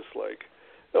it's just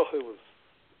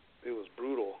it was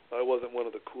brutal. I wasn't one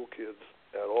of the cool kids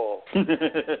at all. But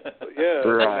yeah,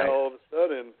 right. Now all of a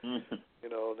sudden,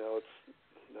 now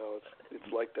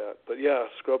it's like that. But yeah,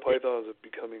 scrub pythons are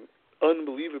becoming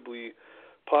unbelievably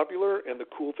popular, and the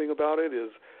cool thing about it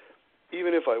is,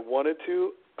 even if I wanted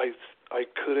to, I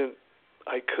couldn't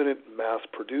mass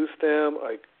produce them.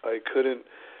 I couldn't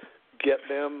get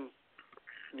them,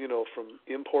 from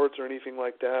imports or anything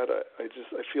like that. I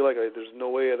feel like there's no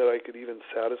way that I could even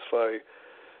satisfy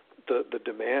the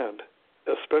demand,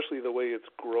 especially the way it's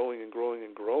growing and growing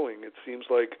and growing. It seems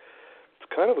like it's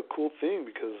kind of a cool thing,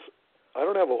 because I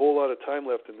don't have a whole lot of time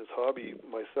left in this hobby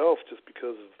myself, just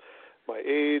because of my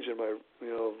age and my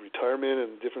retirement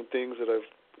and different things that I've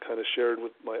kind of shared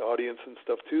with my audience and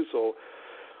stuff too. So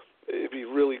it'd be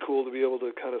really cool to be able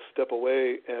to kind of step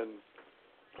away and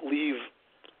leave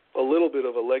a little bit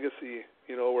of a legacy,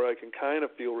 where I can kind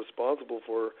of feel responsible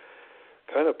for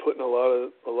kind of putting a lot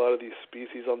of these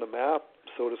species on the map,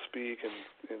 so to speak,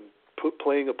 and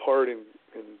playing a part in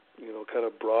kind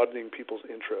of broadening people's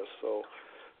interests. So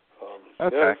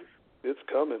okay. Yeah, it's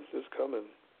coming.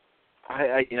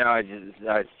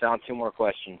 I found 2 more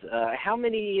questions. How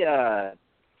many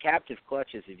captive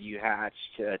clutches have you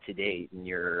hatched to date in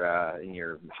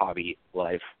your hobby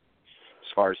life,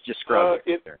 as far as just scrubs?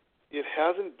 It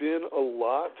hasn't been a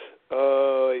lot.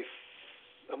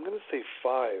 I'm going to say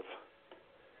 5.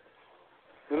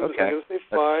 I'm going to say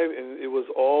 5, and it was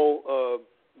all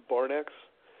Barnecks,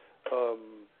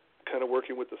 kind of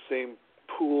working with the same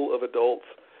pool of adults,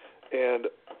 and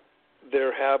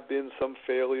there have been some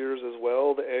failures as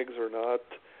well. The eggs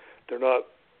they're not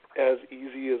as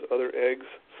easy as other eggs,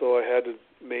 so I had to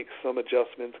make some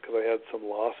adjustments, because I had some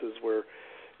losses where,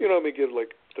 I may get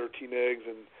 13 eggs,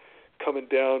 and coming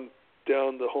down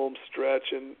the home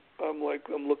stretch, and I'm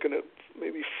looking at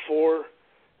maybe 4,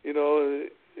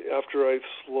 after I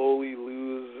slowly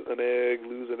lose an egg.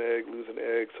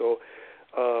 So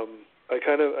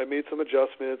I made some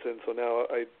adjustments, and so now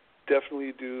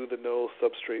definitely do the no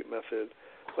substrate method,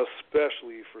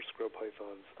 especially for scrub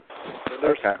pythons. And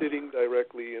they're sitting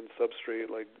directly in substrate,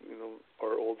 like,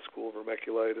 our old school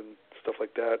vermiculite and stuff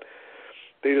like that.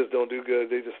 They just don't do good.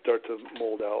 They just start to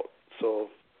mold out. So,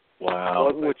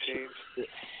 which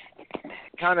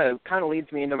kind of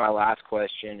leads me into my last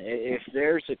question. If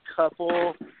there's a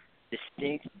couple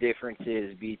distinct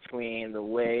differences between the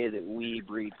way that we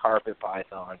breed carpet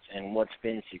pythons and what's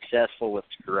been successful with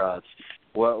scrubs,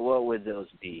 what would those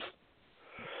be?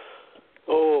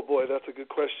 Oh boy, that's a good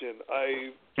question.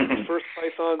 The first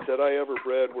pythons that I ever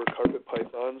bred were carpet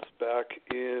pythons back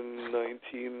in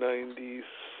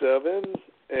 1997,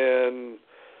 and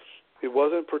it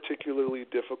wasn't particularly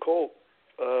difficult.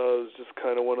 It was just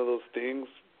kind of one of those things,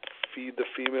 feed the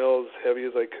female as heavy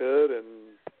as I could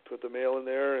and put the male in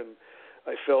there, and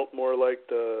I felt more like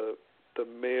the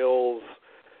male's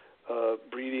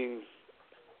breeding,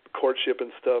 courtship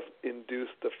and stuff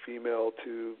induced the female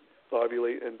to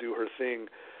ovulate and do her thing.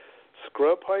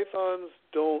 Scrub pythons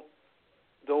don't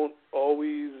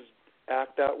always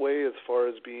act that way as far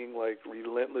as being like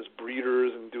relentless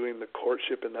breeders and doing the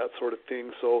courtship and that sort of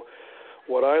thing. So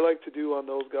what I like to do on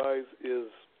those guys is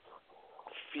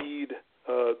feed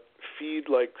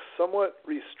like somewhat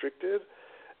restricted,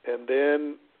 and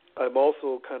then I'm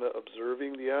also kind of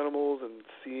observing the animals and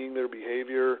seeing their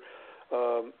behavior,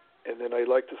 and then I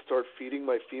like to start feeding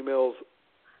my females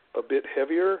a bit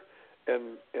heavier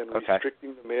and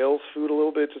restricting the males' food a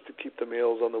little bit just to keep the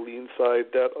males on the lean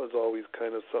side. That is always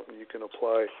kind of something you can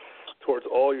apply towards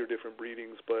all your different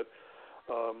breedings, but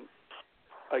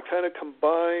I kind of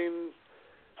combine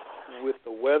with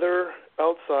the weather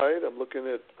outside. I'm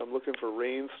looking for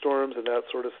rainstorms and that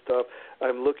sort of stuff.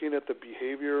 I'm looking at the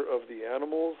behavior of the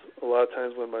animals. A lot of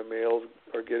times when my males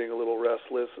are getting a little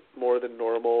restless, more than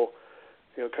normal,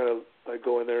 kind of I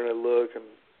go in there and I look and,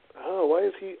 why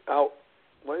is he out?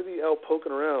 Why is he out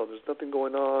poking around? There's nothing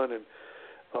going on. And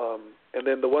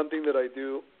then the one thing that I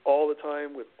do all the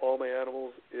time with all my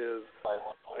animals is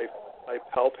I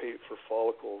palpate for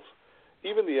follicles.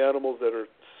 Even the animals that are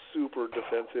super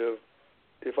defensive,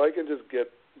 if I can just get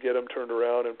them turned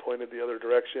around and pointed the other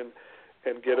direction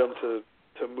and get them to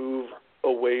move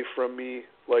away from me,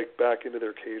 like back into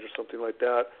their cage or something like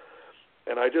that,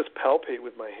 and I just palpate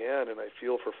with my hand and I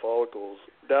feel for follicles,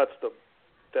 that's the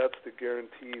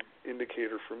guaranteed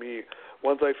indicator for me.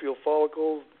 Once I feel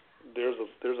follicles, there's a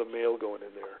male going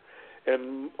in there,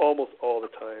 and almost all the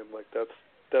time, like that's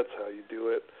how you do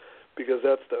it, because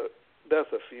that's a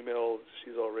female.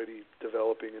 She's already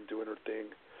developing and doing her thing.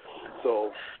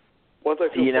 So once I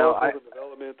feel follicles in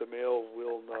development, the male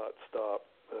will not stop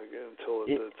until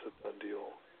it's a done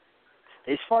deal.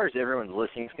 As far as everyone's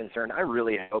listening is concerned, I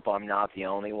really hope I'm not the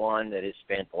only one that has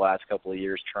spent the last couple of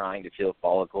years trying to feel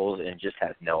follicles and just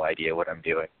has no idea what I'm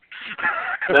doing.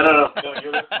 No,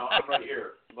 I'm right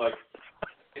here. Like,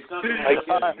 it's not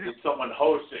like it's someone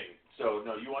hosting. So,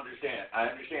 no, you understand. I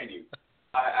understand you.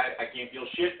 I can't feel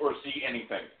shit or see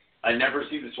anything. I never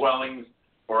see the swellings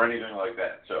or anything like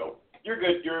that. So, you're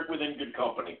good. You're within good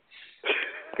company.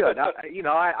 Good.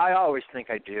 I always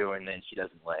think I do, and then she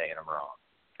doesn't lay, and I'm wrong.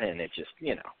 And it just,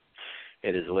 it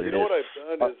is what it is. What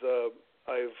I've done is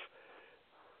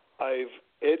I've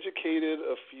educated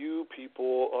a few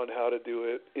people on how to do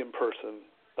it in person,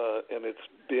 and it's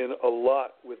been a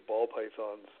lot with ball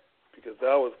pythons, because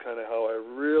that was kind of how I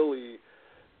really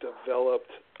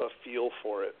developed a feel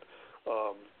for it.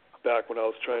 Back when I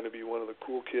was trying to be one of the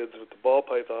cool kids with the ball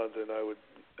pythons, and I would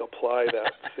apply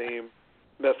that same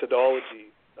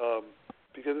methodology,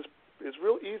 because it's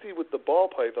real easy with the ball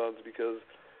pythons, because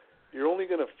you're only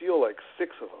going to feel like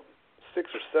 6 or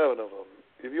 7 of them.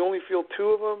 If you only feel 2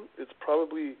 of them, it's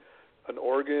probably an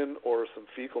organ or some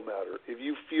fecal matter. If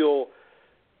you feel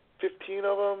 15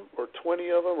 of them or 20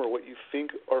 of them, or what you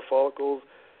think are follicles,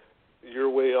 you're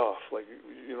way off. Like,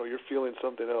 you're feeling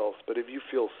something else. But if you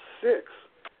feel 6,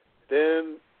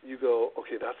 then you go,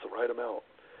 okay, that's the right amount.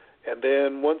 And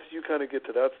then once you kind of get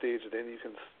to that stage, then you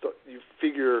can you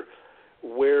figure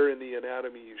where in the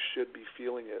anatomy you should be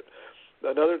feeling it.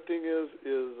 Another thing is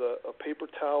a paper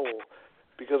towel,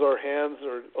 because our hands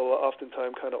are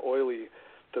oftentimes kind of oily.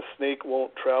 The snake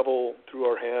won't travel through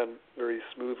our hand very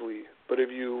smoothly. But if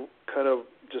you kind of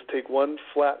just take one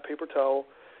flat paper towel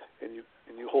and you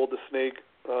hold the snake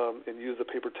and use the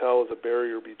paper towel as a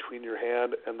barrier between your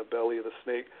hand and the belly of the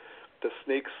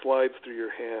snake slides through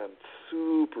your hand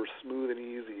super smooth and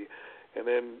easy, and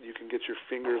then you can get your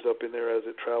fingers up in there as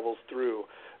it travels through.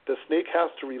 The snake has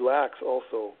to relax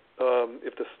also.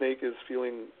 If the snake is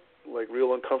feeling like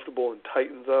real uncomfortable and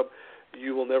tightens up,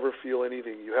 you will never feel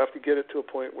anything. You have to get it to a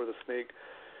point where the snake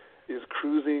is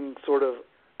cruising sort of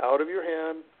out of your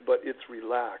hand, but it's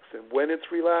relaxed. And when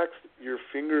it's relaxed, your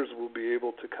fingers will be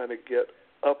able to kind of get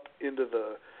up into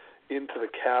the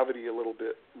cavity a little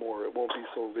bit more. It won't be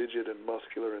so rigid and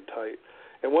muscular and tight.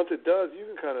 And once it does, you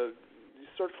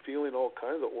start feeling all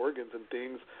kinds of organs and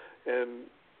things. And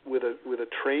with a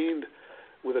trained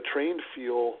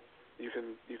feel, you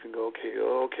can go,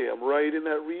 okay, I'm right in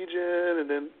that region, and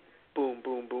then boom,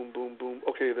 boom, boom, boom, boom.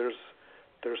 Okay, there's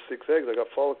 6 eggs. I got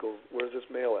follicles. Where's this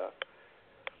male at?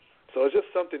 So it's just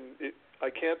something. I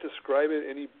can't describe it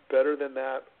any better than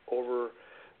that over,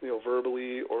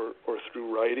 verbally or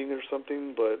through writing or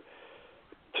something. But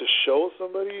to show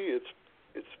somebody, it's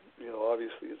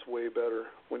obviously it's way better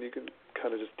when you can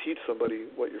kind of just teach somebody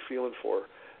what you're feeling for.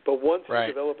 But once you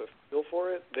develop a feel for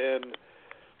it, then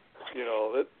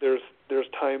there's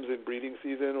times in breeding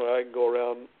season where I can go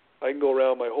around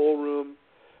my whole room,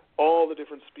 all the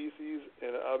different species,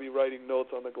 and I'll be writing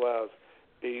notes on the glass.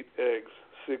 8 eggs,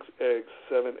 6 eggs,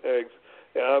 7 eggs,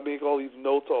 and I'll make all these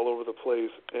notes all over the place.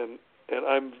 And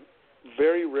I'm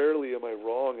very rarely am I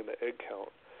wrong in the egg count.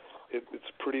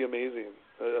 It's pretty amazing.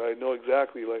 I know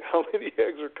exactly how many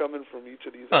eggs are coming from each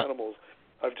of these animals.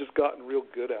 I've just gotten real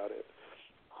good at it.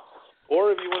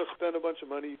 Or if you want to spend a bunch of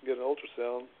money, you can get an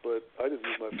ultrasound, but I just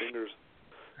use my fingers.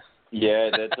 Yeah,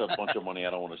 that's a bunch of money I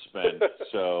don't want to spend.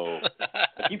 So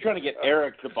I keep trying to get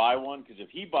Eric to buy one, because if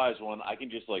he buys one, I can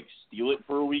just steal it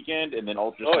for a weekend and then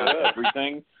ultrasound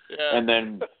everything and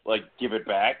then give it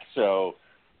back. So,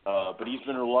 but he's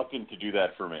been reluctant to do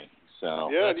that for me. So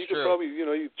yeah, and you could probably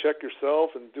you check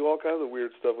yourself and do all kinds of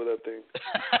weird stuff with that thing.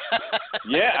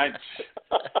 Yeah,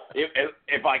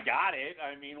 if I got it,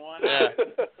 I mean, why not?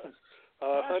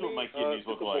 That's honey, what my kidneys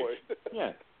look like. Boy.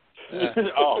 Yeah.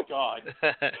 Oh God.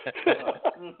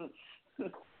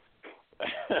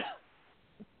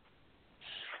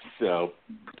 So,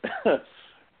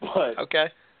 but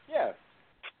okay. Yeah.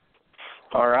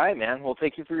 All right, man. Well,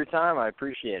 thank you for your time. I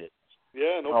appreciate it.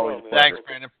 Yeah, no problem. Man. Thanks,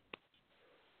 Brandon.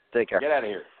 Take care. Get out of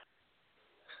here.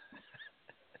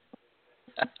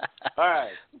 All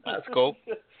right. That's cool.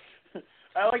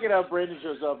 I like it how Brandon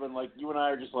shows up and you and I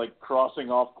are just crossing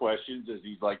off questions as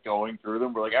he's going through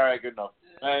them. We're all right, good enough.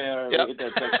 We hit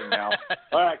that section now.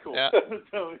 All right, cool. Yep.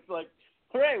 So it's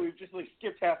hooray, we've just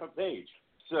skipped half a page.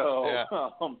 So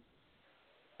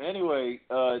anyway,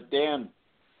 Dan,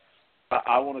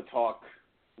 I want to talk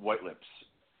white lips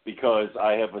because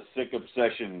I have a sick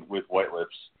obsession with white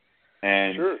lips,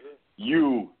 and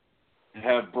you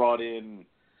have brought in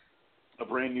a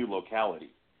brand new locality.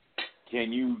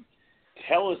 Can you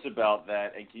tell us about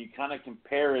that, and can you kind of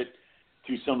compare it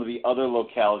to some of the other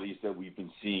localities that we've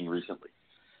been seeing recently?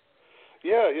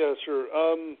 Yeah, sure.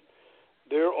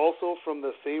 They're also from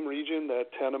the same region,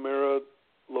 that Tanamera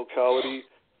locality.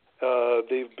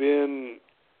 They've been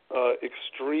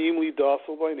extremely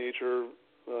docile by nature,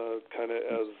 kind of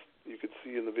as you could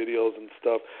see in the videos and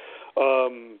stuff.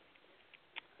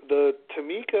 The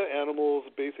Tamika animals,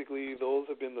 basically, those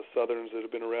have been the southerns that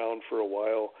have been around for a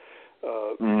while.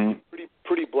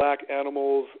 Pretty black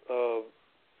animals.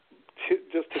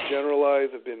 Just to generalize,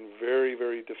 have been very,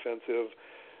 very defensive.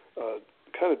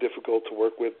 Kind of difficult to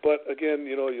work with. But again,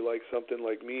 you like something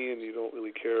like me, and you don't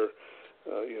really care.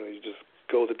 You just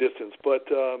go the distance. But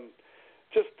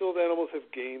just those animals have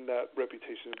gained that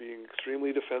reputation of being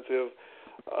extremely defensive.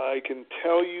 I can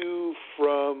tell you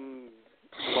from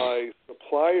my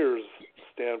supplier's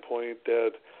standpoint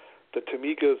that the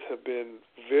Tamikas have been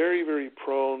very, very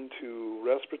prone to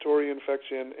respiratory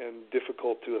infection and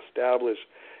difficult to establish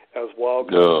as wild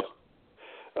caught.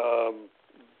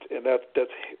 And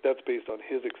that's based on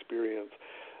his experience.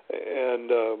 And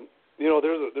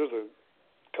there's a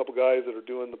couple guys that are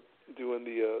doing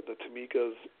the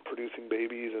Tamikas, producing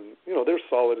babies, and they're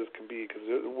solid as can be because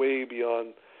they're way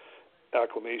beyond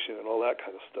acclimation and all that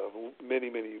kind of stuff. Many,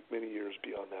 many, many years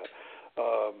beyond that.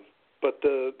 But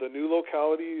the new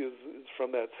locality is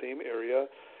from that same area.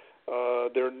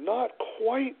 They're not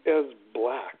quite as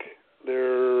black.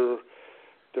 They're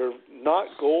not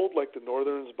gold like the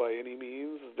northerns by any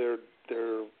means. They're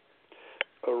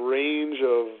a range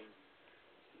of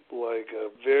a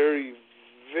very,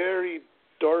 very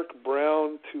dark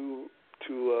brown to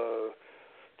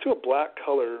a black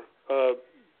color.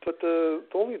 But the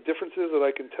only differences that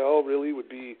I can tell really would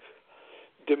be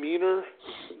demeanor,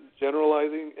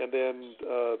 generalizing, and then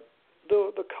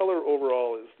the color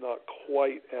overall is not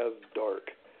quite as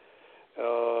dark.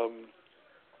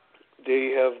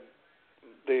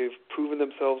 They've proven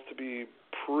themselves to be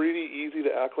pretty easy to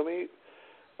acclimate.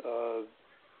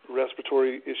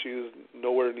 Respiratory issues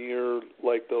nowhere near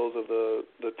like those of the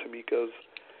Tamikas,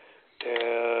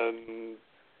 and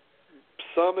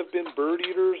some have been bird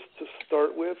eaters to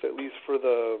start with, at least for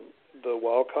the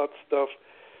wild-caught stuff.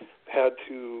 Had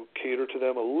to cater to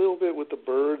them a little bit with the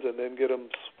birds and then get them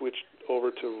switched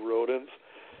over to rodents.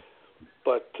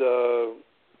 But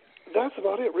that's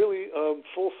about it, really.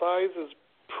 Full size is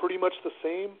pretty much the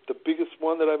same. The biggest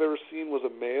one that I've ever seen was a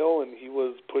male, and he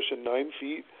was pushing 9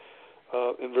 feet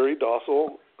and very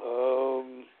docile.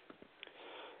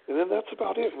 And then that's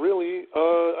about it, really.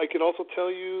 I can also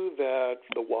tell you that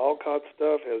the wild-caught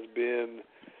stuff has been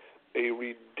a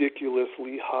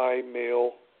ridiculously high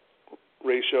male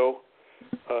ratio.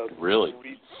 Really?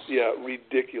 Yeah,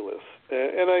 ridiculous.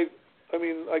 And I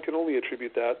mean, I can only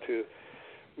attribute that to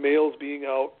males being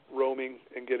out roaming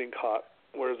and getting caught,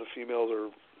 whereas the females are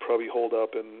probably holed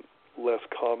up and less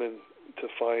common to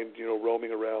find,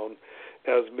 roaming around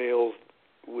as males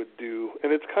would do.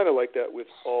 And it's kind of like that with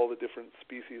all the different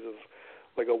species of,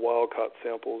 like a wild-caught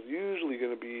sample is usually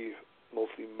going to be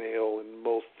mostly male in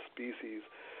most species.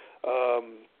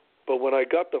 But when I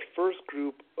got the first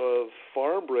group of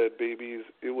farm-bred babies,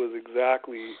 it was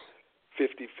exactly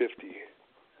 50-50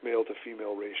 male to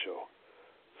female ratio.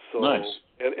 So, nice.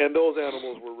 And those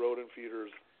animals were rodent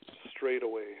feeders straight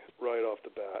away, right off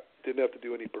the bat. Didn't have to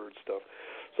do any bird stuff.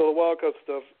 So the wild-caught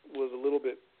stuff was a little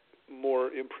bit more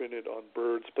imprinted on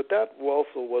birds, but that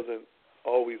also wasn't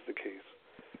always the case.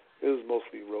 It was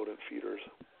mostly rodent feeders.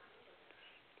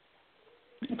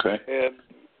 Okay. And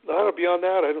beyond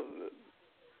that,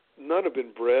 none have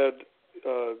been bred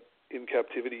in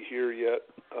captivity here yet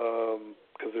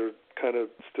because they're kind of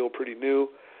still pretty new.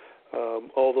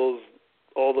 All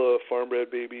the farm-bred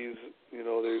babies,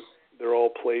 they're all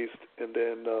placed, and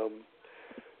then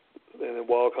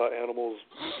wild-caught animals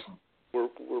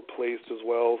were placed as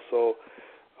well. So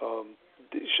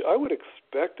I would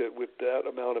expect that with that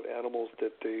amount of animals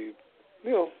that they,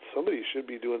 somebody should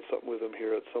be doing something with them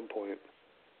here at some point.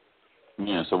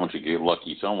 Yeah, someone should get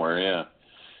lucky somewhere. Yeah.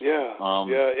 Yeah.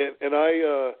 And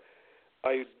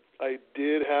I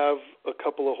did have a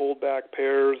couple of holdback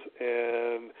pairs,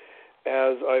 and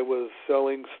as I was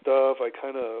selling stuff, I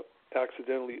kind of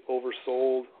accidentally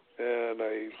oversold, and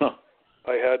I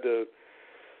had to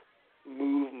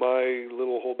move my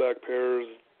little holdback pairs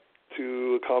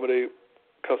to accommodate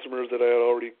customers that I had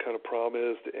already kind of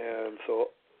promised, and so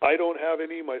I don't have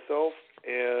any myself,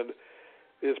 and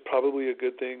it's probably a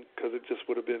good thing because it just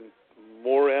would have been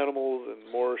more animals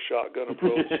and more shotgun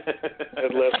approach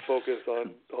and less focus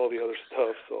on all the other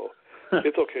stuff. So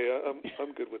it's okay.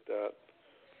 I'm good with that.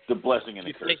 The blessing and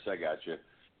the curse. I got you.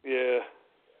 Yeah.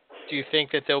 Do you think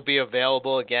that they'll be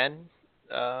available again?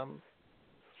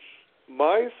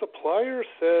 My supplier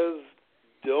says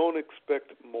don't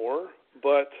expect more,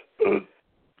 but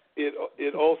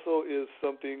it also is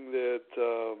something that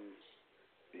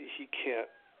he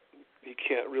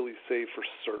can't really say for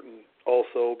certain.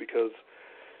 Also, because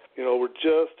we're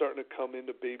just starting to come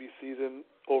into baby season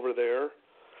over there,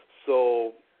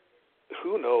 so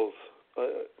who knows?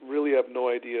 I really have no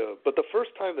idea. But the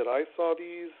first time that I saw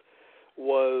these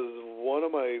was one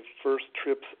of my first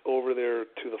trips over there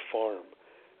to the farm,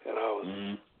 and I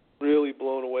was really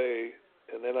blown away.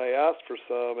 And then I asked for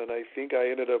some, and I think I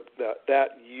ended up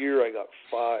that year I got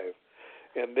 5,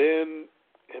 and then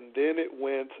it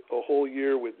went a whole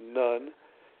year with none,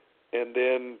 and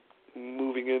then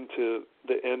moving into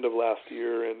the end of last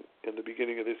year and the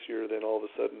beginning of this year, then all of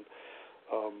a sudden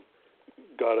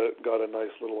got a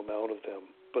nice little amount of them.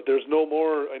 But there's no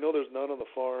more. I know there's none on the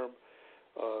farm.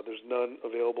 There's none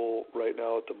available right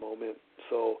now at the moment.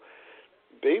 So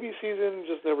baby season,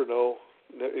 just never know.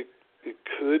 It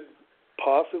could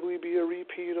possibly be a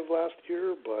repeat of last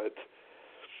year, but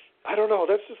I don't know.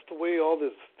 That's just the way all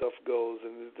this stuff goes,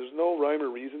 and there's no rhyme or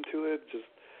reason to it. Just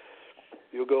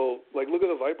you'll go, like, look at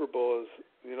the Viper boas.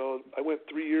 I went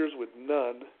 3 years with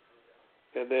none,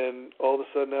 and then all of a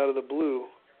sudden out of the blue,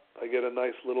 I get a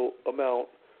nice little amount,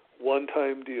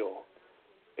 one-time deal,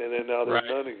 and then now there's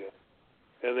none again.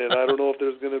 And then I don't know if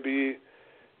there's going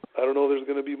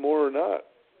to be more or not,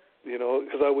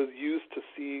 because I was used to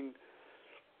seeing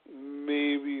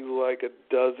maybe like a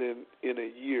dozen in a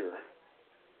year.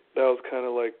 That was kind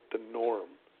of like the norm.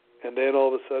 And then all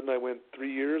of a sudden I went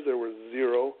 3 years, there were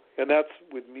 0. And that's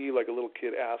with me like a little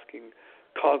kid asking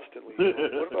constantly,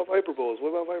 what about Viper boas? What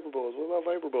about Viper boas? What about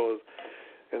Viper boas?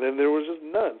 And then there was just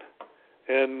none.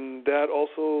 And that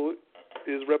also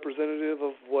is representative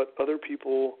of what other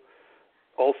people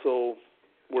also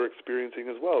were experiencing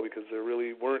as well, because there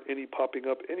really weren't any popping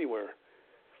up anywhere.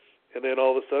 And then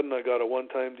all of a sudden I got a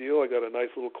one-time deal. I got a nice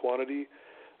little quantity.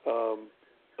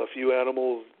 A few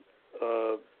animals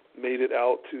made it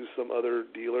out to some other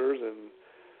dealers, and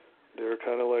they're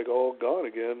kind of like all gone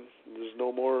again. There's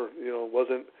no more,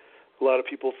 wasn't, a lot of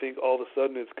people think all of a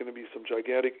sudden it's going to be some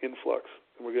gigantic influx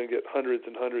and we're going to get hundreds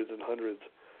and hundreds and hundreds.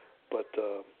 But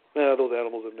those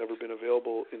animals have never been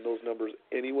available in those numbers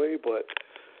anyway, but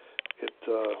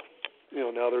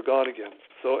now they're gone again.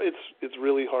 So it's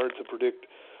really hard to predict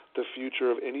the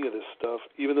future of any of this stuff.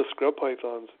 Even the scrub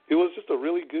pythons, it was just a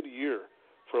really good year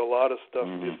for a lot of stuff.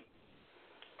 Mm-hmm.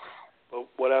 But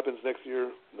what happens next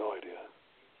year? No idea.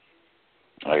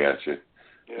 I got you.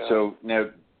 Yeah. So now,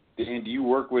 Dan, do you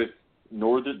work with the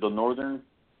northern,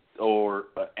 or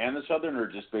and the southern, or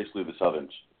just basically the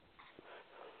southerns?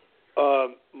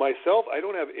 Myself, I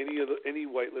don't have any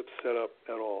white lips set up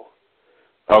at all.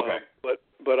 Okay.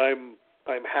 But I'm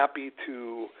happy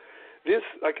to. This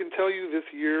I can tell you this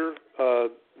year,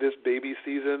 this baby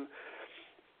season,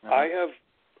 I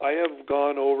have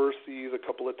gone overseas a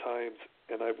couple of times,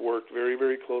 and I've worked very,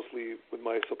 very closely with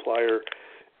my supplier,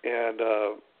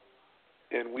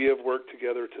 and we have worked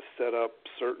together to set up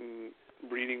certain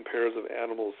breeding pairs of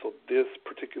animals. So this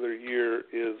particular year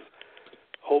is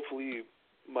hopefully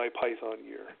my python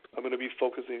year. I'm going to be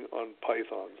focusing on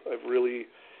pythons. I've really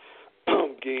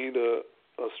gained a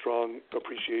strong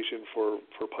appreciation for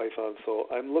pythons. So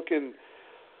I'm looking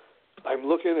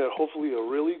at hopefully a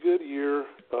really good year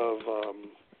of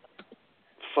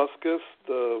Fuscus,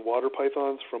 the water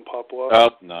pythons from Papua. Oh,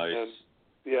 nice.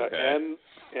 And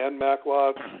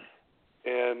Maclots,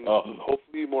 and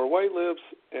hopefully more white lips,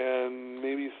 and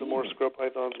maybe some more scrub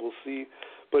pythons. We'll see.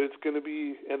 But it's going to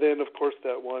be, and then of course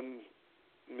that one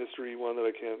mystery one that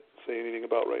I can't say anything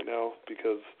about right now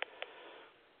because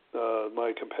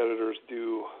my competitors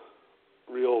do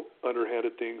real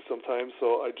underhanded things sometimes.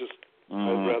 So I'd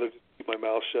rather just keep my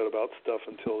mouth shut about stuff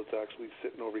until it's actually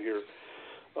sitting over here.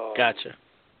 Gotcha.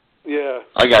 Yeah.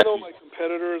 I got you. My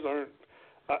competitors aren't.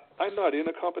 I'm not in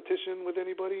a competition with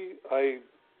anybody.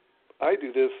 I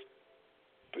do this,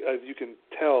 as you can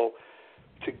tell,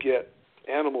 to get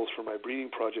animals for my breeding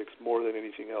projects more than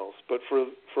anything else. But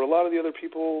for a lot of the other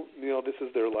people, this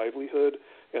is their livelihood,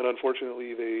 and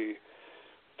unfortunately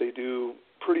they do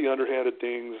pretty underhanded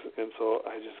things, and so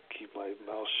I just keep my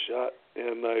mouth shut,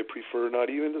 and I prefer not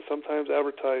even to sometimes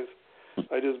advertise.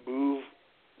 I just move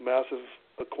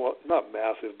not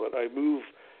massive, but I move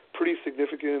pretty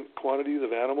significant quantities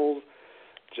of animals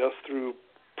just through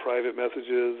private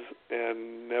messages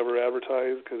and never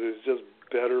advertise because it's just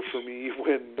better for me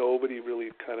when nobody really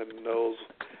kind of knows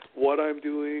what I'm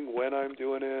doing, when I'm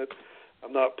doing it.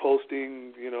 I'm not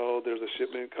posting, there's a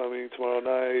shipment coming tomorrow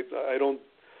night.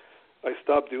 I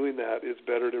stopped doing that. It's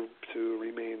better to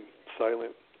remain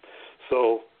silent.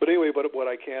 So, but anyway, what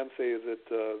I can say is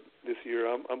that this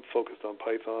year I'm focused on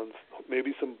pythons,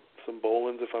 maybe some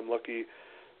bolins if I'm lucky.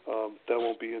 That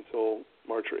won't be until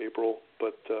March or April,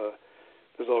 but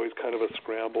there's always kind of a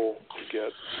scramble to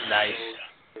get. Nice.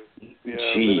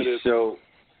 Limited. So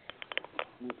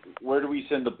where do we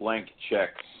send the blank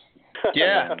checks?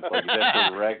 Yeah.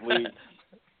 Like,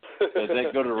 does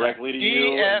that go directly to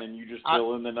you, and then you just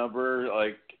fill in the number?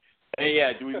 Like, hey,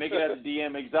 do we make it out of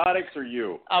DM Exotics or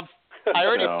you? I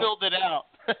already filled it out,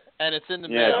 and it's in the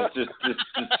mail. Yeah,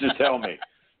 just tell me.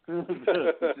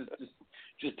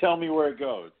 just tell me where it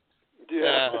goes.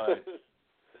 Yeah.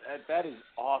 That is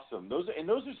awesome. Those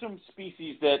are some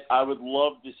species that I would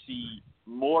love to see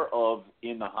more of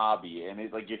in the hobby. And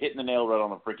it's like you're hitting the nail right on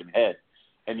the freaking head.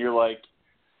 And you're like,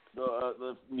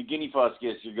 the Guinea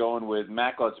Fuscus, you're going with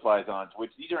Macklot's pythons,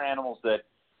 which these are animals that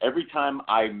every time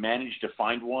I manage to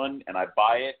find one and I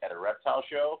buy it at a reptile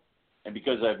show, and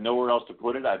because I have nowhere else to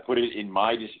put it, I put it in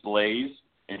my displays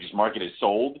and just mark it as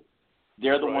sold.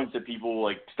 They're the ones that people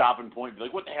like stop and point and be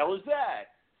like, what the hell is that?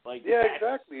 Like, yeah,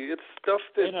 exactly. It's stuff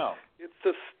that it's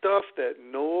the stuff that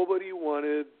nobody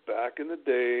wanted back in the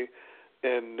day,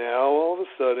 and now all of a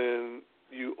sudden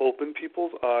you open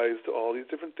people's eyes to all these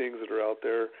different things that are out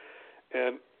there.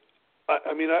 And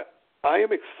I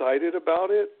am excited about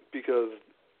it because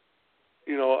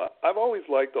I've always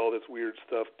liked all this weird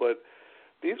stuff, but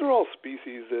these are all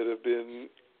species that have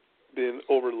been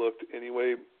overlooked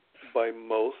anyway by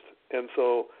most, and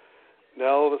so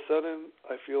now all of a sudden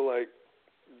I feel like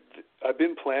I've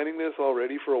been planning this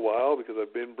already for a while because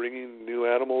I've been bringing new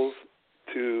animals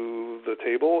to the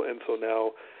table, and so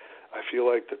now I feel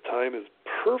like the time is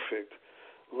perfect.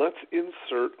 Let's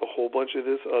insert a whole bunch of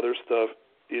this other stuff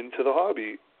into the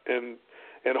hobby, and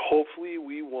hopefully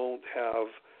we won't have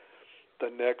the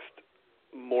next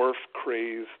morph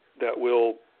craze that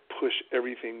will push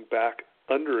everything back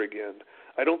under again.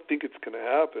 I don't think it's going to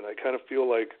happen. I kind of feel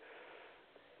like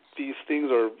these things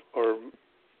are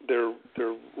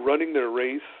they're running their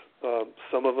race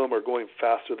Some of them are going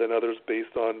faster than others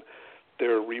based on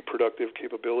their reproductive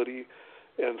capability.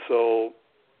 And so,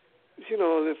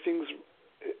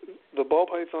 the ball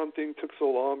python thing took so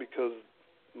long because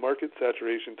market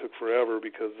saturation took forever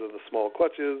because of the small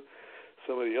clutches.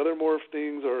 Some of the other morph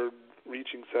things are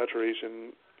reaching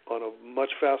saturation on a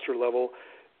much faster level.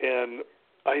 And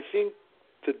I think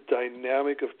the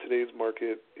dynamic of today's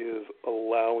market is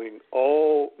allowing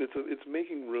it's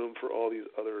making room for all these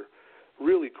other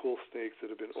really cool snakes that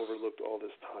have been overlooked all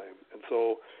this time. And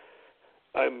so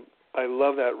I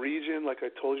love that region. Like I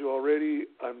told you already,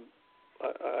 I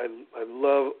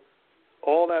love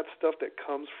all that stuff that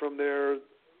comes from there,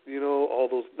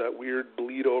 all that weird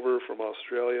bleed over from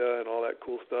Australia and all that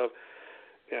cool stuff.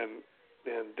 And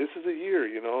this is a year,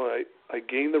 I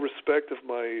gained the respect of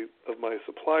my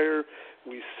supplier.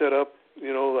 We set up,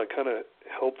 I kind of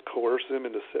helped coerce him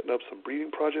into setting up some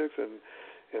breeding projects,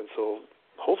 and so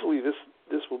hopefully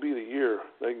this will be the year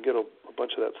I can get a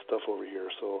bunch of that stuff over here.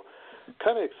 So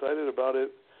kind of excited about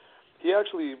it. He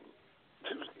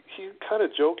kind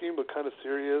of joking but kind of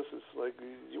serious. It's like,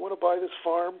 you want to buy this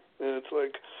farm? And it's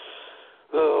like,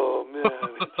 oh man,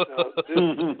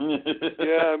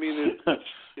 yeah. I mean, it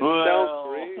sounds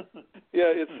great.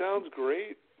 Yeah, it sounds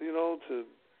great. To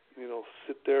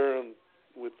sit there and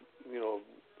with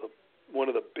one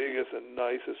of the biggest and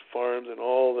nicest farms and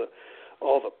all the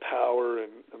power,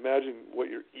 and imagine what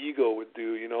your ego would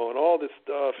do, and all this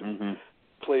stuff, and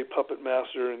play puppet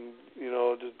master and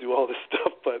just do all this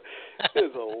stuff. But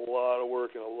it's a lot of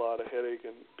work and a lot of headache,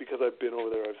 and because I've been over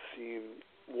there, I've seen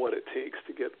what it takes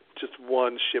to get just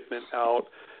one shipment out,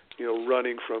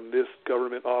 running from this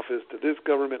government office to this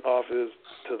government office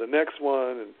to the next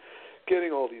one, and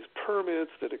getting all these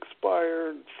permits that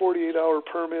expire, 48-hour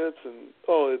permits, and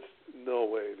it's no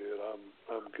way, dude.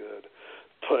 I'm good.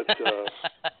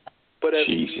 But at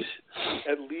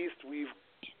least we've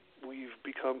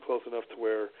become close enough to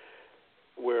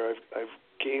where I've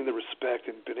gained the respect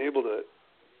and been able to,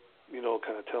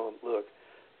 kind of tell them, look,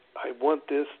 I want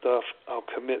this stuff. I'll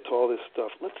commit to all this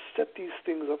stuff. Let's set these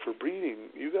things up for breeding.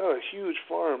 You got a huge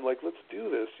farm. Like, let's do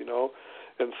this,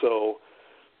 And so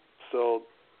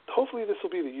hopefully this will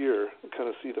be the year to kind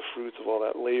of see the fruits of all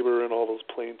that labor and all those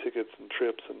plane tickets and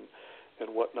trips and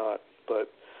whatnot. But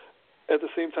at the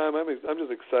same time, I'm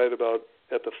just excited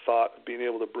at the thought of being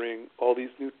able to bring all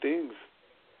these new things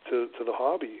to the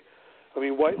hobby. I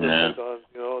mean, white-lipped python,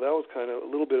 that was kind of a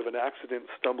little bit of an accident,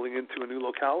 stumbling into a new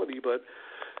locality, but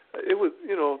it was,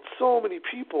 so many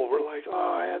people were like,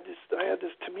 oh, I had this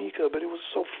Tamika, but it was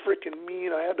so freaking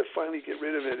mean. I had to finally get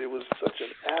rid of it. It was such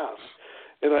an ass.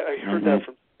 And I heard that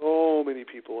from so many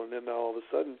people, and then now all of a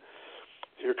sudden,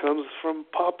 here comes from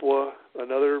Papua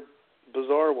another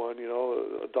bizarre one,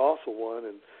 a docile one,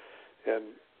 and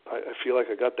I feel like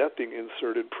I got that thing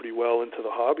inserted pretty well into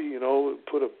the hobby,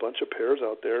 put a bunch of pairs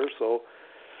out there. So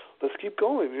let's keep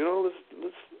going,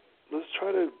 let's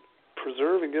try to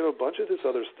preserve and get a bunch of this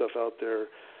other stuff out there.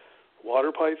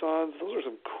 Water pythons, those are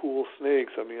some cool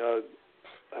snakes. I mean,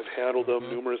 I've handled them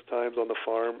numerous times on the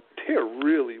farm. They are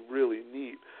really, really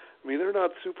neat. I mean, they're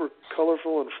not super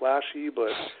colorful and flashy,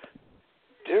 but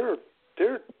they're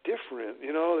different.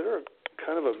 They're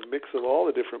kind of a mix of all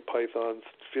the different pythons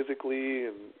physically,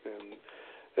 and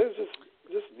it's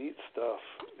just neat stuff.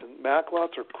 And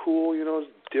Maclots are cool. It's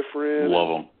different. Love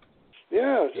them.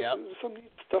 Yeah, there's some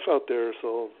neat stuff out there.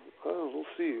 So we'll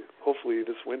see. Hopefully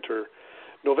this winter.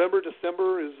 November,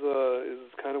 December is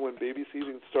kind of when baby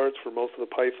season starts for most of the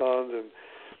pythons, and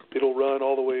it'll run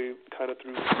all the way kind of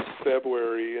through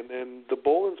February. And then the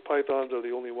Boland's pythons are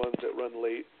the only ones that run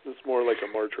late. It's more like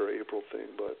a March or April thing,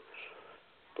 but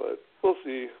we'll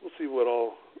see. We'll see what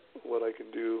I can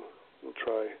do. We'll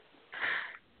try.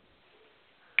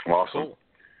 Awesome. Cool.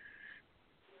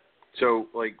 So,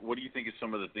 what do you think is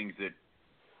some of the things that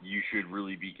you should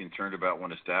really be concerned about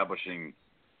when establishing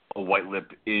a white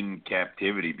lip in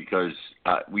captivity? Because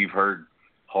we've heard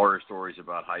horror stories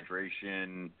about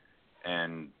hydration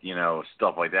and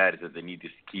stuff like that. Is that they need to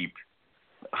keep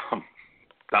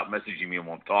stop messaging me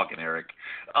while I'm talking, Eric.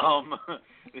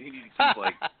 They need to keep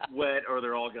wet, or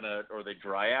or they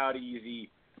dry out easy.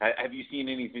 Have you seen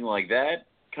anything like that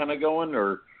kind of going,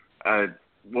 or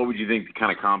what would you think to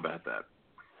kind of combat that?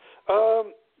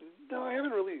 No, I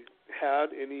haven't really had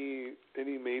any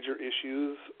major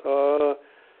issues.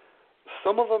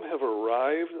 Some of them have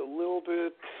arrived a little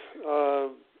bit,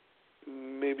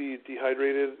 maybe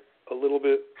dehydrated a little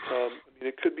bit. I mean,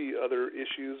 it could be other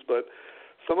issues, but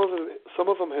some of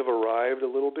them have arrived a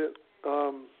little bit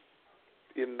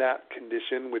in that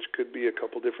condition, which could be a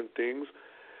couple different things.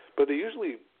 But they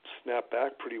usually snap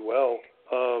back pretty well.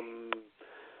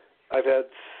 I've had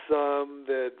some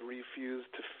that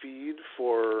refused to feed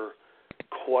for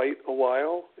quite a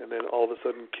while, and then all of a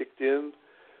sudden kicked in.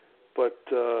 But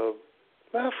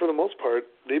for the most part,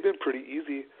 they've been pretty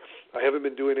easy. I haven't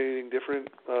been doing anything different.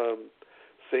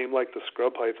 Same like the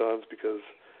scrub pythons, because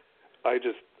I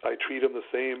treat them the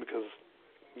same because,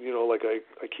 like I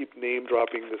keep name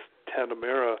dropping this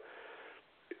Tanimera.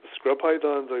 Scrub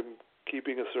pythons I'm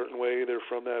keeping a certain way. They're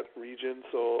from that region,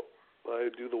 so I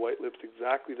do the white lips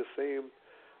exactly the same.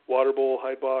 Water bowl,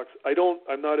 hide box.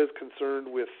 I'm not as concerned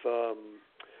with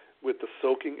the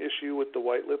soaking issue with the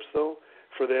white lips though.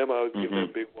 For them, I would give them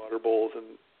big water bowls,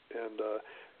 and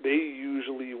they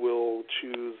usually will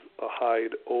choose a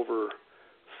hide over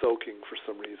soaking for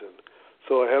some reason.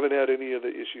 So I haven't had any of the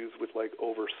issues with like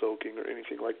over soaking or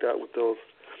anything like that with those.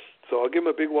 So I'll give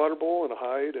them a big water bowl and a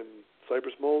hide and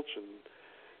cypress mulch and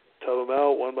tub them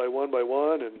out one by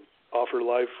one and offer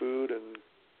live food, and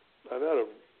I've had a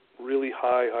really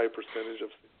high percentage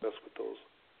of success with those.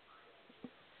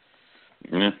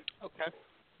 Yeah. Okay.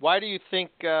 Why do you think?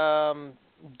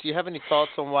 Do you have any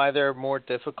thoughts on why they're more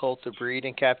difficult to breed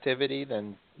in captivity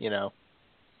than?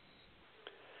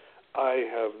 I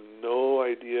have no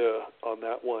idea on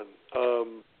that one.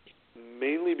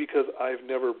 Mainly because I've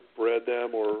never bred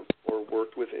them or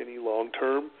worked with any long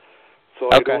term, so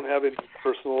I don't have any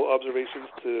personal observations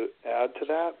to add to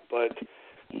that. But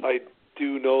I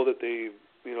do know that they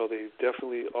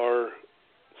definitely are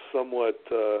somewhat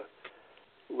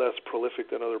less prolific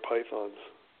than other pythons.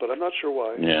 But I'm not sure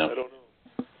why. Yeah. I don't know.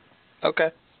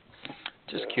 Okay.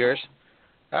 Just curious.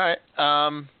 All right.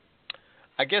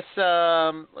 I guess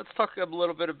let's talk a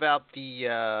little bit about the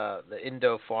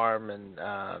Indo farm and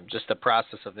just the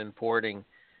process of importing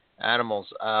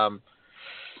animals.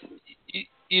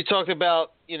 You talked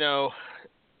about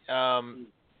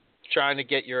trying to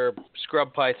get your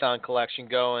scrub python collection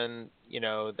going.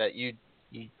 That you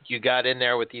got in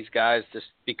there with these guys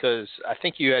just because I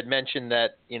think you had mentioned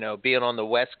that being on the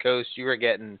West Coast you were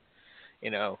getting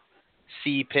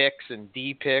C picks and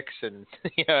D picks, and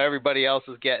everybody else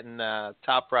is getting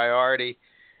top priority.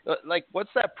 Like,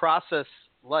 what's that process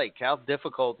like? How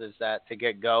difficult is that to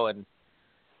get going?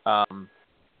 Not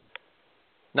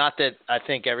that I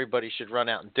think everybody should run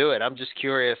out and do it. I'm just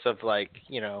curious of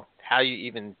how you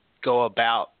even go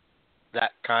about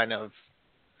that kind of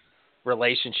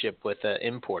relationship with an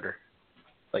importer,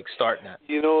 like starting that.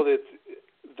 That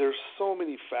there's so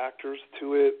many factors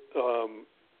to it.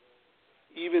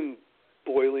 Even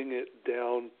boiling it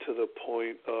down to the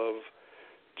point of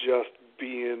just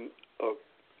being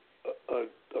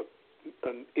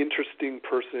an interesting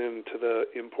person to the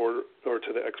importer or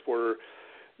to the exporter,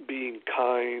 being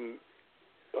kind,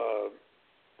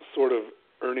 sort of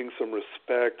earning some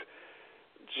respect,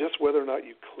 just whether or not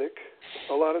you click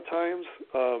a lot of times,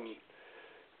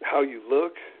 how you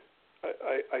look.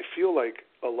 I feel like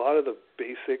a lot of the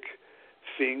basic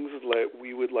things that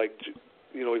we would like,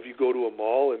 if you go to a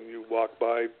mall and you walk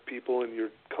by people and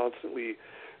you're constantly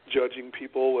judging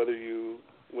people, whether you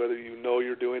know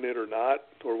you're doing it or not,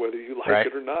 or whether you like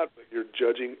it or not, but you're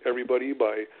judging everybody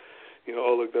by,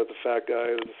 oh, look, that's a fat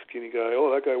guy, that's a skinny guy,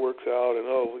 oh, that guy works out, and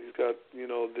oh, he's got,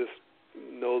 this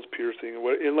nose piercing, and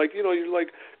what, and you're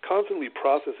like constantly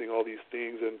processing all these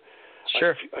things, and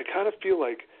sure. I kind of feel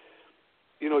like,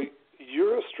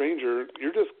 you're a stranger,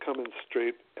 you're just coming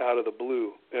straight out of the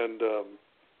blue, and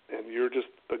you're just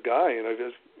a guy, and I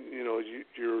just,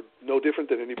 you're no different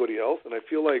than anybody else, and I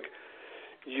feel like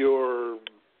you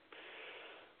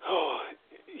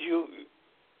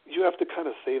have to kind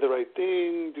of say the right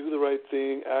thing, do the right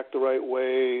thing, act the right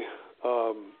way,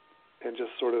 and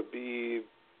just sort of be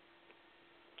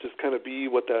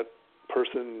what that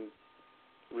person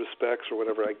respects or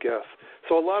whatever, I guess.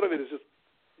 So a lot of it is just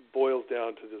boils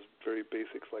down to just very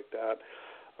basics like that.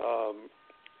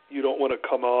 You don't want to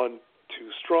come on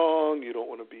too strong. You don't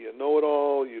want to be a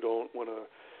know-it-all. You don't want to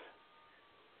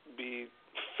be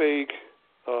fake.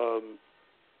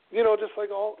 Just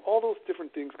like all those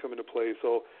different things come into play.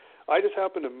 So I just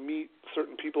happened to meet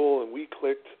certain people, and we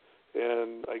clicked,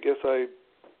 and I guess I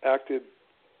acted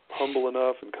humble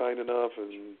enough and kind enough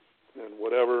and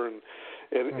whatever, and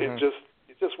it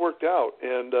just worked out.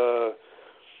 And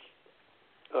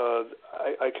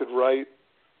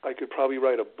I could probably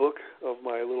write a book of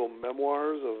my little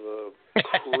memoirs of the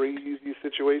crazy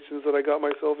situations that I got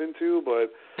myself into,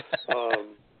 but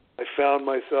I found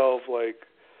myself like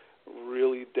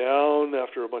really down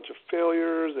after a bunch of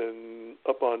failures and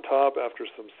up on top after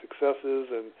some successes,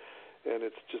 and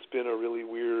it's just been a really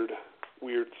weird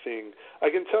thing. I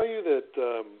can tell you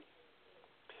that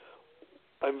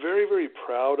I'm very, very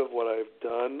proud of what I've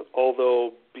done,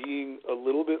 although being a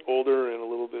little bit older and a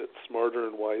little bit smarter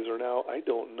and wiser now, I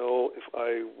don't know if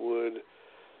I would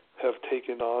have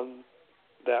taken on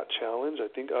that challenge. I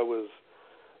think I was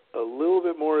a little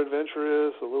bit more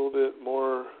adventurous, a little bit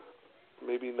more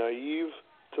maybe naive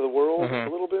to the world a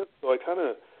little bit. So I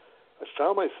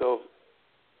found myself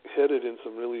headed in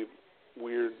some really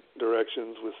weird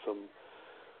directions with some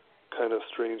kind of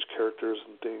strange characters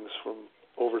and things from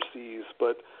overseas.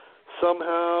 But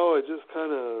somehow I just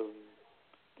kind of,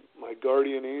 my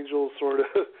guardian angel sort of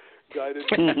guided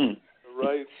me in the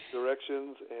right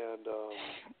directions, and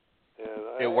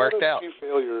it worked out. I had a few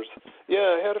failures.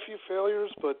 Yeah, I had a few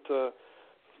failures, but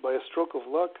by a stroke of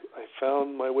luck, I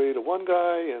found my way to one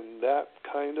guy, and that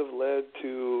kind of led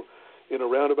to, in a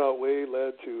roundabout way,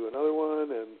 led to another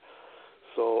one. And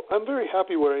so I'm very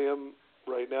happy where I am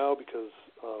right now because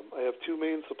I have two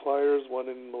main suppliers, one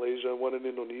in Malaysia and one in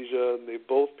Indonesia, and they've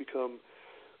both become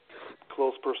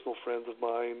close personal friends of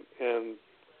mine, and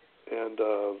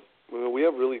we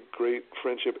have really great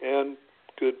friendship and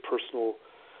good personal,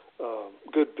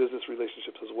 good business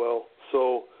relationships as well.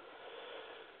 So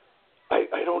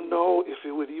I don't know if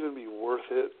it would even be worth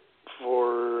it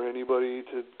for anybody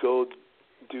to go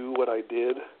do what I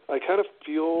did. I kind of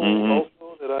feel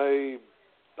also that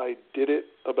I did it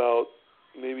about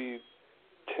maybe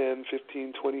 10,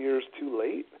 15, 20 years too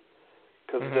late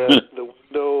because the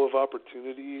window of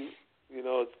opportunity,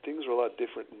 things are a lot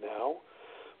different now.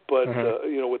 But,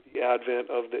 with the advent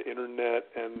of the internet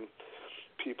and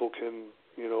people can,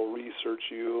 research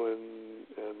you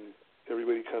and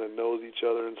everybody kind of knows each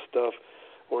other and stuff,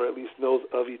 or at least knows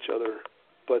of each other.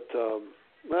 But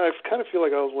I kind of feel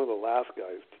like I was one of the last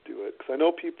guys to do it because I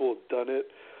know people have done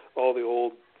it, all the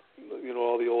old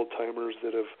timers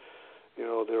that have,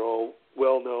 they're all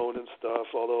well known and stuff.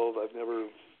 Although I've never,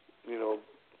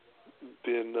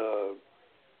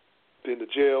 been to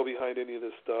jail behind any of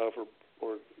this stuff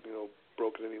or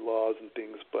broken any laws and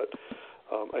things. But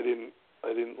I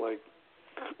didn't like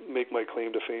make my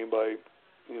claim to fame by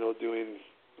doing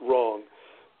wrong.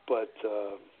 But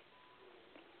I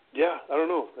don't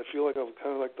know. I feel like I'm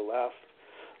kind of like the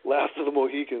last of the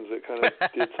Mohicans that kind of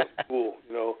did something cool,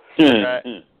 Right.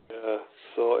 Yeah.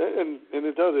 So and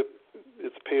it does it.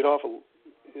 It's paid off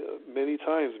many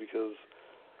times because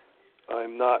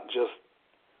I'm not just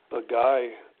a guy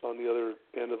on the other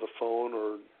end of the phone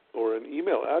or an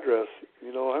email address.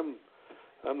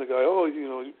 I'm the guy. Oh,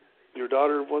 your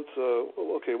daughter wants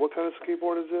okay. What kind of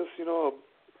skateboard is this?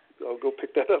 I'll go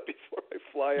pick that up before I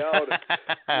fly out.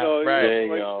 And, right. There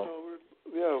you go.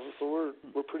 So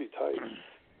we're pretty tight.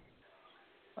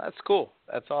 That's cool.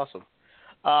 That's awesome.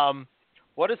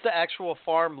 What is the actual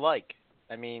farm like?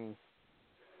 I mean,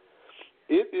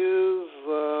 it is.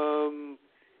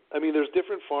 There's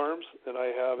different farms, and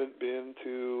I haven't been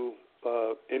to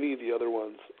any of the other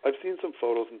ones. I've seen some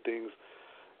photos and things.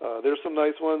 There's some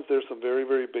nice ones. There's some very,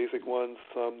 very basic ones.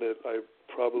 Some that I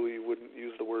probably wouldn't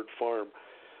use the word farm.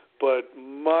 But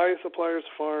my supplier's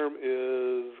farm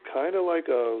is kind of like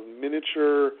a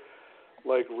miniature,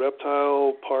 like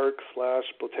reptile park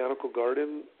 / botanical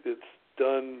garden. It's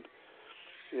done.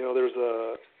 There's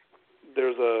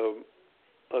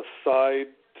a side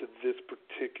to this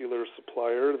particular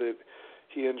supplier that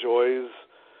he enjoys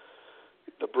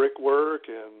the brickwork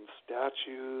and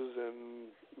statues and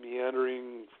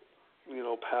meandering,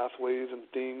 pathways and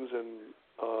things, and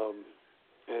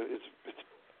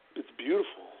it's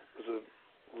beautiful. It's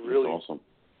a really awesome.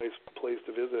 nice place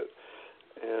to visit,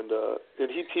 and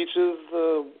he teaches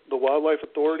the Wildlife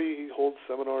Authority. He holds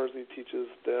seminars and he teaches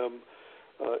them,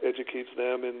 educates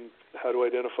them in how to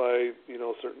identify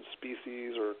certain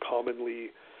species or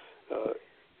commonly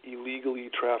illegally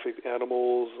trafficked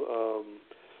animals.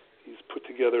 He's put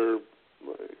together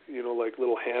like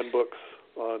little handbooks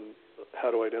on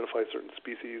how to identify certain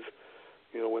species,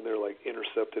 when they're like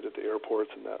intercepted at the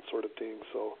airports and that sort of thing.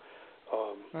 So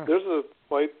there's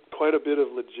quite a bit of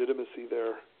legitimacy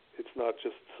there. It's not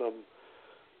just some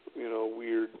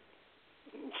weird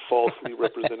falsely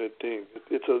represented thing.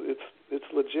 It's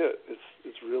legit.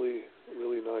 It's really,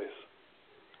 really nice.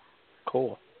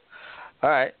 Cool. All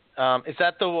right. Is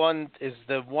that the one? Is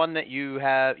the one that you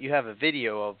have? You have a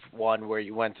video of one where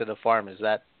you went to the farm. Is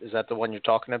that the one you're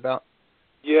talking about?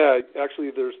 Yeah, actually,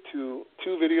 there's two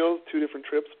videos, two different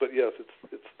trips. But yes,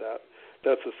 it's that.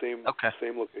 That's the same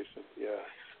location. Yeah.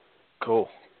 Cool.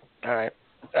 All right.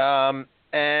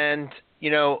 And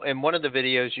in one of the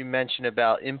videos you mentioned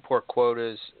about import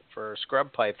quotas for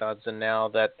scrub pythons, and now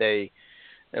that they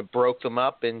broke them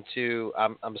up into,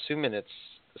 I'm assuming it's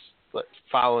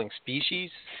following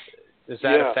species. Does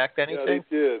that affect anything?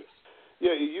 Yeah, they did.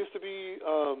 Yeah, it used to be.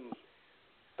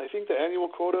 I think the annual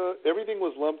quota, everything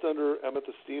was lumped under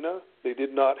Amethystina. They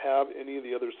did not have any of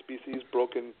the other species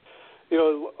broken.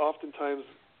 Oftentimes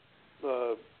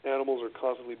animals are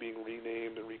constantly being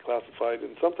renamed and reclassified,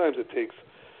 and sometimes it takes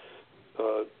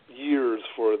years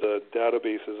for the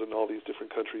databases in all these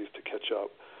different countries to catch up.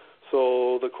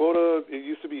 So the quota, it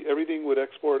used to be everything would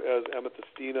export as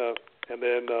Amethystina, and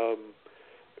then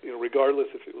regardless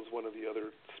if it was one of the other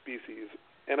species.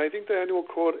 And I think the annual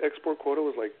export quota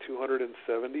was like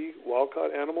 270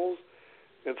 wild-caught animals.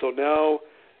 And so now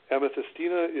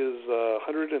Amethystina is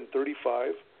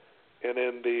 135, and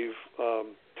then they've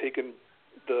taken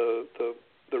the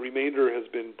remainder has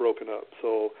been broken up.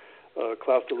 So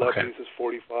Clastolepes is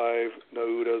 45,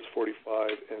 Nauta is 45,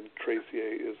 and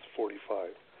Traciae is 45.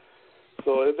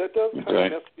 So that does kind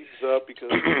of mess things up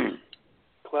because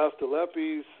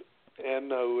Clastolepes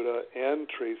and Nauta and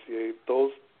Traciae,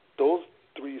 those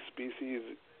three species,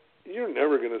 you're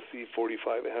never going to see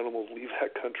 45 animals leave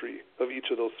that country of each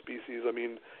of those species. I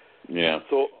mean,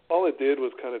 so all it did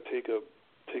was kind of take a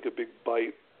big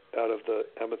bite out of the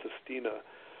Amethystina.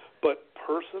 But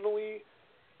personally,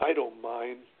 I don't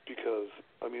mind because,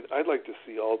 I mean, I'd like to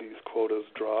see all these quotas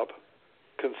drop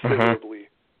considerably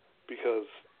because,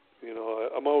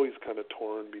 I'm always kind of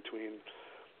torn between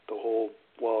the whole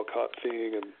wild-caught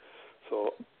thing, and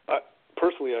so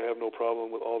personally, I have no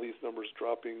problem with all these numbers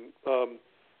dropping.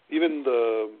 Even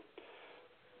the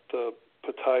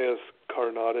Pataeus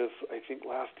carnatus, I think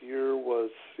last year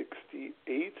was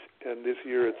 68, and this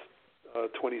year it's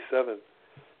 27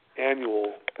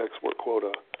 annual export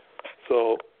quota.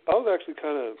 So I was actually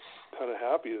kind of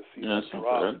happy to see that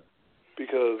drop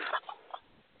because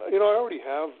I already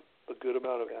have a good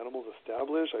amount of animals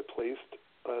established. I placed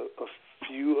a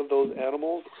few of those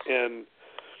animals, and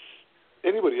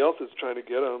anybody else that's trying to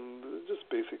get them, just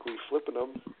basically flipping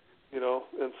them,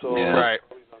 and so right.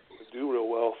 Probably not going to do real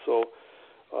well. So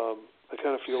I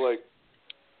kind of feel like,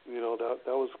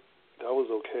 that was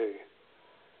okay.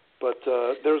 But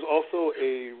there's also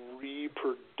a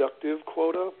reproductive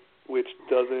quota, which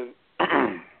doesn't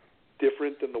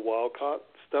different than the wild-caught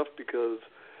stuff because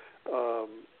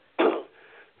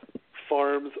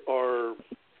farms are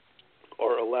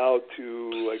allowed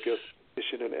to, I guess,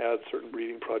 petition and add certain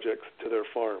breeding projects to their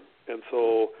farm. And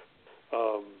so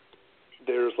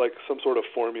there's like some sort of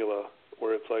formula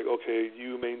where it's like, okay,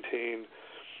 you maintain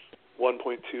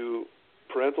 1.2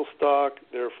 parental stock,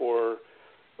 therefore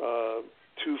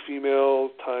 2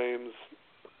 females times,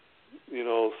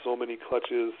 so many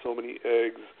clutches, so many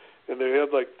eggs. And they have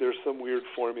there's some weird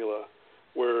formula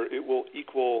where it will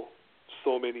equal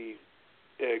so many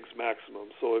eggs maximum.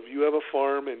 So if you have a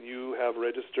farm and you have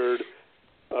registered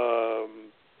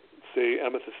say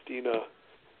Amethystina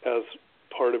as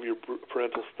part of your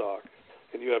parental stock,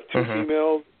 and you have 2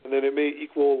 females, and then it may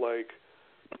equal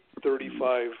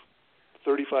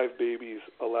 35 babies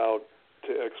allowed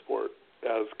to export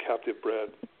as captive bred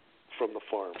from the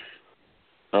farm.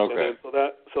 Okay. And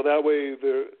then so that way,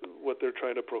 what they're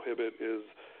trying to prohibit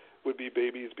would be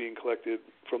babies being collected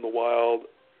from the wild,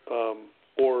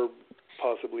 or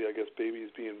possibly, I guess, babies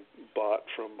being bought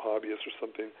from hobbyists or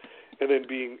something, and then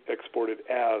being exported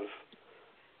as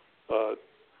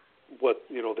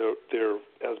they're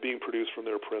as being produced from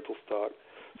their parental stock.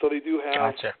 So they do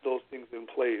have those things in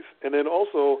place. And then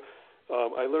also,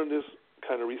 I learned this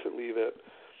kind of recently that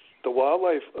the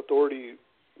Wildlife Authority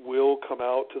will come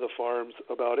out to the farms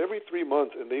about every 3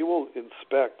 months, and they will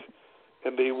inspect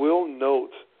and they will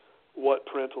note what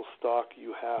parental stock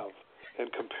you have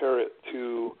and compare it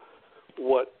to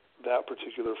what that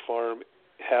particular farm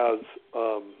has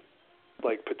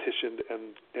petitioned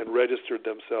and registered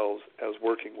themselves as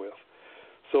working with.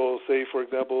 So say, for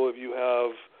example, if you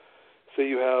have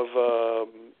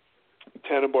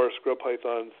Tannenbar scrub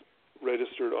pythons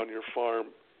registered on your farm,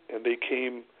 and they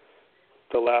came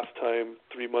the last time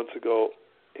 3 months ago,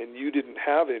 and you didn't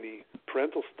have any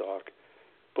parental stock,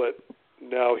 but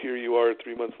now here you are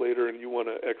 3 months later and you want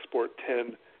to export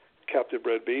 10 captive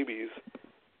bred babies,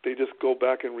 they just go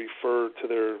back and refer to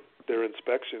their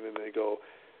inspection, and they go,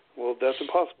 well, that's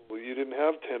impossible. You didn't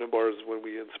have Tannenbars when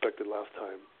we inspected last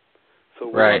time. So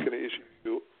we're not going to issue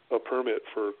you a permit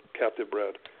for captive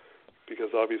bred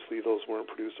because obviously those weren't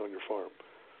produced on your farm.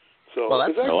 So I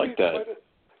like that.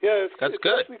 It's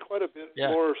good. actually quite a bit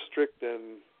more strict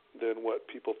than what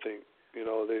people think.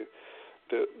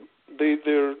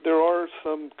 There are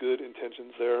some good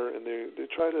intentions there, and they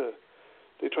try to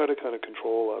kind of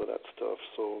control a lot of that stuff.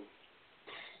 So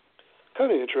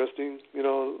kind of interesting,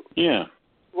 Yeah.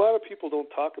 A lot of people don't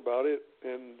talk about it,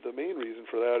 and the main reason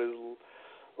for that is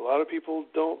a lot of people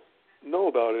don't know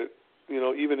about it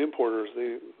even importers,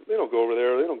 they don't go over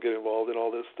there. They don't get involved in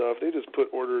all this stuff. They just put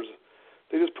orders.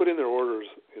 They just put in their orders,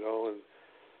 and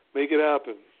make it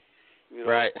happen.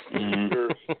 Right.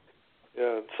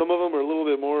 Yeah. Some of them are a little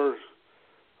bit more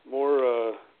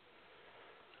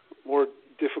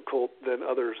difficult than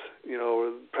others.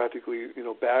 Practically,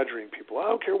 badgering people. I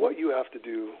don't care what you have to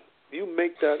do. You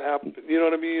make that happen. You know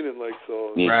what I mean? And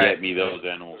so. Get me those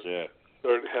animals. Yeah.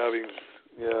 Start having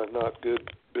not good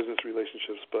business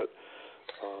relationships, but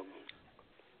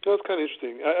that's kind of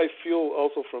interesting. I feel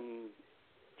also from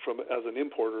as an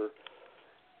importer,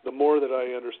 the more that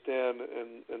I understand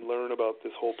and learn about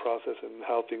this whole process and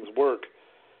how things work,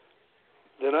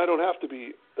 then I don't have to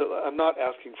be. I'm not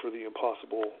asking for the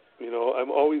impossible. I'm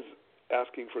always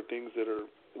asking for things that are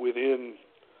within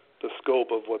the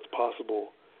scope of what's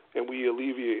possible, and we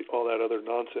alleviate all that other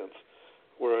nonsense.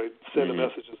 Where I send a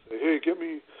message and say, "Hey, get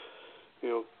me,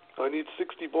 I need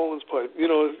 60 Bolin's pipe."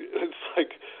 It's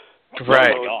like,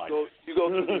 right. You go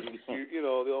through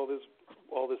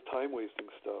all this time wasting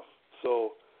stuff.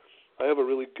 So I have a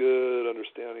really good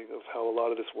understanding of how a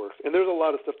lot of this works, and there's a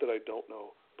lot of stuff that I don't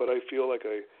know, but I feel like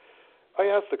I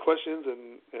ask the questions,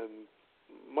 and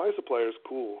my supplier's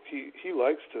cool. He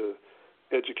likes to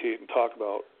educate and talk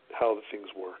about how the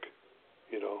things work.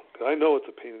 'Cause I know it's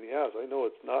a pain in the ass. I know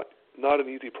it's not an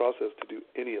easy process to do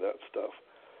any of that stuff.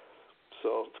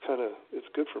 So it's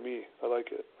good for me. I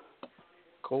like it.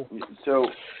 Cool. So,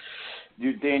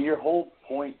 Dan, your whole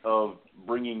point of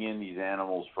bringing in these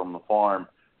animals from the farm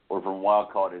or from wild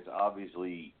caught is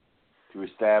obviously to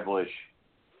establish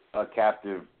a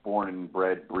captive born and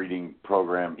bred breeding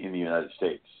program in the United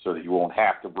States so that you won't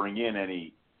have to bring in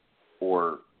any,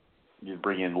 or you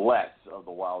bring in less of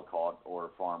the wild caught or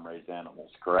farm raised animals,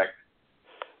 correct?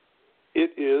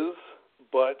 It is,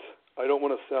 but I don't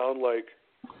want to sound like,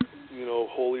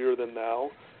 holier than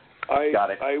thou.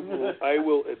 Got it. I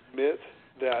will admit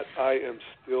that I am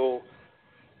still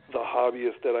the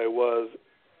hobbyist that I was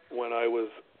when I was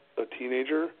a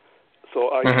teenager. So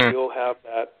I still have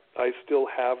that. I still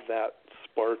have that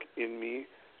spark in me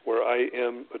where I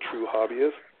am a true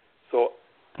hobbyist. So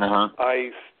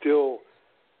I still.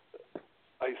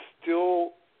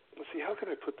 Let's see. How can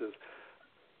I put this?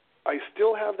 I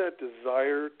still have that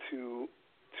desire to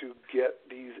get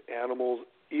these animals,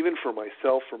 even for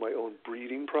myself, for my own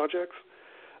breeding projects.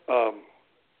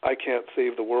 I can't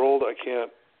save the world. I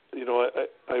can't.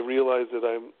 I realize that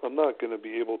I'm not going to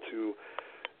be able to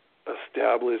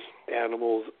establish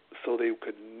animals so they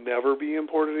could never be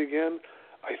imported again.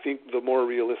 I think the more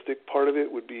realistic part of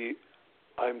it would be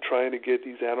I'm trying to get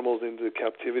these animals into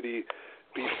captivity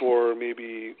before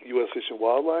maybe U.S. Fish and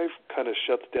Wildlife kind of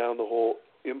shuts down the whole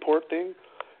import thing.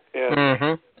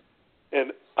 And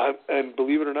and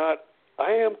believe it or not,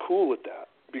 I am cool with that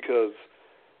because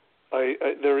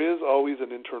there is always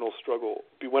an internal struggle.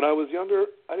 When I was younger,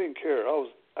 I didn't care.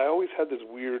 I always had this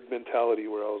weird mentality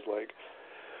where I was like,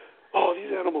 oh,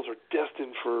 these animals are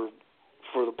destined for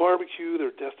the barbecue.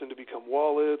 They're destined to become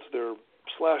wallets. They're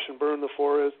slash and burn the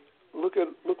forest. Look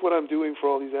what I'm doing for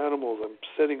all these animals. I'm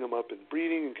setting them up in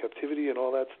breeding and captivity and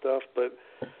all that stuff. But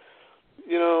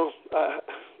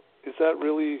is that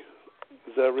really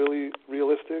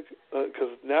realistic?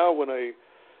 Because now when I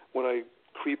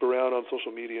creep around on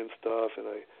social media and stuff, and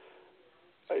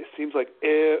it seems like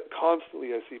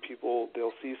constantly I see people.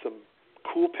 They'll see some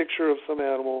cool picture of some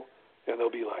animal, and they'll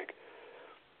be like,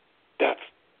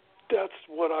 "That's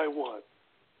what I want.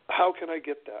 How can I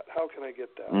get that? How can I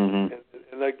get that?"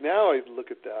 And like now I look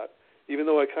at that, even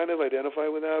though I kind of identify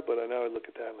with that, but now I look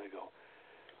at that and I go,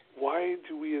 why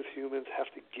do we as humans have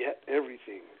to get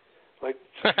everything? Like,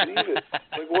 leave it.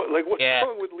 What's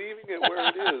wrong with leaving it where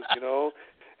it is,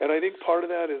 And I think part of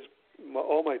that is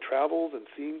all my travels and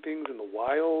seeing things in the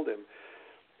wild. And,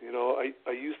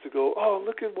 I used to go, oh,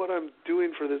 look at what I'm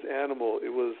doing for this animal.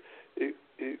 It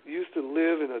used to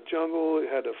live in a jungle. It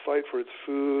had to fight for its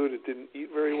food. It didn't eat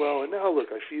very well. And now, look,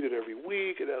 I feed it every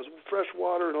week. It has fresh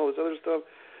water and all this other stuff.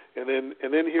 And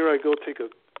then here I go take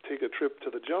a trip to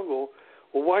the jungle.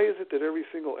 Well, why is it that every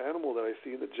single animal that I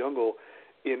see in the jungle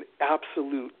in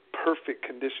absolute perfect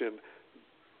condition,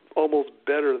 almost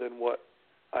better than what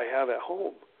I have at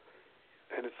home?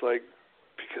 And it's like,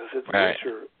 because it's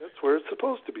nature. That's where it's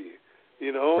supposed to be,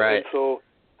 Right. And so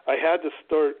I had to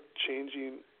start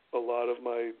changing a lot of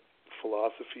my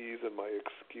philosophies and my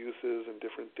excuses and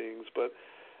different things. But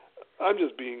I'm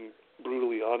just being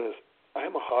brutally honest. I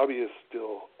am a hobbyist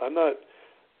still. I'm not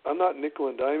nickel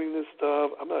and diming this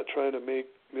stuff. I'm not trying to make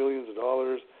millions of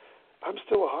dollars. I'm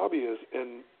still a hobbyist,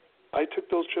 and I took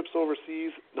those trips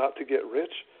overseas not to get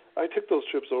rich. I took those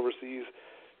trips overseas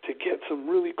to get some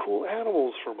really cool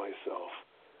animals for myself.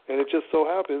 And it just so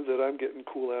happens that I'm getting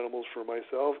cool animals for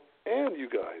myself and you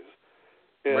guys.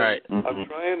 And right. I'm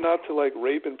trying not to like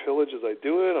rape and pillage as I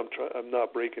do it. I'm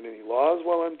not breaking any laws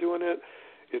while I'm doing it.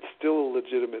 It's still a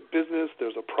legitimate business.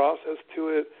 There's a process to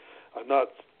it. I'm not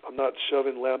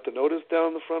shoving Lamptonotus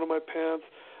down the front of my pants.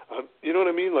 You know what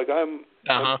I mean? Like I'm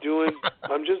doing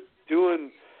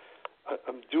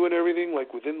everything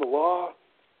like within the law,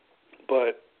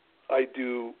 but I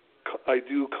do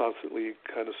constantly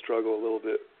kind of struggle a little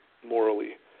bit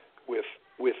morally with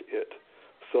it.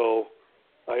 So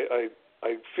I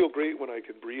feel great when I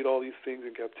can breed all these things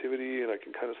in captivity and I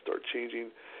can kind of start changing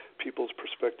people's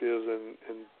perspectives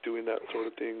and doing that sort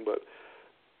of thing. But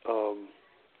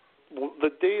the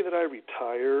day that I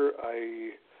retire,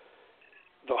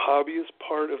 the hobbyist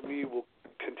part of me will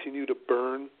continue to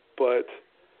burn, but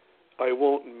I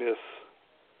won't miss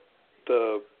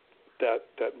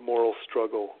that moral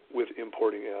struggle with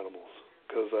importing animals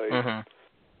because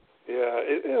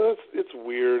it's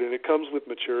weird and it comes with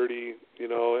maturity, you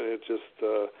know, and it just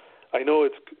I know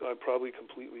I'm probably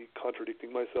completely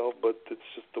contradicting myself, but it's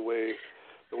just the way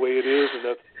it is, and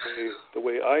that's the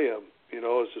way I am, you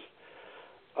know. It's just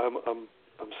I'm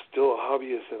still a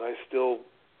hobbyist and I still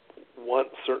want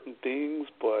certain things,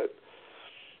 but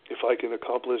if I can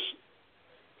accomplish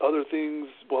other things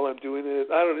while I'm doing it,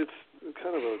 it's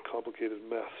kind of a complicated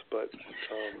mess, but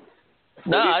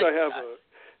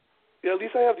at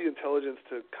least I have the intelligence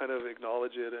to kind of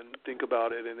acknowledge it and think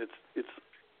about it, and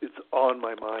it's on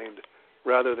my mind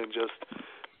rather than just,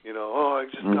 you know, I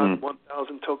just got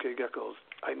 1,000 tokay geckos.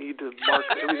 I need to mark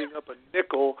everything up a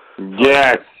nickel.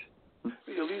 Yes. At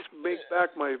least make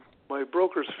back my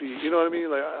broker's fee. You know what I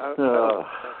mean? Like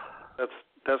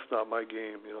that's not my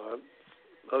game. You know,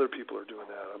 other people are doing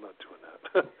that. I'm not doing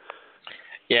that.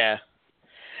 Yeah.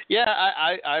 Yeah,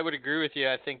 I would agree with you.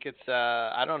 I think it's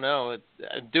I don't know,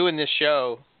 doing this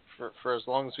show for as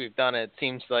long as we've done it, it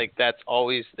seems like that's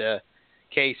always the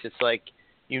case. It's like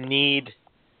you need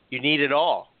it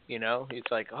all, you know?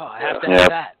 It's like, oh, I have to have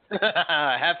that.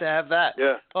 I have to have that.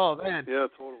 Yeah. Oh man. Yeah,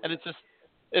 totally. And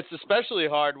it's especially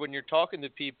hard when you're talking to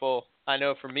people. I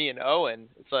know for me and Owen,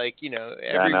 it's like, you know,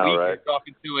 every week right? You're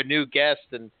talking to a new guest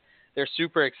and they're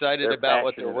super excited about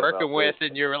what they're working with,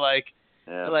 and you're like,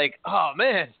 oh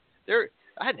man,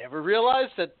 I never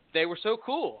realized that they were so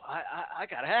cool. I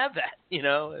gotta have that, you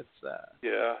know. It's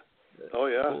yeah. Oh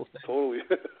yeah, cool totally.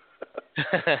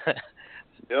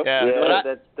 Yep. Yeah,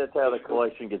 that's how the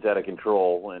collection gets out of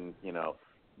control, and you know,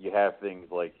 you have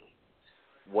things like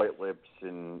white lips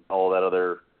and all that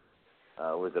other.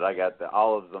 I got the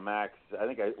olives, the max. I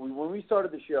think when we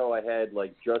started the show, I had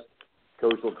like just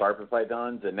coastal carpet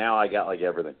pythons, and now I got like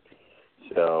everything.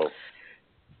 So,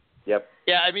 yep.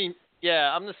 Yeah,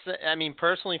 I mean,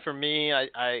 personally for me,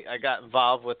 I got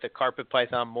involved with the carpet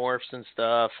python morphs and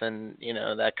stuff, and you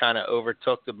know that kind of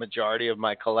overtook the majority of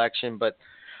my collection. But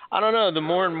I don't know, the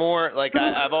more and more, like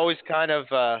I've always kind of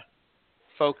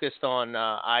focused on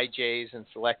IJs and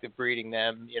selective breeding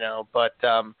them, you know. But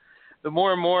the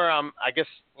more and more, I guess,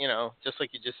 you know, just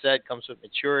like you just said, comes with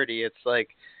maturity. It's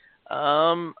like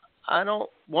I don't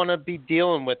want to be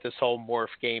dealing with this whole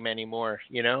morph game anymore.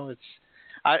 You know,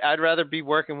 I'd rather be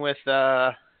working with,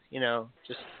 you know,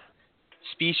 just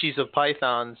species of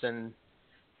pythons and,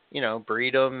 you know,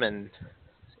 breed them, and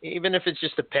even if it's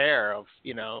just a pair of,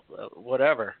 you know,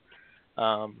 whatever,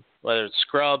 whether it's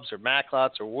scrubs or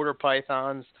macklots or water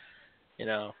pythons, you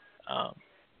know,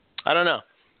 I don't know.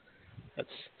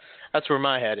 That's where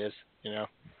my head is, you know.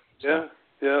 So.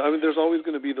 Yeah. I mean, there's always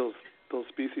going to be those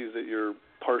species that you're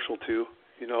partial to,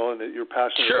 you know, and that you're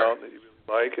passionate about and that you really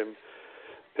like, and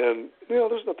you know,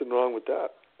 there's nothing wrong with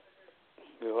that.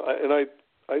 You know,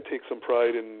 I take some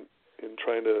pride in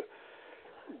trying to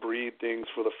breed things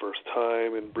for the first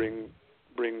time and bring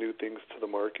new things to the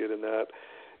market, and that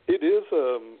it is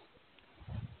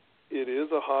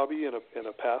a hobby and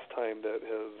a pastime that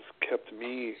has kept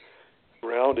me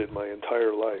grounded my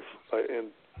entire life.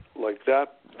 And like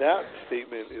that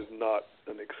statement is not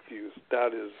an excuse.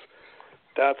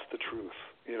 That's the truth.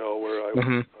 You know, where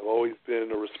I've always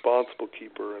been a responsible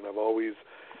keeper, and I've always,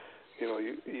 you know,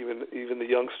 even the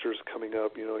youngsters coming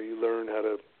up, you know, you learn how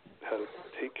to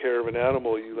take care of an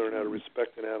animal, you learn how to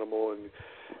respect an animal, and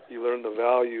you learn the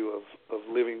value of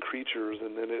living creatures,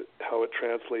 and then how it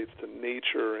translates to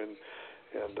nature and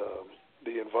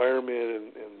the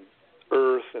environment and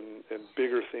earth and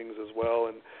bigger things as well.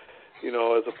 And you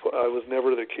know, I was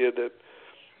never the kid that,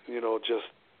 you know, just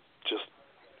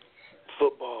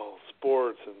football,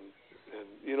 sports, and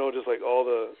you know, just like all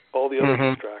the other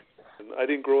distractions. And I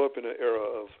didn't grow up in an era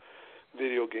of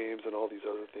video games and all these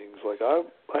other things. Like I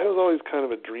was always kind of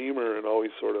a dreamer and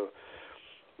always sort of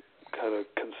kind of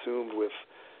consumed with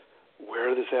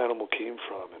where this animal came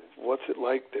from and what's it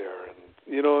like there, and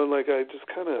and like I just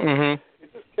kind of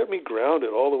it just kept me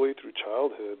grounded all the way through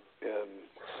childhood, and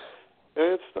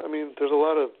it's there's a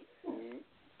lot of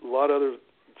other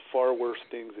far worse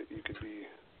things that you could be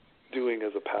doing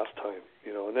as a pastime,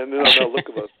 and then now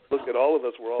look at all of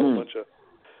us, we're all a bunch of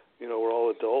we're all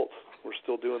adults. We're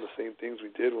still doing the same things we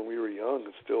did when we were young.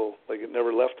 It's still like it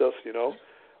never left us,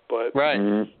 But right.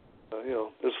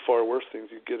 There's far worse things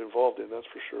you get involved in. That's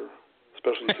for sure,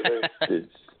 especially today.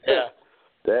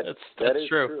 That's is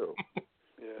true.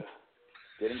 Yeah.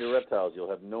 Get into reptiles. You'll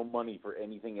have no money for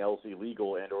anything else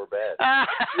illegal and or bad.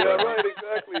 Yeah, right.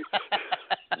 Exactly.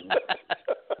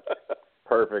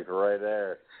 Perfect, right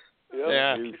there. Yep.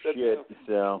 Yeah. Do shit.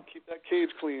 So keep that cage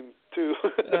clean too.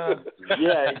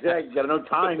 yeah, exactly. You got no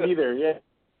time either. Yeah,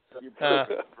 you're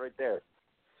perfect right there.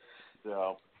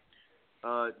 So,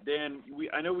 Dan,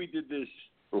 I know we did this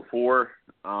before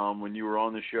when you were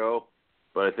on the show,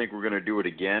 but I think we're going to do it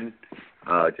again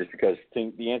just because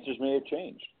the answers may have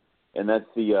changed, and that's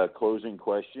the closing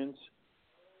questions.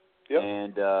 Yep.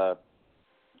 And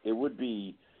it would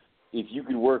be if you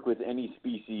could work with any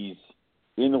species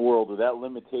in the world without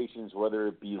limitations, whether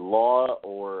it be law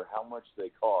or how much they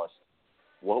cost,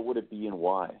 what would it be and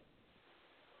why?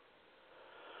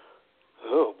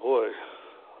 Oh, boy.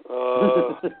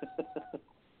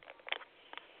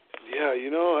 Yeah,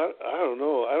 I don't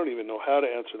know. I don't even know how to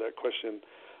answer that question.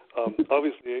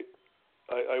 Obviously,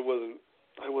 I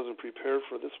wasn't prepared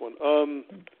for this one.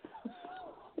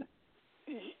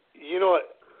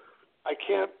 I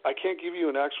can't give you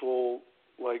an actual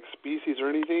like species or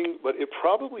anything, but it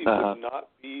probably would not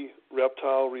be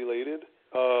reptile related.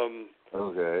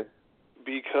 Okay.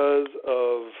 Because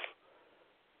of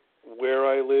where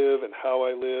I live and how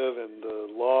I live and the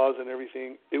laws and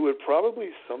everything, it would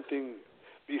probably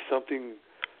be something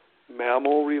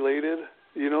mammal related.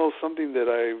 Something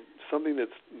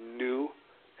that's new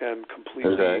and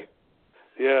completely. Okay.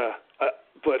 Yeah,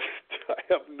 but I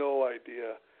have no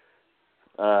idea.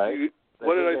 All right.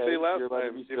 What did I say last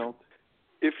time?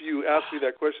 If you asked me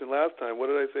that question last time, what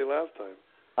did I say last time?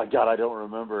 God, I don't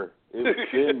remember.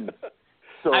 It's been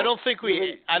so. I don't think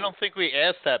we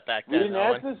asked that back then. We didn't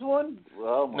ask this one.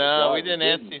 Oh my no, God, we didn't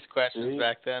ask these questions See?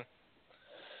 back then.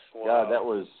 Wow. God, that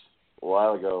was a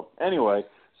while ago. Anyway,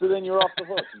 so then you're off the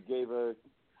hook. You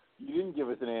didn't give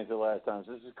us an answer last time,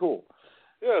 so this is cool.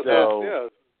 Yeah. So, yeah.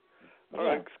 All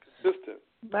right, consistent.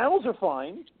 Mammals are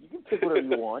fine. You can pick whatever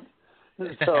you want.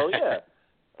 So yeah.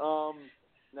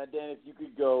 Now, Dan, if you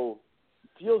could go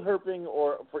field herping,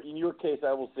 or in your case,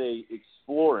 I will say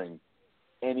exploring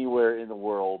anywhere in the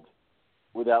world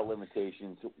without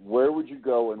limitations, where would you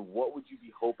go, and what would you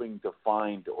be hoping to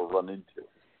find or run into?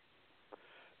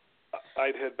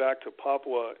 I'd head back to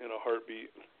Papua in a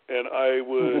heartbeat, and I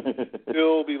would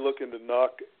still be looking to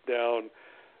knock down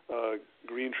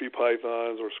green tree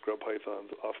pythons or scrub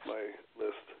pythons off my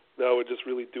list. That would just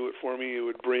really do it for me. It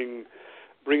would bring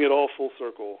it all full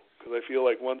circle, because I feel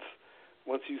like once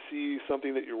you see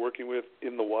something that you're working with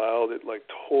in the wild, it like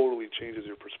totally changes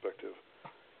your perspective.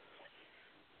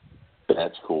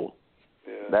 That's cool.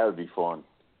 Yeah. That would be fun.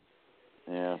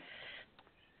 Yeah.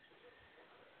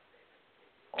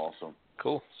 Awesome.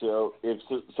 Cool. So if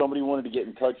somebody wanted to get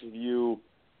in touch with you,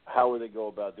 how would they go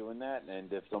about doing that?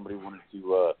 And if somebody wanted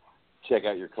to check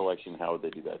out your collection, how would they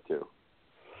do that too?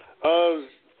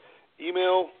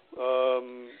 Email.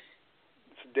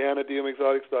 It's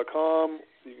dan@dmexotics.com.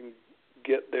 You can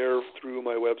get there through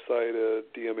my website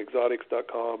at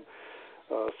dmexotics.com.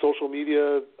 Social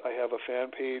media, I have a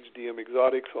fan page, DM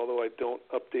Exotics, although I don't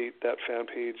update that fan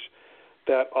page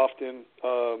that often.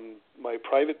 My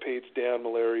private page, Dan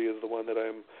Malari, is the one that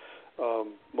I'm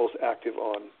most active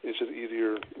on. It's just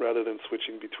easier rather than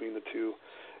switching between the two.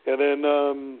 And then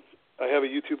I have a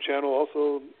YouTube channel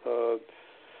also.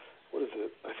 What is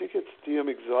it? I think it's DM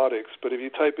Exotics. But if you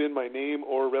type in my name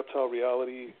or Reptile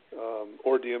Reality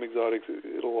or DM Exotics,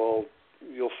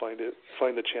 you'll find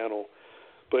the channel.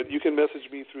 But you can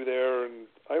message me through there, and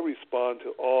I respond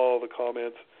to all the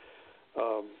comments,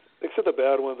 except the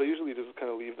bad ones. I usually just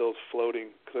kind of leave those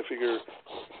floating, because I figure,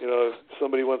 if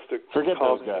somebody wants to forget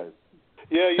comment, those guys.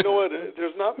 Yeah, you know what?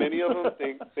 There's not many of them.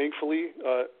 Thankfully,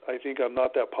 I think I'm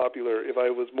not that popular. If I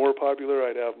was more popular,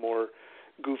 I'd have more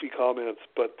goofy comments.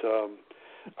 But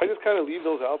I just kind of leave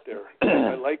those out there.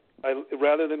 I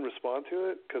rather than respond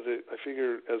to it, because I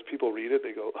figure as people read it,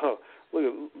 they go, "Oh,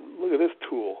 look at this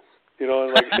tool." And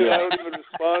like I don't even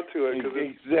respond to it because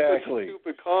it's such a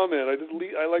stupid comment.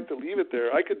 I like to leave it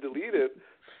there. I could delete it,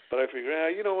 But I figure,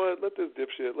 you know what? Let this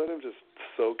dipshit, let him just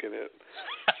soak in it.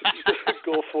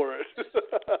 Go for it.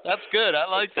 That's good. I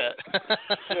like that.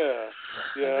 Yeah.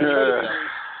 I try to be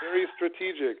very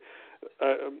strategic.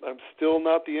 I'm still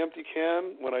not the empty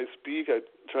can. When I speak, I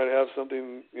try to have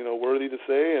something, worthy to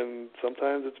say, and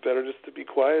sometimes it's better just to be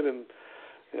quiet and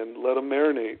let them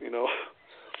marinate,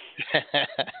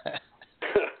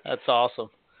 That's awesome.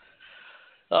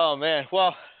 Oh, man.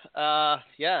 Well, that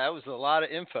was a lot of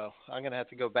info. I'm going to have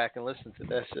to go back and listen to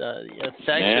this.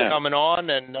 Thanks for coming on,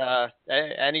 and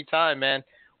anytime, man.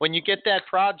 When you get that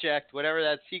project, whatever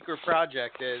that secret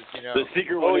project is, The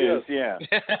secret one is, yeah.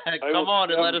 Come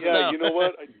on and let us know. Yeah, you know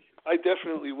what? I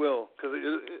definitely will, because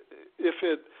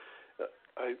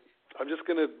I'm just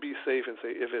going to be safe and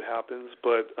say if it happens,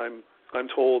 but I'm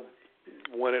told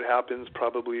when it happens,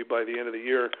 probably by the end of the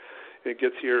year, it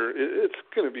gets here, it's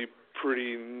going to be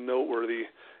pretty noteworthy.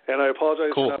 And I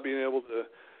apologize for not being able to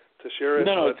share it.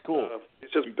 No, it's cool.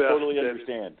 It's just you best totally that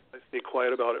understand. I stay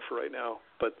quiet about it for right now.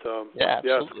 But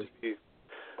absolutely. It's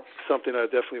something I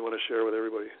definitely want to share with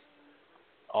everybody.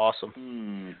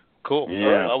 Awesome. Cool.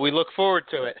 Yeah. Well, we look forward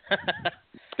to it.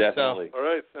 Definitely. All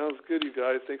right. Sounds good, you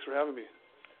guys. Thanks for having me.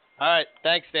 All right.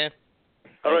 Thanks, Dan.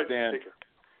 All right, Dan. Take care.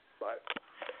 Bye.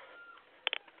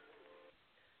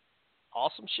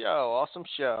 Awesome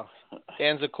show.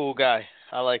 Dan's a cool guy.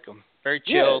 I like him. Very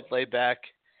chilled, laid back.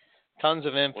 Tons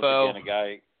of info. Once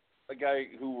again, a guy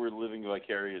who we're living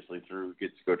vicariously through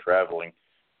gets to go traveling.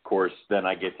 Of course, then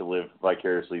I get to live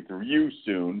vicariously through you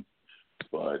soon,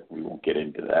 but we won't get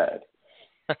into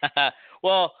that.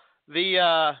 Well,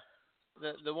 the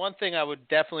one thing I would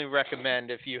definitely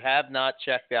recommend, if you have not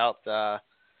checked out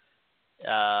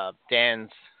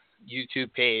Dan's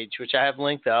YouTube page, which I have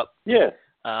linked up. Yeah.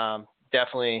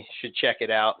 Definitely should check it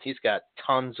out. He's got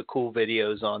tons of cool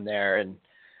videos on there, and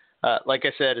like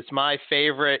I said, it's my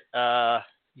favorite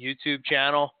YouTube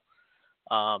channel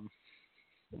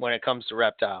when it comes to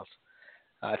reptiles.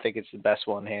 I think it's the best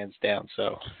one, hands down.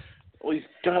 So, well, he's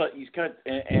got,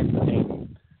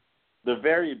 and the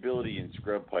variability in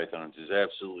scrub pythons is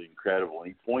absolutely incredible.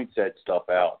 He points that stuff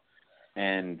out,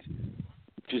 and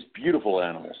just beautiful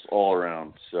animals all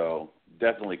around. So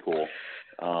definitely cool.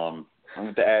 I'm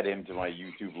going to add him to my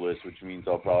YouTube list, which means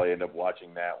I'll probably end up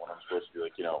watching that when I'm supposed to be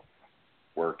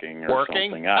working or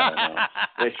something. I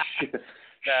don't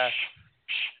know.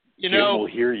 Jim will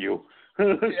hear you.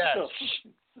 Yeah,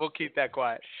 we'll keep that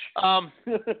quiet. I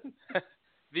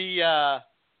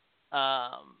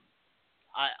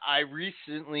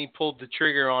recently pulled the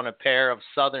trigger on a pair of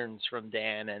Southerns from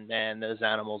Dan, and man, those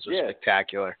animals are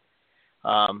spectacular.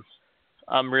 I'm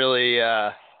really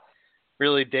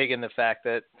digging the fact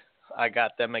that I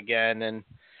got them again, and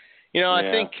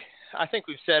I think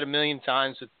we've said a million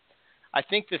times that I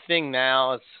think the thing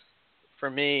now is, for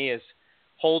me, is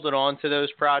holding on to those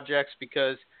projects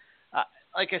because,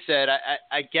 like I said,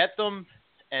 I get them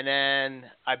and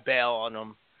then I bail on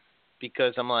them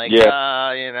because I'm like,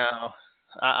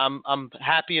 I'm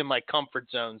happy in my comfort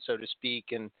zone, so to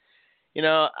speak, and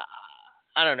I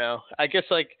don't know. I guess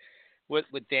like what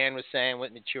Dan was saying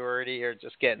with maturity or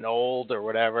just getting old or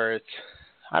whatever,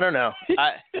 I don't know.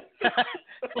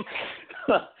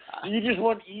 You just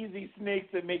want easy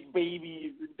snakes that make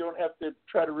babies and don't have to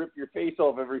try to rip your face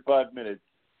off every 5 minutes.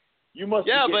 You must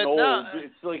be getting old. No,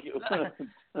 it's like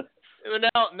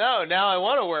now I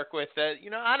want to work with it.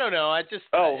 I don't know. I just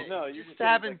you're just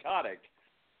having psychotic.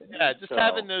 Yeah, just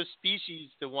having those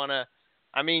species to want to.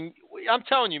 I mean, I'm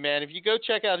telling you, man. If you go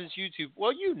check out his YouTube,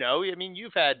 well, I mean,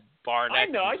 you've had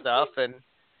barnecks and stuff, and.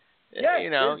 Yeah, you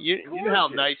know how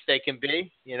nice they can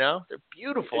be. They're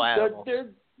beautiful animals. They're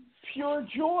pure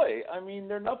joy. I mean,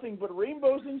 they're nothing but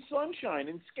rainbows and sunshine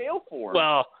in scale form.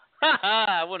 Well,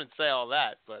 I wouldn't say all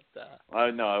that, but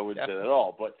no, I wouldn't say that at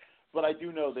all. But I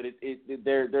do know that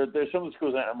they're some of the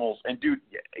coolest animals. And dude,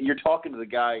 you're talking to the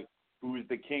guy who is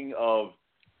the king of.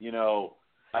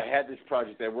 I had this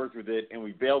project, I worked with it, and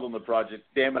we bailed on the project.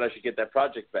 Damn it, I should get that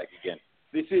project back again.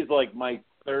 This is like my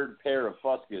third pair of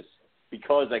Fuscus,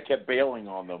 because I kept bailing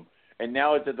on them. And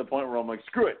now it's at the point where I'm like,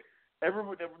 screw it.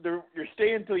 You're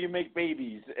staying until you make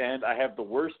babies. And I have the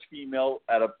worst female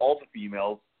out of all the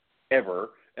females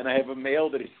ever. And I have a male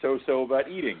that is so-so about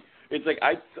eating. It's like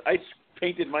I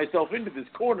painted myself into this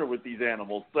corner with these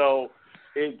animals. So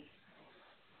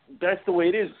that's the way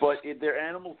it is. But they're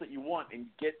animals that you want, and you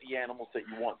get the animals that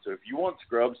you want. So if you want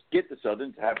scrubs, get the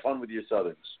Southerns. Have fun with your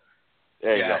Southerns.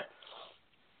 There you go.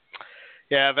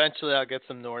 Yeah, eventually I'll get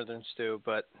some Northerns too,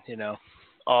 but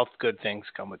all good things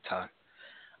come with time.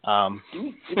 Give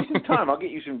me some time. I'll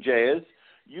get you some Jayas.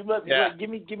 Give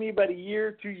me about a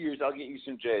year, 2 years. I'll get you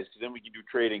some Jayas because then we can do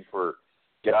trading for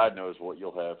God knows what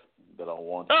you'll have that I'll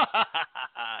want.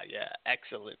 Yeah,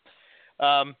 excellent.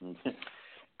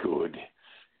 Good.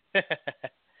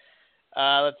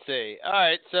 Let's see. All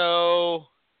right, so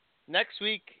next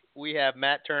week we have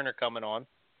Matt Turner coming on.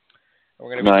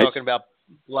 We're going to be talking about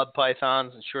blood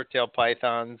pythons and short-tailed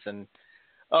pythons, and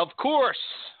of course,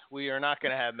 we are not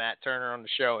going to have Matt Turner on the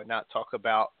show and not talk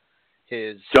about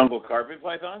his jungle carpet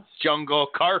pythons. Jungle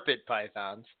carpet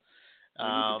pythons. We need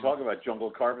to talk about jungle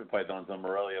carpet pythons on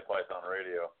Morelia Python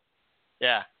Radio.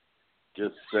 Yeah.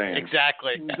 Just saying.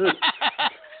 Exactly.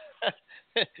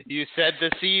 You said the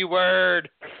C word.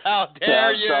 How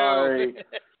dare you? Sorry.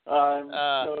 I'm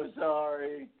so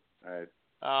sorry.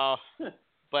 All right.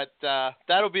 But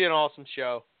that'll be an awesome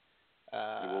show.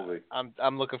 It will be.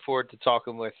 I'm looking forward to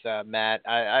talking with Matt.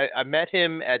 I met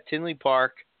him at Tinley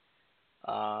Park,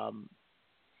 and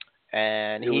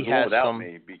it was he has without some.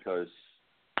 Me because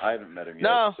I haven't met him yet.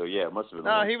 No. So yeah, it must have been.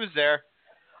 No, he was there.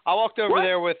 I walked over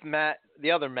there with Matt,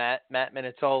 the other Matt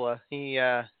Minatola. He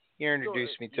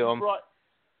introduced me to him.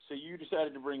 So you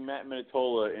decided to bring Matt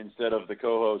Minatola instead of the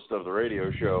co-host of the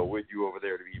radio show with you over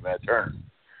there to be Matt Turner.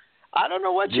 I don't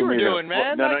know what you were doing,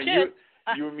 man. No, I can't.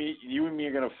 You and me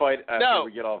are gonna fight after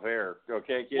we get off air.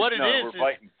 Okay, kids? What we're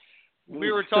fighting.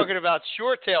 We were talking about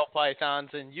short-tail pythons,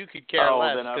 and you could care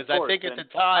less because I think at the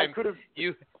time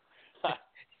you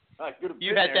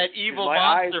had that evil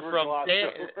monster from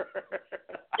Dan.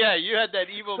 Yeah, you had that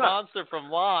evil monster from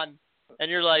Lon,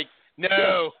 and you're like,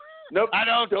 no, nope, I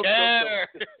don't care.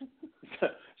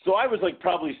 Nope. So I was like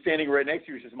probably standing right next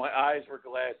to you, because my eyes were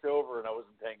glassed over and I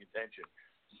wasn't paying attention.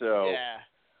 So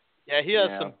yeah, he has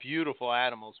some beautiful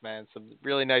animals, man. Some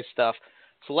really nice stuff.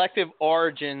 Selective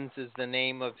Origins is the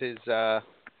name of his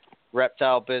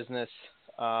reptile business.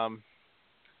 So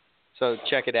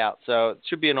check it out. So it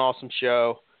should be an awesome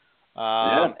show.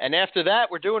 And after that,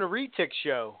 we're doing a retic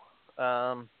show.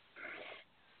 That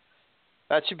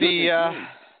should be a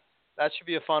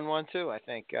fun one too. I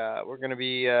think we're going to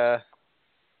be,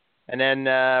 and then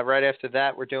right after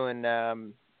that, we're doing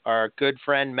our good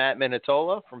friend Matt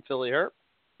Minatola from Philly Herp.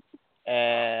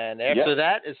 And after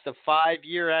that is the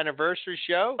 5-year anniversary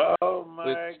show. Oh my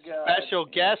with God! Special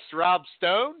guest Rob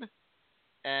Stone,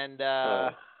 and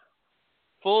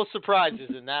full of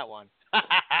surprises in that one.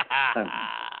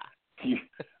 I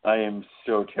am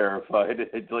so terrified.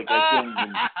 It's like I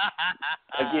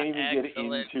can't even get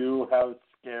into how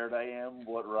scared I am.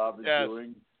 What Rob is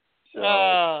doing.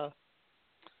 So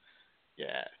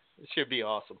yeah, it should be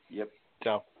awesome. Yep.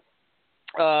 So,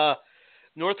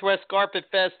 Northwest Carpet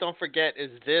Fest, don't forget,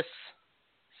 is this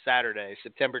Saturday,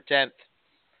 September 10th.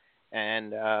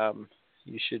 And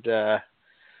you should,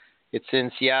 it's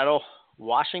in Seattle,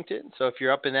 Washington. So if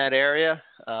you're up in that area,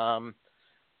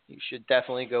 you should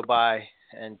definitely go by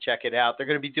and check it out. They're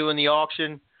going to be doing the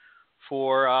auction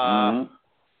for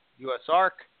US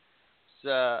Ark.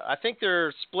 So, I think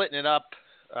they're splitting it up.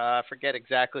 I forget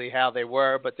exactly how they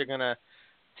were, but they're going to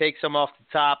take some off the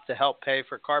top to help pay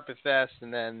for Carpet Fest,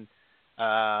 and then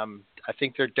I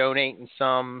think they're donating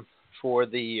some for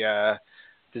the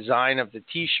design of the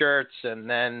T-shirts, and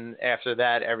then after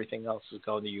that, everything else is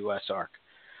going to US Ark.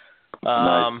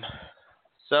 Nice.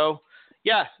 So,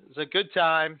 yeah, it's a good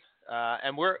time,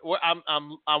 and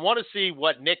I want to see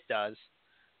what Nick does.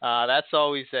 That's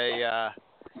always a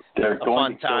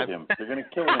fun time. Kill him. They're going to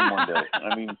kill him one day.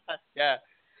 I mean, yeah.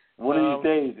 One of these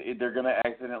days, they're going to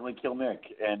accidentally kill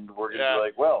Nick, and we're going to be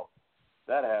like, well,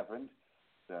 that happened.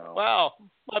 So. Wow,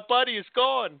 my buddy is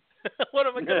gone. What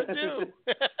am I going to do?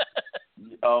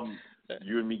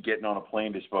 You and me getting on a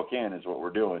plane to Spokane is what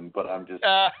we're doing, but I'm just,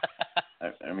 I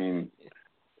mean,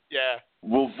 yeah,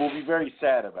 we'll be very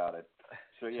sad about it.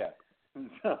 So, yeah.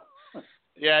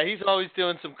 Yeah, he's always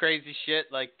doing some crazy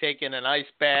shit, like taking an ice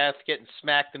bath, getting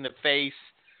smacked in the face.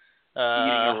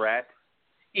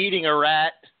 Eating a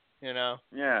rat. You know.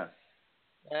 Yeah.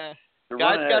 Yeah.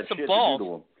 Guy's got some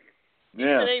balls.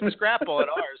 Yeah. It ain't scrapple at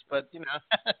ours, but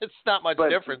it's not much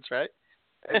difference, right?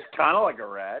 It's kind of like a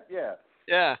rat. Yeah.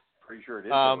 Yeah. Pretty sure it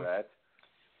is a rat.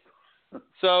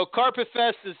 So Carpet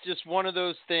Fest is just one of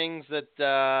those things that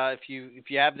if you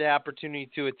have the opportunity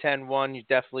to attend one, you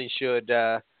definitely should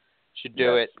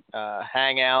do it.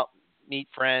 Hang out, meet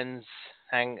friends,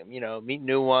 meet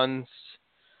new ones.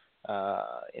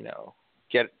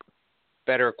 Get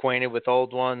better acquainted with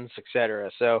old ones, etc.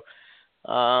 So,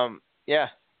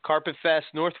 Carpet Fest,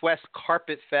 Northwest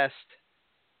Carpet Fest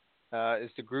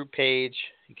is the group page.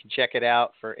 You can check it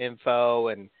out for info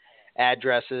and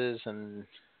addresses and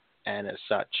as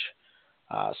such.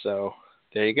 So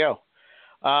there you go.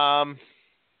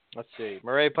 Let's see,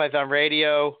 Morelia Python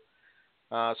Radio.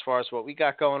 As far as what we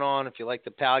got going on, if you like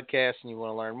the podcast and you want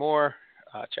to learn more,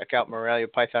 check out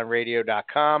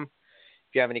MoreliaPythonRadio.com.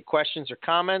 If you have any questions or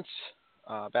comments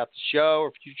about the show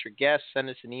or future guests, send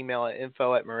us an email at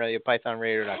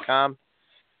info@MoreliaPythonRadio.com.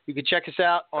 You can check us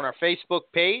out on our Facebook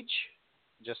page,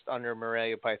 just under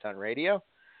Morelia Python Radio.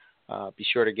 Be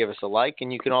sure to give us a like,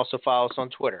 and you can also follow us on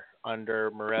Twitter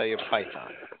under Morelia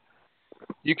Python.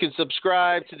 You can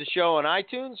subscribe to the show on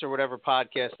iTunes or whatever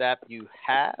podcast app you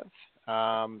have.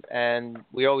 And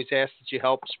we always ask that you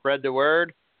help spread the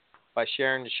word by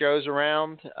sharing the shows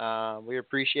around. We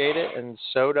appreciate it, and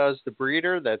so does the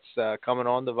breeder that's coming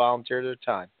on to volunteer their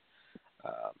time.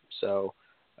 So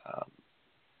the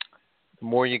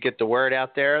more you get the word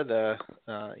out there, the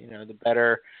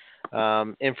better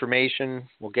information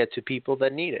will get to people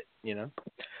that need it.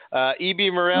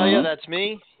 EB Morelia, that's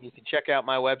me. You can check out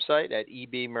my website at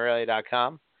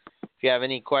ebmorelia.com. If you have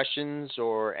any questions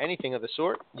or anything of the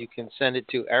sort, you can send it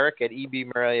to Eric at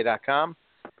ebmorelia.com.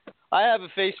 I have a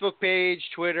Facebook page,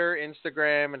 Twitter,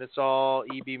 Instagram, and it's all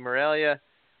EB Morelia.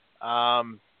 I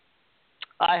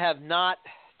have not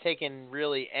taken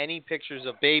really any pictures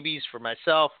of babies for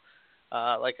myself.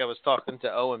 Like I was talking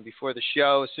to Owen before the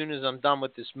show, as soon as I'm done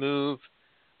with this move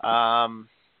and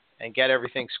get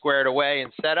everything squared away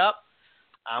and set up,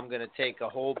 I'm going to take a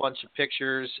whole bunch of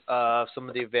pictures of some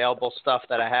of the available stuff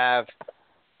that I have.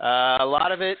 A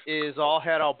lot of it is all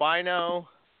het albino.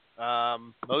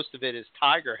 Most of it is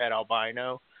tiger het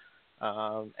albino.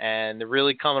 And they're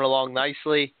really coming along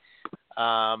nicely,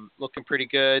 looking pretty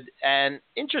good. And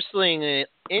interestingly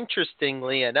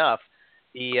enough,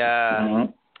 the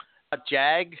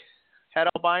jag het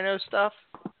albino stuff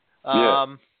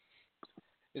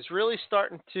is really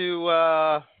starting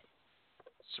to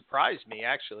surprise me,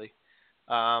 actually.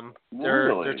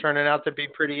 They're turning out to be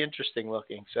pretty interesting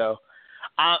looking. So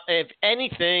if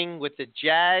anything, with the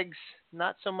jags,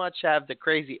 not so much have the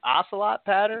crazy ocelot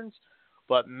patterns,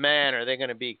 but man, are they going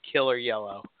to be killer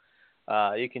yellow.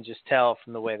 You can just tell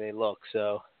from the way they look.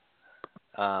 So,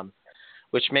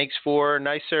 which makes for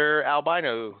nicer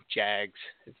albino jags,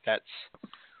 if that's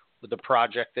the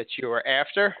project that you are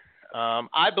after.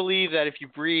 I believe that if you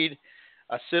breed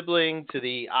a sibling to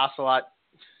the ocelot,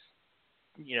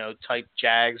 type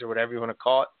jags or whatever you want to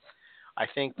call it, I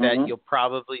think that you'll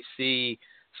probably see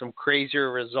some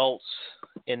crazier results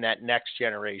in that next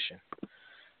generation.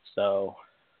 So,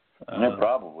 yeah,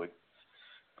 probably.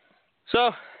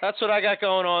 So that's what I got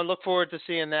going on. Look forward to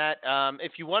seeing that.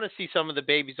 If you want to see some of the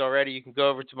babies already, you can go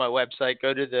over to my website,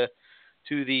 go to the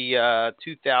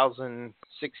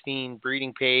 2016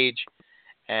 breeding page,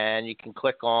 and you can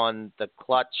click on the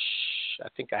clutch. I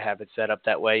think I have it set up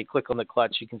that way. You click on the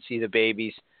clutch, you can see the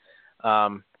babies. I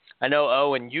know,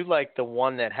 Owen, you like the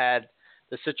one that had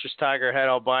the citrus tiger het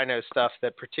albino stuff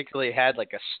that particularly had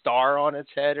like a star on its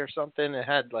head or something. It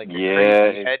had like a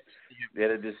crazy head.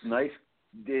 It had this nice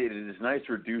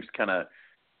reduced kind of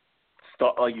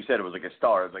star, like you said, it was like a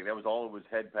star. It was like that was all it was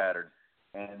head pattern.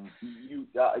 And you,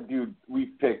 dude,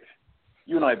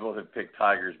 you and I both have picked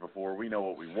tigers before. We know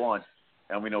what we want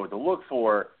and we know what to look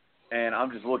for. And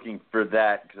I'm just looking for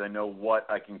that because I know what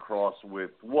I can cross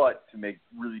with what to make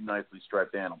really nicely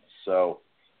striped animals. So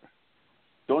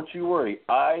don't you worry.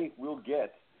 I will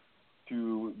get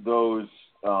to those.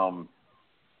 I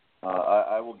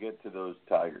will get to those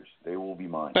tigers. They will be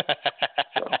mine.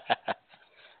 So.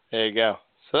 There you go.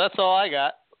 So that's all I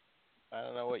got. I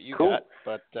don't know what you got,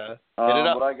 but hit it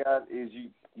up. What I got is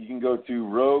you can go to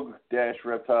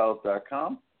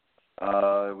rogue-reptiles.com.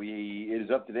 It is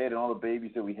up to date on all the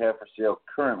babies that we have for sale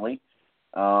currently.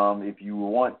 If you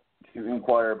want to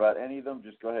inquire about any of them,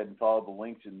 just go ahead and follow the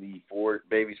links in the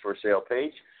babies for sale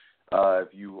page.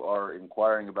 If you are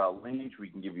inquiring about lineage, we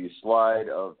can give you a slide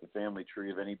of the family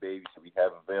tree of any babies that we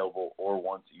have available or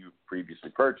ones that you've previously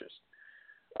purchased.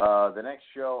 The next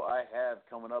show I have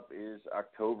coming up is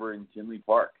October in Tinley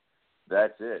Park.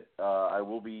 That's it. I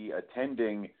will be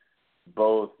attending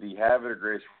both the Havre de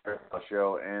Grace Reptile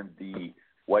Show and the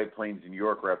White Plains, New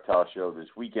York Reptile Show this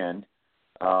weekend.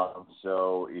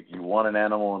 So if you want an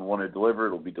animal and want to deliver,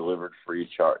 it will be delivered free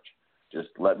of charge. Just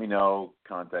let me know.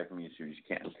 Contact me as soon as you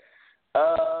can.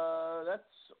 That's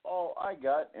all I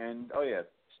got. And,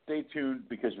 stay tuned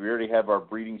because we already have our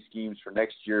breeding schemes for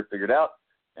next year figured out,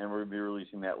 and we're going to be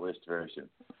releasing that list very soon.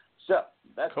 So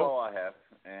that's all I have.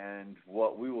 And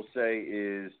what we will say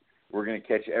is we're going to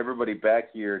catch everybody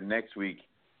back here next week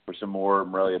for some more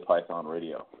Morelia Python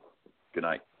Radio. Good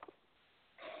night.